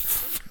more.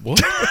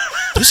 What?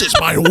 This is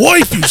my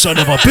wife, you son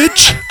of a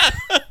bitch.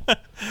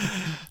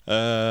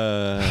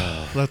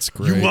 That's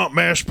great. You want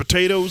mashed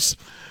potatoes?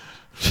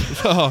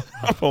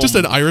 Just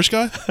an Irish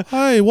guy?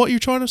 Hey, what you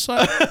trying to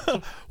say?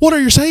 What are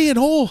you saying?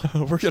 Oh,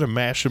 We're gonna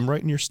mash them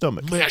right in your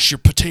stomach. mash your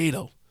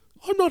potato.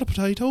 I'm not a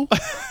potato.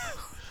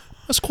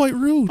 That's quite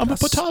rude. I'm a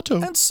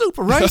potato. And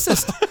super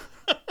racist.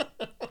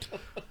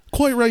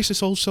 Quite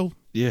racist also.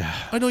 Yeah.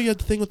 I know you had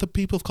the thing with the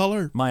people of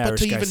color, My but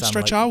Irish to guy even sound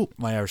stretch like, out.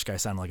 My Irish guy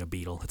sounded like a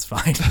beetle. It's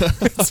fine.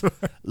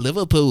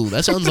 Liverpool.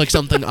 That sounds like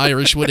something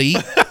Irish would eat.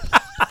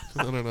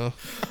 I don't know.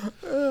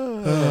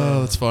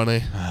 Oh, that's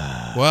funny.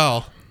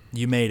 Well,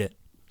 You made it.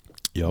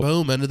 Yep.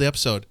 boom, end of the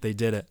episode. They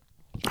did it.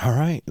 All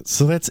right.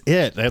 So that's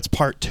it. That's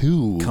part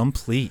 2.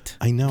 Complete.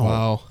 I know.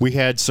 Wow. We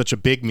had such a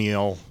big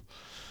meal.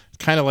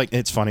 Kind of like,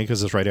 it's funny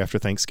because it's right after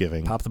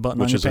Thanksgiving. Pop the button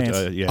which on is your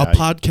pants. yeah. A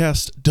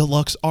podcast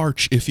deluxe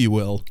arch, if you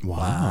will.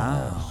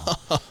 Wow.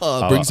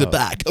 Brings it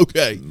back.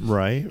 Okay.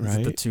 Right, Is it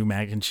the right. 2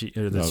 mac and cheese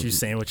or the 2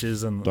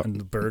 sandwiches and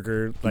the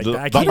burger? Like the-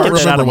 I the can't Arch-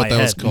 get that out remember of what my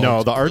that was head. called.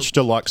 No, the Arch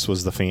Deluxe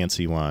was the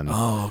fancy one.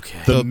 Oh, okay.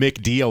 The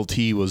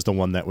McDLT was the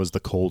one that was the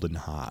cold and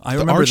hot. I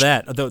remember Arch-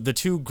 that. The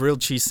 2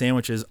 grilled cheese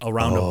sandwiches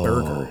around a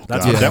burger.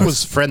 That's God, what that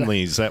was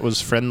Friendly's. That was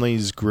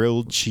Friendly's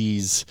grilled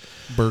cheese.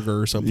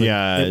 Burger or something.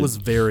 Yeah. it was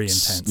very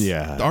intense.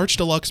 Yeah. The Arch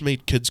Deluxe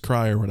made kids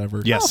cry or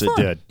whatever. Yes, it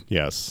did.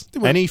 Yes.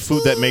 Any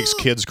food that makes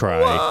kids cry,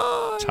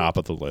 top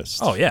of the list.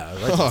 Oh yeah,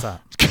 right to the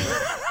top.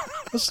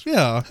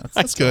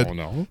 That's good. Oh,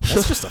 no.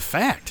 That's just a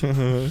fact. I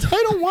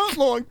don't want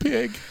long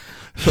pig.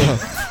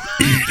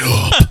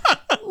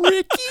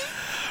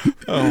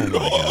 Oh my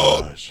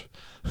gosh.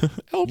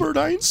 Albert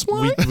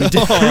Einswine. We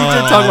did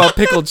talk about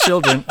pickled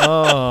children.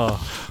 Oh.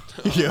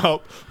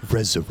 Yep.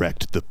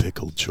 Resurrect the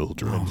pickled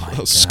children. Oh my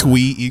God.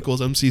 Squee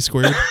equals MC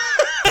squared.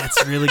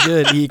 That's really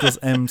good. E equals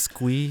M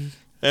squee.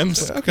 M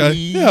Okay.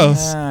 Yeah. I don't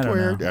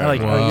squared. know. I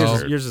like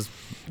Wow. yours is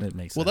it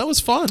makes sense. Well, that was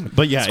fun.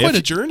 But yeah, it's quite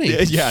a journey.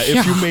 Yeah,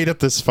 if you made it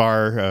this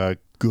far,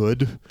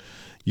 good.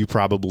 You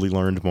probably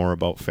learned more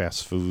about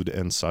fast food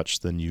and such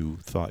than you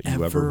thought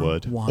you ever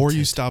would. Or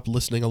you stopped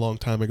listening a long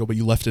time ago, but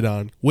you left it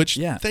on. Which,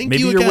 thank maybe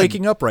you you're again.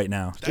 waking up right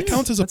now. That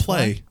counts as a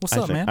play. Fine. What's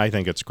up, man? I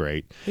think it's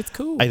great. It's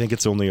cool. I think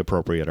it's only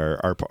appropriate.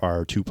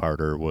 Our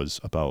two-parter was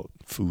about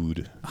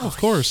food, of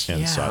course,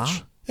 and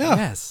such. Yeah.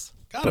 Yes.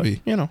 Gotta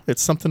be. You know,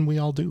 it's something we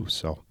all do.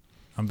 So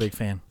I'm a big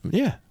fan.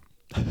 yeah,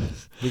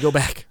 We go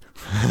back.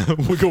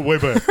 we go way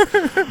back.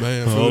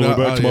 Man, All the way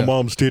back to my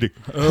mom's titty.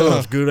 Oh,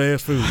 it's good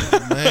ass food.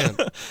 Man.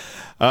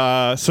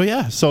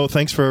 So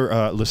thanks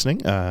for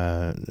listening,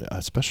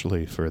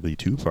 especially for the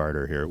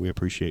two-parter here. We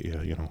appreciate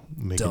you,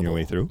 making your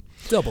way through.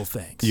 Double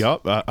thanks.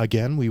 Yep.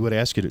 Again, we would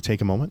ask you to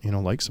take a moment,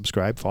 like,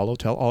 subscribe, follow,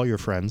 tell all your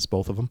friends,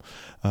 both of them,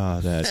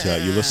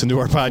 that you listen to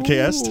our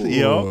podcast.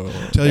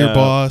 Tell your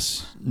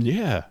boss.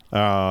 Yeah.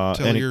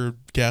 Tell your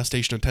gas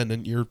station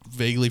attendant you're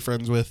vaguely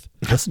friends with.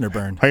 Listener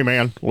burn. Hey,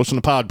 man, listen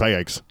to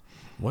Podbags.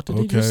 What did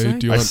you just say?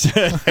 Do you I want,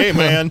 said, hey,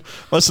 man,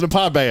 listen to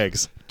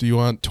Podbags. do you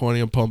want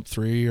 20 and pump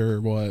 3 or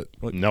what?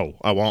 No,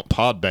 I want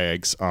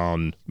Podbags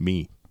on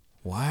me.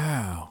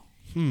 Wow.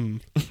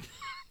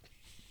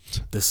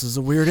 This is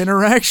a weird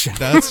interaction.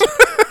 That's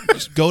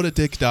just go to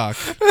Dick Doc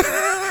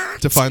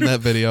to find that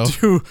video.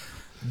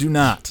 Do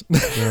not. No,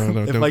 If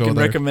don't I go can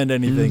there. recommend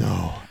anything.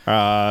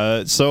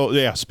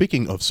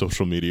 Speaking of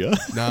social media,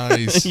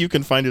 Nice. you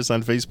can find us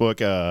on Facebook,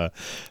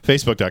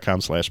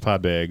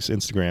 facebook.com/podbags,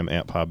 Instagram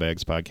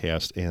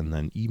 @podbagspodcast, and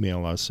then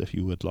email us if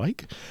you would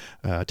like.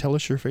 Tell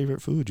us your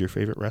favorite food, your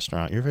favorite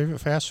restaurant, your favorite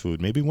fast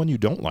food, maybe one you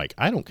don't like.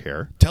 I don't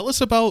care. Tell us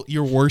about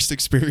your worst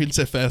experience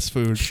at fast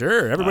food.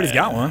 Sure, everybody's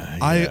got one.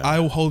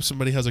 I hope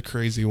somebody has a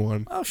crazy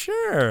one. Oh,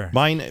 sure.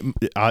 Mine,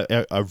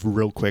 a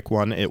real quick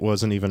one. It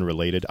wasn't even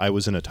related. I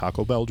was in a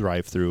Taco Bell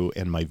drive-thru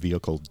and my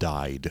vehicle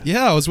died.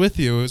 Yeah, I was with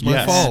you. It was my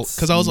Yes. fault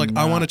because I was like,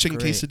 I want a Not chicken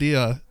great.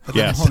 quesadilla.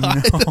 Yes. Oh,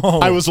 no.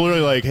 I was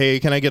literally like, hey,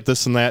 can I get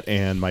this and that?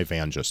 And my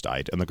van just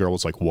died. And the girl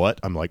was like, what?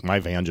 I'm like, my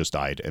van just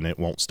died and it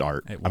won't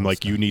start. I'm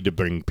like, you need to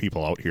bring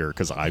people out here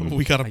because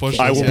We gotta push.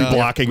 I will this, be yeah.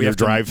 blocking We your have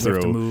to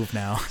drive-through. move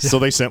now. So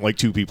they sent like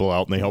 2 people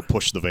out and they helped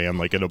push the van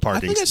like in a I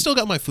parking. think I still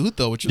got my food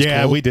though, which is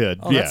Yeah, cool. we did.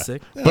 Oh, yeah, that's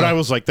sick. But I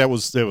was like, it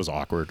was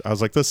awkward. I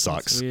was like, this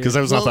sucks weird. because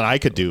there was nothing I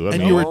could do. I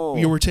And mean,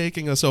 you were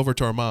taking us over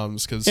to our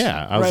moms because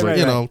I was Right,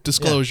 like, right.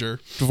 disclosure,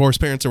 divorced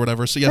parents or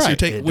whatever. So yes, Right. you're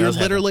taking. It We were does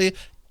happen.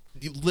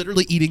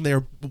 literally eating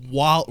there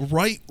while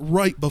right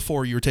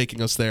before you were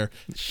taking us there.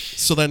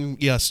 So then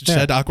yes, just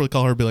had to awkwardly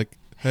call her and be like,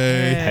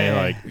 hey,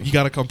 like, you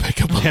gotta come pick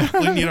up.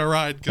 We need a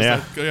ride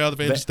because the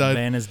van just died.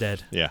 Van is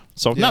dead. yeah.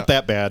 So not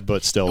that bad,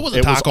 but still, It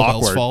wasn't Taco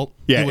Bell's awkward. fault.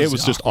 Yeah, It it was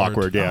was just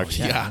awkward. Yeah,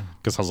 yeah.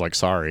 Because I was like,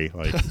 sorry,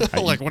 like,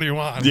 Like, what do you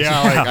want?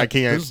 yeah, like I can't.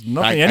 There's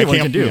nothing I anyone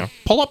can't, can do.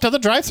 pull up to the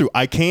drive-through.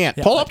 I can't.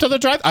 Pull up to the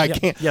drive. I Yeah,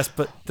 can't. Yes,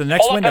 but the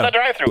next Pull up to window. the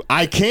drive-thru.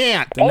 I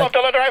can't. Pull up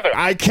to the drive-thru.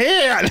 I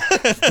can't.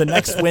 The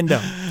next window.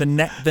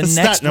 The It's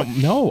next. not-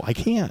 no, I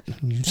can't.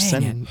 You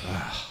send.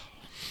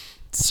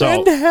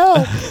 Send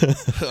help.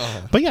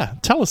 But yeah,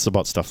 tell us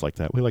about stuff like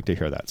that. We like to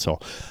hear that. So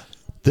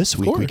this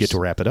week we course. get to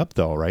wrap it up,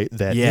 though, right?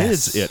 That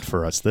is Yes. it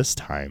for us this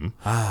time.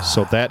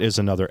 So that is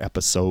another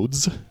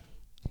episodes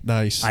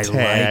Nice. I like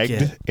tagged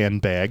it.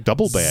 and bagged,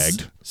 double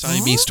bagged,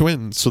 Siamese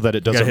twins. so that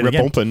it doesn't hit rip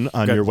again. open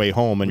on Got- your way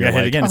home, and you you're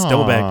gotta like, hit again. It's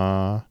double bagged.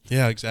 "Aw,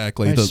 Yeah,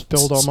 exactly. I The-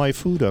 spilled all my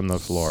food on the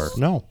floor.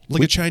 No,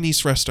 like a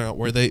Chinese restaurant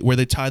where they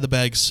tie the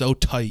bag so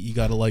tight you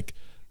gotta like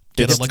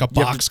get It's- like a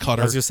you have box to-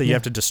 cutter. I was gonna say you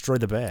have to destroy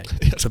the bag.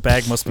 The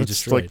bag must be it's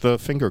destroyed. like the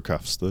finger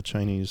cuffs, the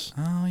Chinese.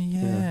 Oh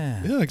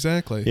yeah. Yeah,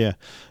 exactly. Yeah.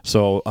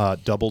 So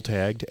double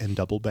tagged and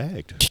double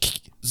bagged.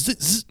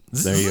 Zzz.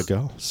 There you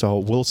go. So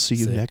we'll see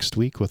you Sick. next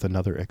week with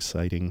another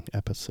exciting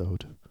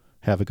episode.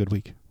 Have a good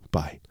week.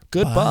 Bye.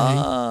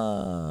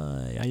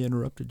 Goodbye. I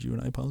interrupted you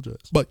and I apologize.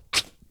 But